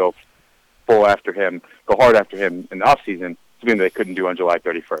available, they go hard after him in the offseason, something they couldn't do on July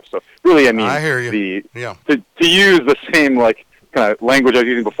 31st. So really, I mean, I hear you. To use the same, like, kind of language I was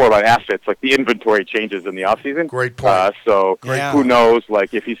using before about assets, like the inventory changes in the offseason. Great point. Who knows,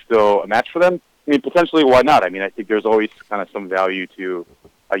 like, if he's still a match for them? I mean, potentially, why not? I mean, I think there's always kind of some value to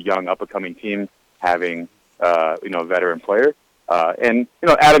a young, up-and-coming team having, a veteran player. And,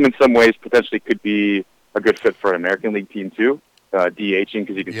 Adam in some ways potentially could be a good fit for an American League team too, DHing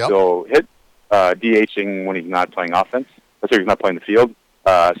because he can still hit, DHing when he's not playing offense. He's not playing the field.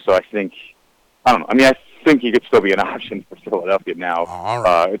 So I think, I don't know. I mean, I think he could still be an option for Philadelphia now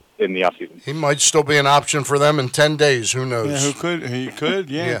in the offseason. He might still be an option for them in 10 days. Who knows? Yeah, he could,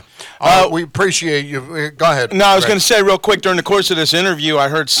 yeah. We appreciate you. Go ahead. No, I was going to say real quick, during the course of this interview, I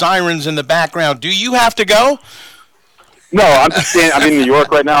heard sirens in the background. Do you have to go? No, I'm in New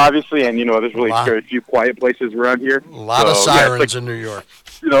York right now, obviously, and, there's really very few quiet places around here. A lot of sirens in New York.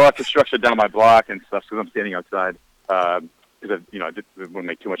 Lots of structure down my block and stuff, because I'm standing outside. Because I didn't want to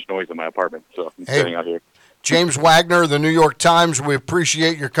make too much noise in my apartment, so I'm standing out here. James Wagner, the New York Times, we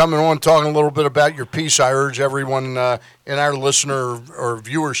appreciate your coming on, talking a little bit about your piece. I urge everyone in our listener or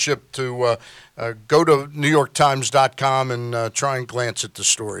viewership to go to NewYorkTimes.com and try and glance at the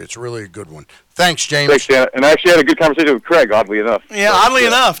story. It's really a good one. Thanks, James. Thanks, Dan. And I actually had a good conversation with Craig, oddly enough. Yeah, oddly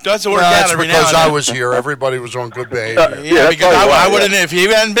enough. Does work out every now and then. Because I was here. Everybody was on good behavior. Because I wouldn't, if he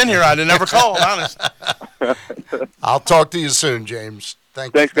hadn't been here, I'd have never called, honest. I'll talk to you soon, James.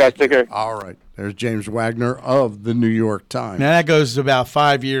 Thanks, guys. Take care. All right. There's James Wagner of the New York Times. Now, that goes to about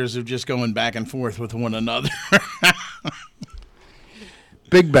 5 years of just going back and forth with one another.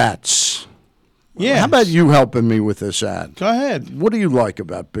 Big bats. Yeah. How about you helping me with this ad? Go ahead. What do you like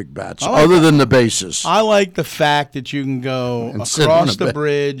about Big Bats, other than the bases? I like the fact that you can go And sit on across a the bed.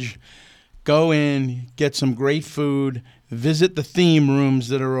 bridge, go in, get some great food, visit the theme rooms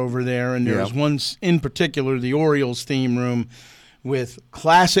that are over there. And there's one in particular, the Orioles theme room, with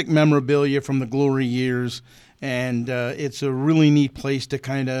classic memorabilia from the glory years. And it's a really neat place to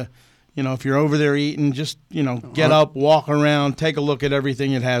kind of, if you're over there eating, just, get up, walk around, take a look at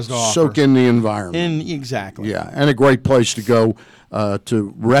everything it has to offer. Soak in the environment. Exactly. Yeah, and a great place to go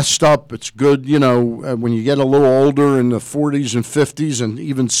to rest up. It's good, when you get a little older in the 40s and 50s and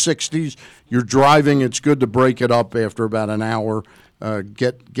even 60s, you're driving, it's good to break it up after about an hour.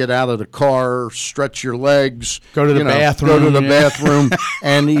 Get out of the car, stretch your legs. Go to the bathroom. Go to the bathroom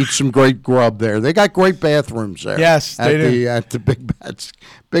and eat some great grub there. They got great bathrooms there. Yes, they do. At the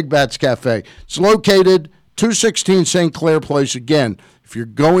Big Bats Cafe. It's located 216 St. Clair Place. Again, if you're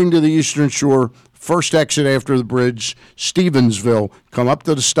going to the Eastern Shore, first exit after the bridge, Stevensville, come up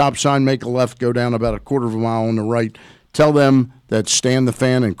to the stop sign, make a left, go down about a quarter of a mile on the right. Tell them that Stan the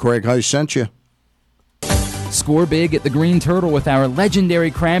Fan and Craig Heiss sent you. Score big at the Green Turtle with our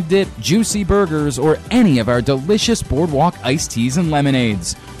legendary crab dip, juicy burgers, or any of our delicious Boardwalk iced teas and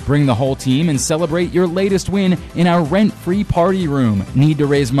lemonades. Bring the whole team and celebrate your latest win in our rent-free party room. Need to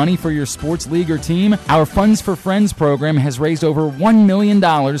raise money for your sports league or team? Our Funds for Friends program has raised over $1 million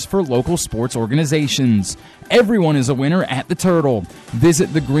for local sports organizations. Everyone is a winner at the Turtle. Visit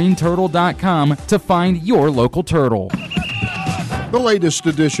thegreenturtle.com to find your local turtle. The latest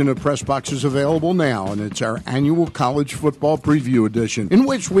edition of Press Box is available now, and it's our annual college football preview edition, in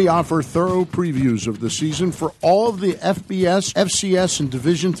which we offer thorough previews of the season for all of the FBS, FCS, and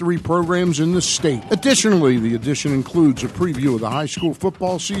Division III programs in the state. Additionally, the edition includes a preview of the high school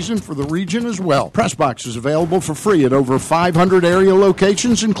football season for the region as well. Press Box is available for free at over 500 area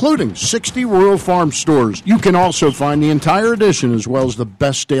locations, including 60 Royal Farm stores. You can also find the entire edition, as well as the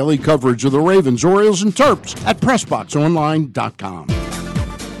best daily coverage of the Ravens, Orioles, and Terps at PressBoxOnline.com.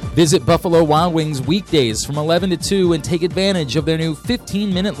 Visit Buffalo Wild Wings weekdays from 11 to 2 and take advantage of their new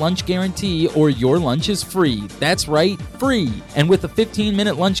 15-minute lunch guarantee, or your lunch is free. That's right, free. And with a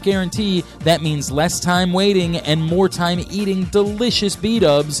 15-minute lunch guarantee, that means less time waiting and more time eating delicious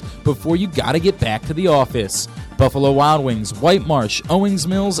B-dubs before you gotta get back to the office. Buffalo Wild Wings, White Marsh, Owings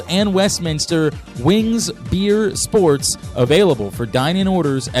Mills, and Westminster. Wings, beer, sports. Available for dine-in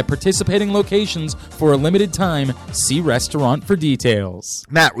orders at participating locations for a limited time. See restaurant for details.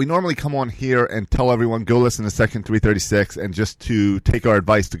 Matt, we normally come on here and tell everyone go listen to Section 336, and just to take our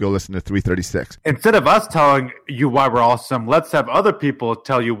advice to go listen to 336. Instead of us telling you why we're awesome, let's have other people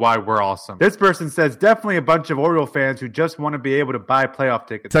tell you why we're awesome. This person says definitely a bunch of Oriole fans who just want to be able to buy playoff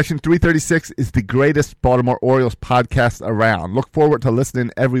tickets. Section 336 is the greatest Baltimore Orioles podcast around. Look forward to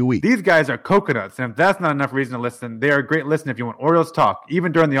listening every week. These guys are coconuts, and if that's not enough reason to listen, they are a great listen if you want Orioles talk,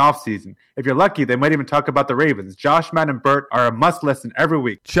 even during the offseason. If you're lucky, they might even talk about the Ravens. Josh, Matt, and Bert are a must-listen every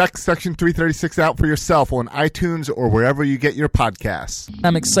week. Check Section 336 out for yourself on iTunes or wherever you get your podcasts.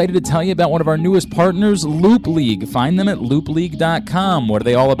 I'm excited to tell you about one of our newest partners, Loop League. Find them at loopleague.com. What are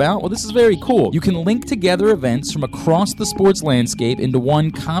they all about? Well, this is very cool. You can link together events from across the sports landscape into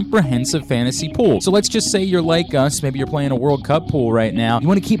one comprehensive fantasy pool. So let's just say you're like us. Maybe you're playing a World Cup pool right now. You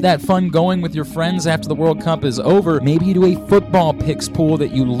want to keep that fun going with your friends after the World Cup is over. Maybe you do a football picks pool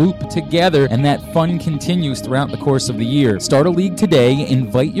that you loop together, and that fun continues throughout the course of the year. Start a league today.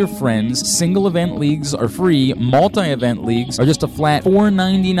 Invite your friends. Single event leagues are free. Multi-event leagues are just a flat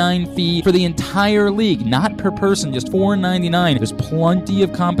 $4.99 fee for the entire league. Not per person, just $4.99. There's plenty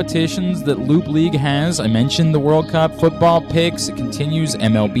of competitions that Loop League has. I mentioned the World Cup, football picks. It continues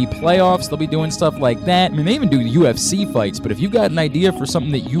MLB playoffs. They'll be doing stuff like that. I mean, they even do UFC fights, but if you've got an idea for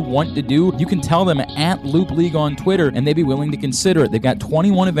something that you want to do, you can tell them at Loop League on Twitter, and they'd be willing to consider it. They've got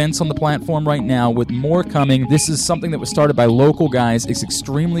 21 events on the platform right now, with more coming. This is something that was started by local guys. It's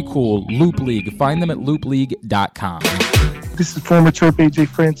extremely cool. Loop League. Find them at loopleague.com. This is former Terp AJ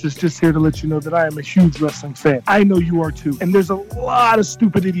Francis, just here to let you know that I am a huge wrestling fan. I know you are too. And there's a lot of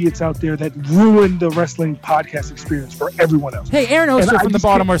stupid idiots out there that ruin the wrestling podcast experience for everyone else. Hey, Aaron Oster from the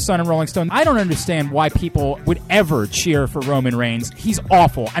Baltimore Sun and Rolling Stone. I don't understand why people would ever cheer for Roman Reigns. He's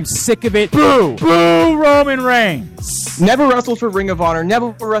awful. I'm sick of it. Boo! Boo Roman Reigns! Never wrestled for Ring of Honor, never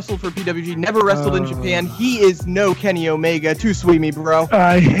wrestled for PWG, never wrestled in Japan. He is no Kenny Omega. Too sweet me, bro.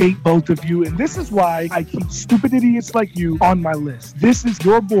 I hate both of you, and this is why I keep stupid idiots like you on my list. This is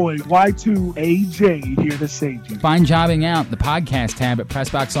your boy, Y2AJ, here to save you. Find Jobbing Out, the podcast tab at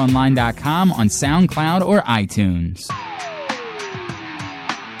PressBoxOnline.com, on SoundCloud or iTunes.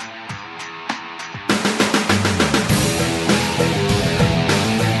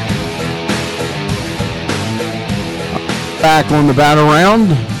 Back on the Bat Around.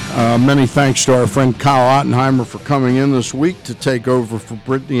 Many thanks to our friend Kyle Ottenheimer for coming in this week to take over for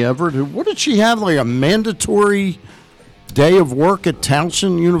Brittany Everett. What did she have, like a mandatory day of work at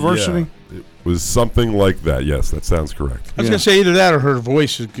Towson University? Yeah, it was something like that. Yes, that sounds correct. I was going to say either that or her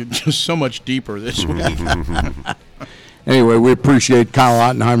voice is just so much deeper this week. Anyway, we appreciate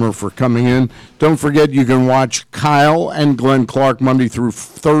Kyle Ottenheimer for coming in. Don't forget, you can watch Kyle and Glenn Clark Monday through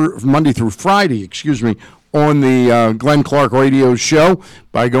Friday, on the Glenn Clark Radio Show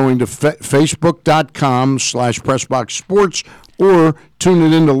by going to facebook.com/PressBoxSports or tune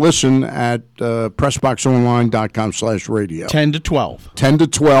it in to listen at PressBoxOnline.com/radio. 10 to 12. 10 to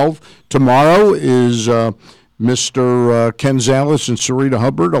 12. Tomorrow is Mr. Ken Zales and Sarita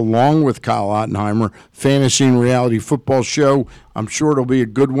Hubbard, along with Kyle Ottenheimer, Fantasy and Reality Football Show. I'm sure it'll be a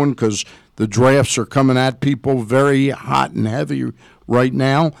good one because the drafts are coming at people very hot and heavy right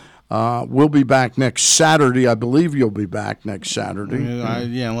now. We'll be back next Saturday. I believe you'll be back next Saturday.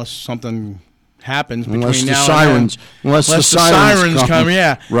 Yeah, unless something happens between unless now and then. Unless the sirens come.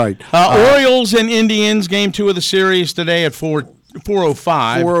 Yeah. Right. Orioles and Indians, game 2 of the series today at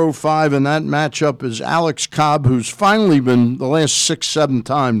 4:05. 4:05, and that matchup is Alex Cobb, who's finally been, the last 6-7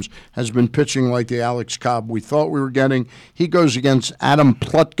 times, has been pitching like the Alex Cobb we thought we were getting. He goes against Adam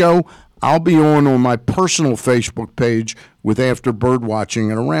Plutko. I'll be on my personal Facebook page with After Bird Watching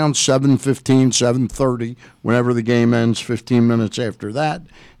at around 7:15, 7:30, whenever the game ends, 15 minutes after that.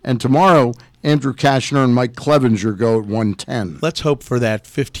 And tomorrow, Andrew Kashner and Mike Clevenger go at 1:10. Let's hope for that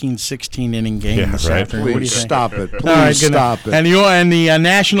 15-16 inning game this afternoon. Please stop it. Please stop it. And the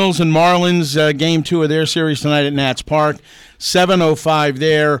Nationals and Marlins, game 2 of their series tonight at Nats Park, 7:05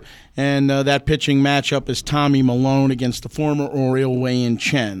 there. And that pitching matchup is Tommy Malone against the former Oriole Wei-Yin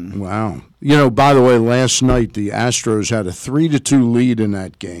Chen. Wow. By the way, last night the Astros had a 3-2 lead in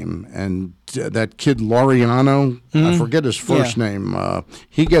that game, and that kid Laureano, I forget his first name,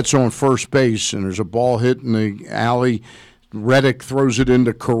 he gets on first base, and there's a ball hit in the alley. Reddick throws it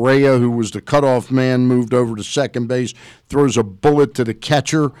into Correa, who was the cutoff man, moved over to second base, throws a bullet to the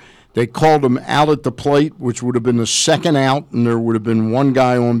catcher. They called him out at the plate, which would have been the second out, and there would have been one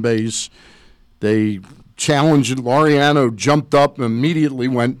guy on base. They challenged it. Laureano jumped up and immediately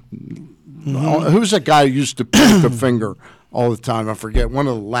went. Who's that guy who used to point the finger all the time? I forget. One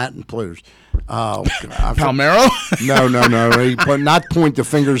of the Latin players. Palmeiro? No. But not point the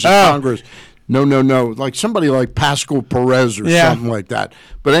fingers at Congress. No. Like somebody like Pascal Perez or something like that.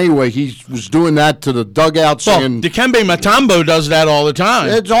 But anyway, he was doing that to the dugout saying... Dikembe Mutombo does that all the time.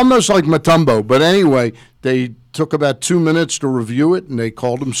 It's almost like Mutombo. But anyway, they took about 2 minutes to review it, and they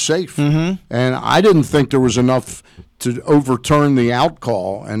called him safe. And I didn't think there was enough to overturn the out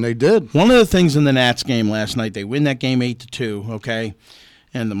call, and they did. One of the things in the Nats game last night, they win that game 8-2, okay?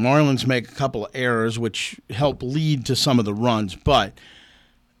 And the Marlins make a couple of errors, which help lead to some of the runs. But...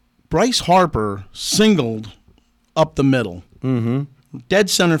 Bryce Harper singled up the middle, dead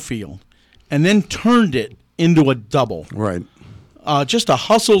center field, and then turned it into a double. Right. Just a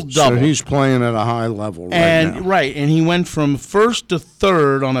hustled double. So he's playing at a high level now. Right, and he went from first to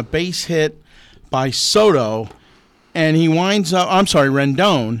third on a base hit by Soto, and he winds up,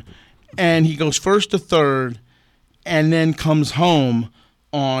 Rendon, and he goes first to third and then comes home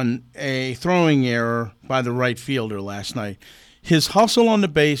on a throwing error by the right fielder last night. His hustle on the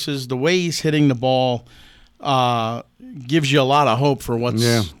bases, the way he's hitting the ball, gives you a lot of hope for what's,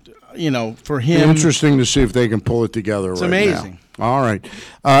 for him. Interesting to see if they can pull it together it's right amazing. Now. All right.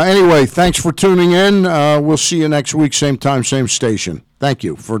 Anyway, thanks for tuning in. We'll see you next week, same time, same station. Thank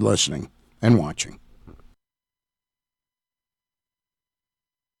you for listening and watching.